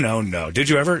Cruise. No. Did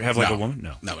you ever have like No. a woman?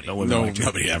 No.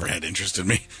 Nobody ever had interest in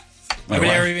me.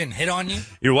 Nobody ever even hit on you?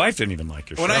 Your wife didn't even like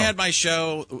your show. When I had my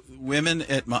show, women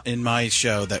in my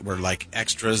show that were like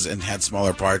extras and had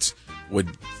smaller parts would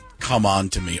come on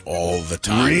to me all the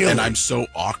time. Really? And I'm so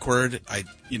awkward. I'd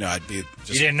be just...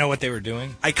 You didn't know what they were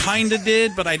doing? I kind of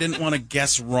did, but I didn't want to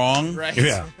guess wrong. Right.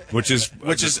 Yeah, which is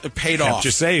paid kept off.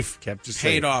 You safe. Kept you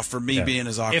safe. Paid off for me being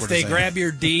as awkward If they as I am. grab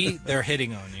your D, they're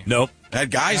hitting on you. Nope.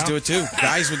 Had guys do it too.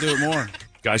 Guys would do it more.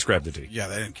 Guys grab the D. Yeah,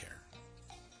 they didn't care.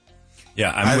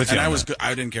 Yeah, I'm with you. And on I was that. good.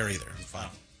 I didn't care either. It was fine.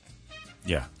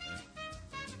 Yeah.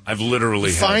 I've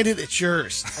literally Find it, it's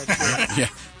yours. Yeah,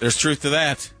 there's truth to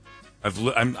that.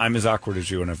 I'm as awkward as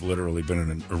you, and I've literally been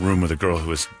in a room with a girl who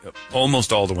was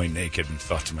almost all the way naked and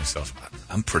thought to myself,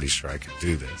 I'm pretty sure I could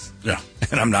do this. Yeah.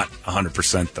 And I'm not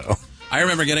 100% though. I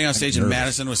remember getting on stage in nervous.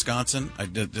 Madison, Wisconsin. I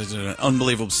did an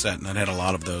unbelievable set, and I'd had a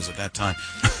lot of those at that time.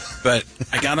 But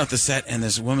I got off the set, and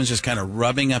this woman's just kind of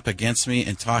rubbing up against me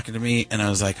and talking to me, and I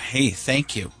was like, hey,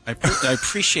 thank you. I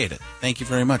appreciate it. Thank you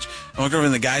very much. I look over,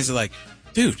 and the guys are like,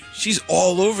 dude, she's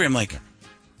all over him. Like,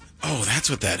 oh, that's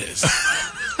what that is.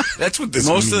 That's what this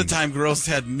Most means. of the time, girls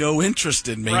had no interest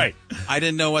in me. Right. I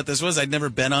didn't know what this was. I'd never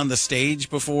been on the stage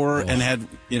before and had,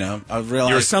 I realized.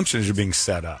 Your assumption is you're being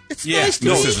set up. It's Yeah, nice to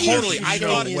no, meet this is you. totally. I She's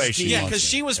thought showing way his she D. Yeah, wants because it.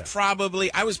 she was Yeah.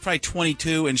 I was probably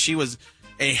 22, and she was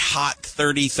a hot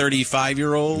 30,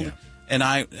 35-year-old. Yeah. And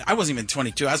I wasn't even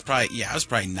 22. I was probably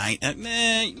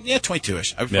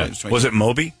 22-ish. I was Yeah. probably 22. Was it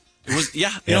Moby? It was, you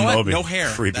Yeah, know what? Moby. No hair.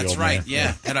 Creepy That's old right, man.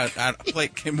 yeah. And I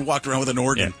walked around with an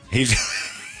organ. Yeah.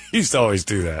 He used to always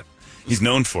do that. He's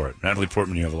known for it. Natalie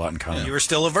Portman, you have a lot in common. You were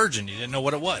still a virgin. You didn't know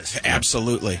what it was.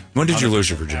 Absolutely. When did you lose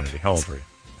your virginity? How old were you?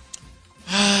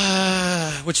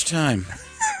 Which time?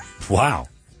 Wow.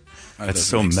 That That's doesn't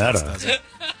so make sense, meta. does it?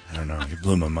 I don't know. You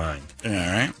blew my mind. All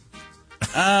right.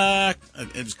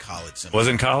 It was college. Something. Was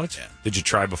it in college? Yeah. Did you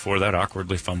try before that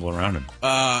awkwardly fumble around and?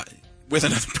 With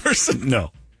another person?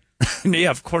 No. Yeah,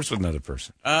 of course with another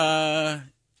person. I'm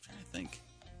trying to think.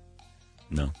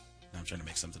 No. I'm trying to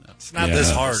make something up. It's not this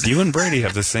hard. You and Brady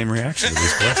have the same reaction to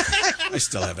these questions. I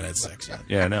still haven't had sex yet.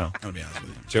 Yeah, I know. I'll be honest with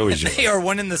you. Joey's They are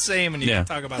one and the same, and you can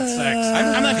talk about sex.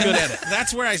 I'm not good at it.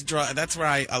 That's where I draw. That's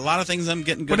where a lot of things I'm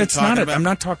getting good But at it's talking not. about. I'm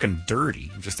not talking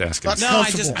dirty. I'm just asking.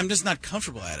 I'm just not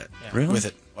comfortable at it. Really? With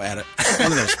it. At it.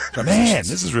 One of those. Man,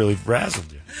 this has really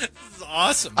razzled you. This is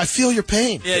awesome. I feel your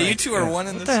pain. Yeah, you two are one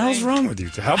and the What the same. hell's wrong with you?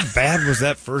 How bad was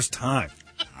that first time?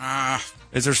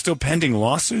 Is there still pending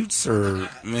lawsuits or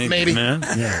Maybe. Man?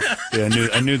 Yeah. Yeah.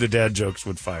 I knew the dad jokes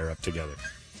would fire up together.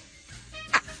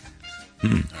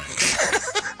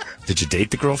 Did you date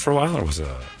the girl for a while, or was it?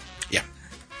 Yeah.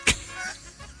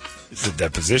 It's a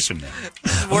deposition now.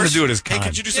 I'm going to do it as kind. Hey,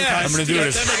 could you do some I'm going to do it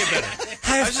as. That'd make it better.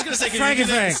 I was just going to say, can you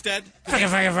do that instead? Frank. This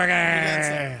is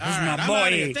my I'm boy.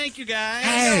 outta here. Thank you, guys.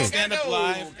 Hey. Stand up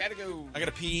live. Gotta go. I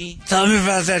gotta pee. Tell me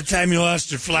about that time you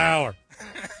lost your flower.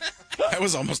 That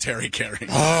was almost Harry Carey.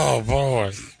 Oh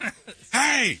boy!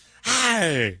 Hey,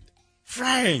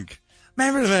 Frank.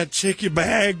 Remember that chick you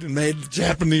bagged and made the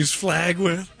Japanese flag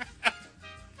with?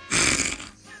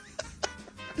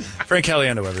 Frank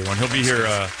Caliendo, everyone. He'll be here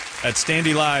at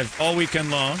Standy Live all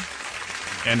weekend long,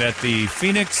 and at the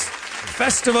Phoenix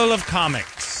Festival of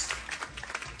Comics.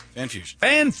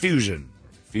 Fan Fusion.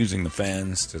 Fusing the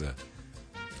fans to the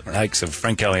likes of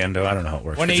Frank Caliendo. I don't know how it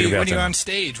works. When are you on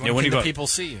stage? When can the people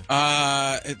see you?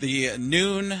 At the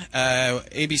noon,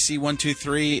 ABC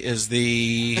 123 is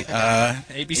the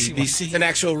ABC. It's an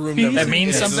actual room number. That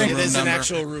means something? It is an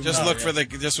actual room Just number. look for the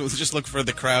just look for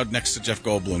the crowd next to Jeff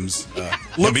Goldblum's.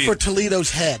 Look for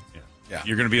Toledo's head. Yeah.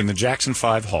 You're going to be in the Jackson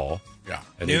 5 Hall. Yeah.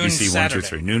 At Noon ABC Saturday.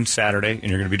 123. Noon Saturday, and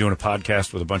you're going to be doing a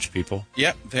podcast with a bunch of people.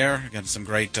 Yep, there. Got some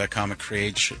great comic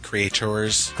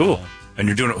creators. Cool. And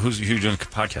you're doing who you doing a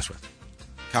podcast with?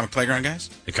 Comic Playground guys?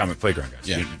 The Comic Playground guys.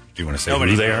 Yeah. Do you want to say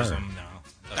Nobody who they knows are? them,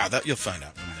 no. You'll find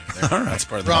out when they're there. All right. That's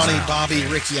part of the Ronnie, design. Bobby,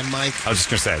 Ricky, and Mike. I was just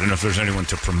going to say, I don't know if there's anyone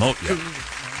to promote yet. All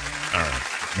right.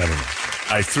 Never mind.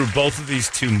 I threw both of these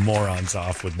two morons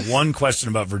off with one question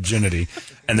about virginity,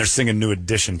 and they're singing New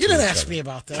Edition. You didn't ask me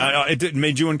about that. It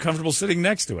made you uncomfortable sitting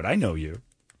next to it. I know you.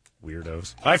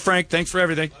 Weirdos. Hi, Frank. Thanks for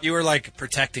everything. You were like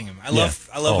protecting him. I Yeah. love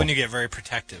Oh. when you get very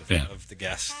protective Yeah. of the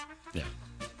guest. Yeah.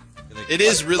 It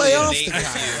is really Lay off innate the guy,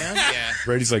 to you. man. Yeah.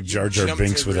 Brady's like Jar Jar Jump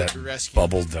Binks to with the that rescue.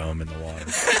 bubble dome in the water.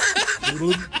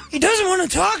 He doesn't want to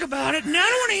talk about it, and I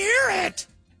don't want to hear it.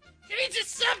 Change the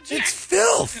subject. It's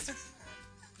filth.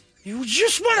 You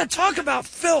just want to talk about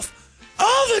filth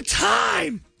all the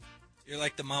time. You're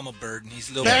like the mama bird, and he's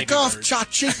a little Back baby off, bird.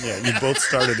 Chachi. Yeah, you both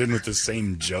started in with the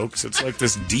same jokes. It's like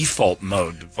this default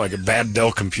mode, like a bad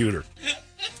Dell computer.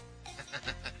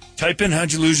 Type in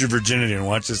how'd you lose your virginity and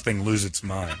watch this thing lose its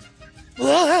mind.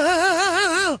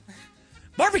 Whoa.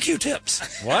 Barbecue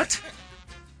tips. What?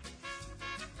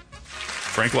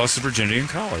 Frank lost his virginity in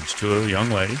college to a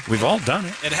young lady. We've all done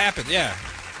it. It happened, yeah.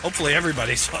 Hopefully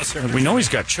everybody saw her. We know he's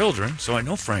got children, so I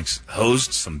know Frank's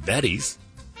hosed some Bettys.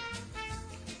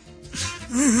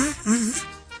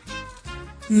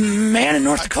 Man in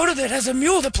North Dakota that has a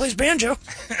mule that plays banjo.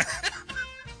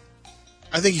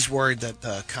 I think he's worried that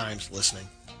Kime's listening.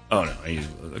 Oh, no.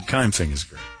 The Kime thing is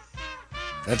great.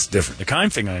 That's different. The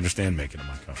Kime thing I understand making him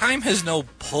uncomfortable. Kime has no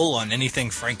pull on anything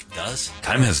Frank does.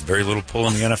 Kime has very little pull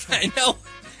in the NFL. I know.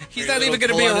 He's not Very even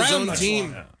going to little be pull on his around own much team.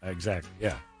 longer. Yeah, exactly.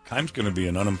 Yeah. Kime's going to be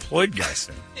an unemployed guy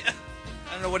soon.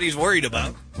 I don't know what he's worried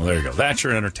about. Well, there you go. That's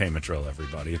your entertainment drill,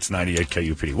 everybody. It's 98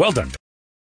 KUPD. Well done.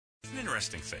 It's an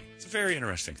interesting thing. It's a very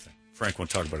interesting thing. Frank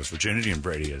won't talk about his virginity, and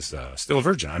Brady is still a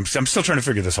virgin. I'm still trying to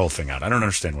figure this whole thing out. I don't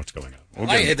understand what's going on.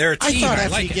 They're a I team. thought I after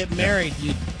like you it. get married,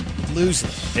 you'd lose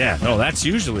it. Yeah, no, that's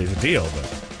usually the deal,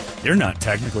 but you're not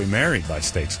technically married by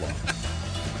state's law.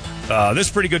 This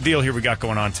is a pretty good deal here we got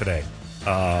going on today.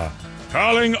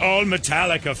 Calling all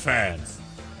Metallica fans.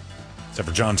 Except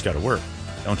for John's got to work.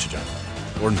 Don't you, John?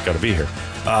 Gordon's got to be here.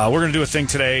 We're going to do a thing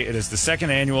today. It is the second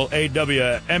annual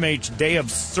AWMH Day of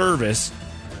Service.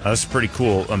 This is pretty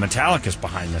cool. Metallica's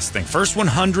behind this thing. First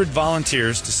 100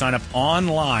 volunteers to sign up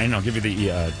online. I'll give you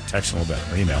the text in a little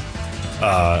bit, or email.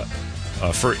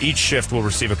 For each shift, we'll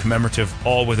receive a commemorative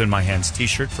All Within My Hands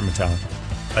t-shirt from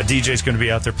Metallica. A DJ's going to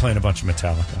be out there playing a bunch of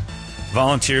Metallica.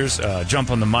 Volunteers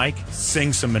jump on the mic,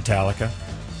 sing some Metallica.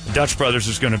 The Dutch Brothers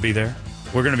is going to be there.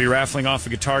 We're going to be raffling off a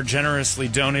guitar generously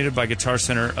donated by Guitar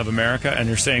Center of America. And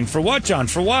you're saying, for what, John?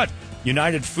 For what?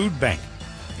 United Food Bank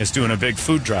is doing a big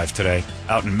food drive today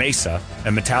out in Mesa,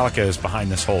 and Metallica is behind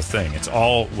this whole thing. It's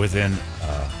all within,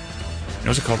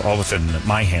 what's it called? All Within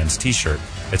My Hands t-shirt.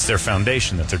 It's their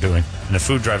foundation that they're doing. And the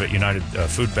food drive at United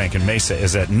Food Bank in Mesa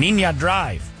is at Nina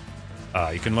Drive.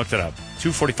 You can look that up.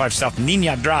 245 South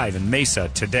Nina Drive in Mesa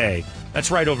today.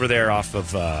 That's right over there off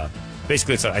of,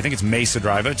 basically, I think it's Mesa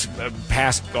Drive. It's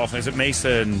past golf. Is it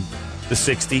Mesa and the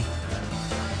 60?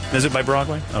 Is it by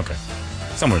Broadway? Okay.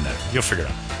 Somewhere in there. You'll figure it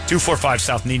out. 245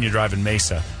 South Nina Drive in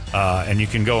Mesa. And you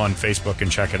can go on Facebook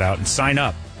and check it out and sign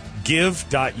up.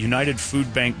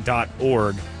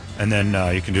 give.unitedfoodbank.org, and then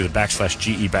you can do the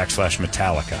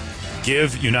 /GE/Metallica.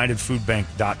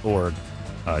 GiveUnitedFoodBank.org,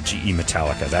 GE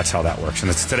Metallica. That's how that works.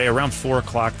 And it's today around 4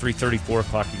 o'clock, 3:30, 4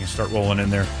 o'clock. You can start rolling in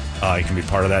there. You can be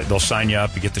part of that. They'll sign you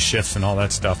up. You get the shifts and all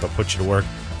that stuff. They'll put you to work.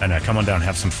 And come on down and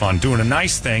have some fun. Doing a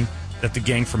nice thing that the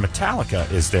gang from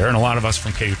Metallica is there. And a lot of us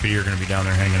from KUP are going to be down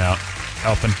there hanging out,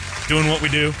 helping, doing what we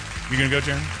do. You going to go,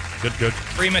 Jeremy? Good.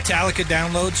 Free Metallica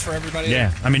downloads for everybody?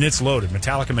 Yeah. I mean, it's loaded.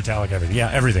 Metallica, everything. Yeah,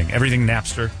 everything. Everything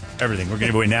Napster, everything. We're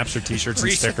giving away Napster T-shirts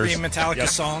and stickers. Free Metallica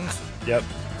songs? Yep.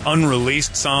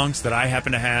 Unreleased songs that I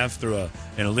happen to have through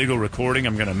an illegal recording.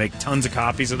 I'm going to make tons of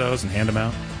copies of those and hand them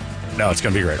out. No, it's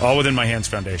going to be great. All Within My Hands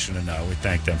Foundation, and we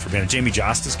thank them for being. Jamie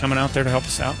Jost is coming out there to help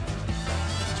us out.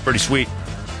 It's pretty sweet.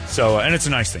 So, and it's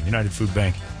a nice thing. United Food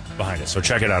Bank behind it. So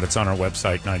check it out. It's on our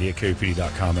website,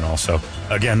 98kupd.com, and also,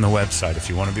 again, the website if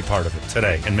you want to be part of it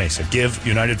today in Mesa.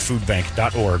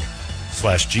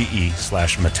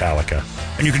 GiveUnitedFoodBank.org/GE/Metallica.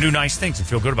 And you can do nice things and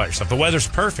feel good about yourself. The weather's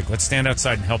perfect. Let's stand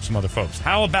outside and help some other folks.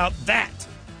 How about that?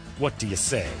 What do you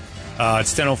say?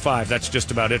 It's 10:05. That's just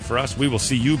about it for us. We will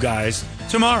see you guys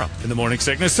tomorrow in the Morning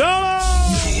Sickness. So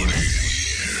 40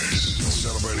 years.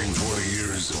 Celebrating 40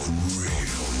 years of real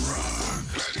rock.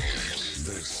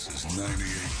 This is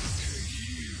 98.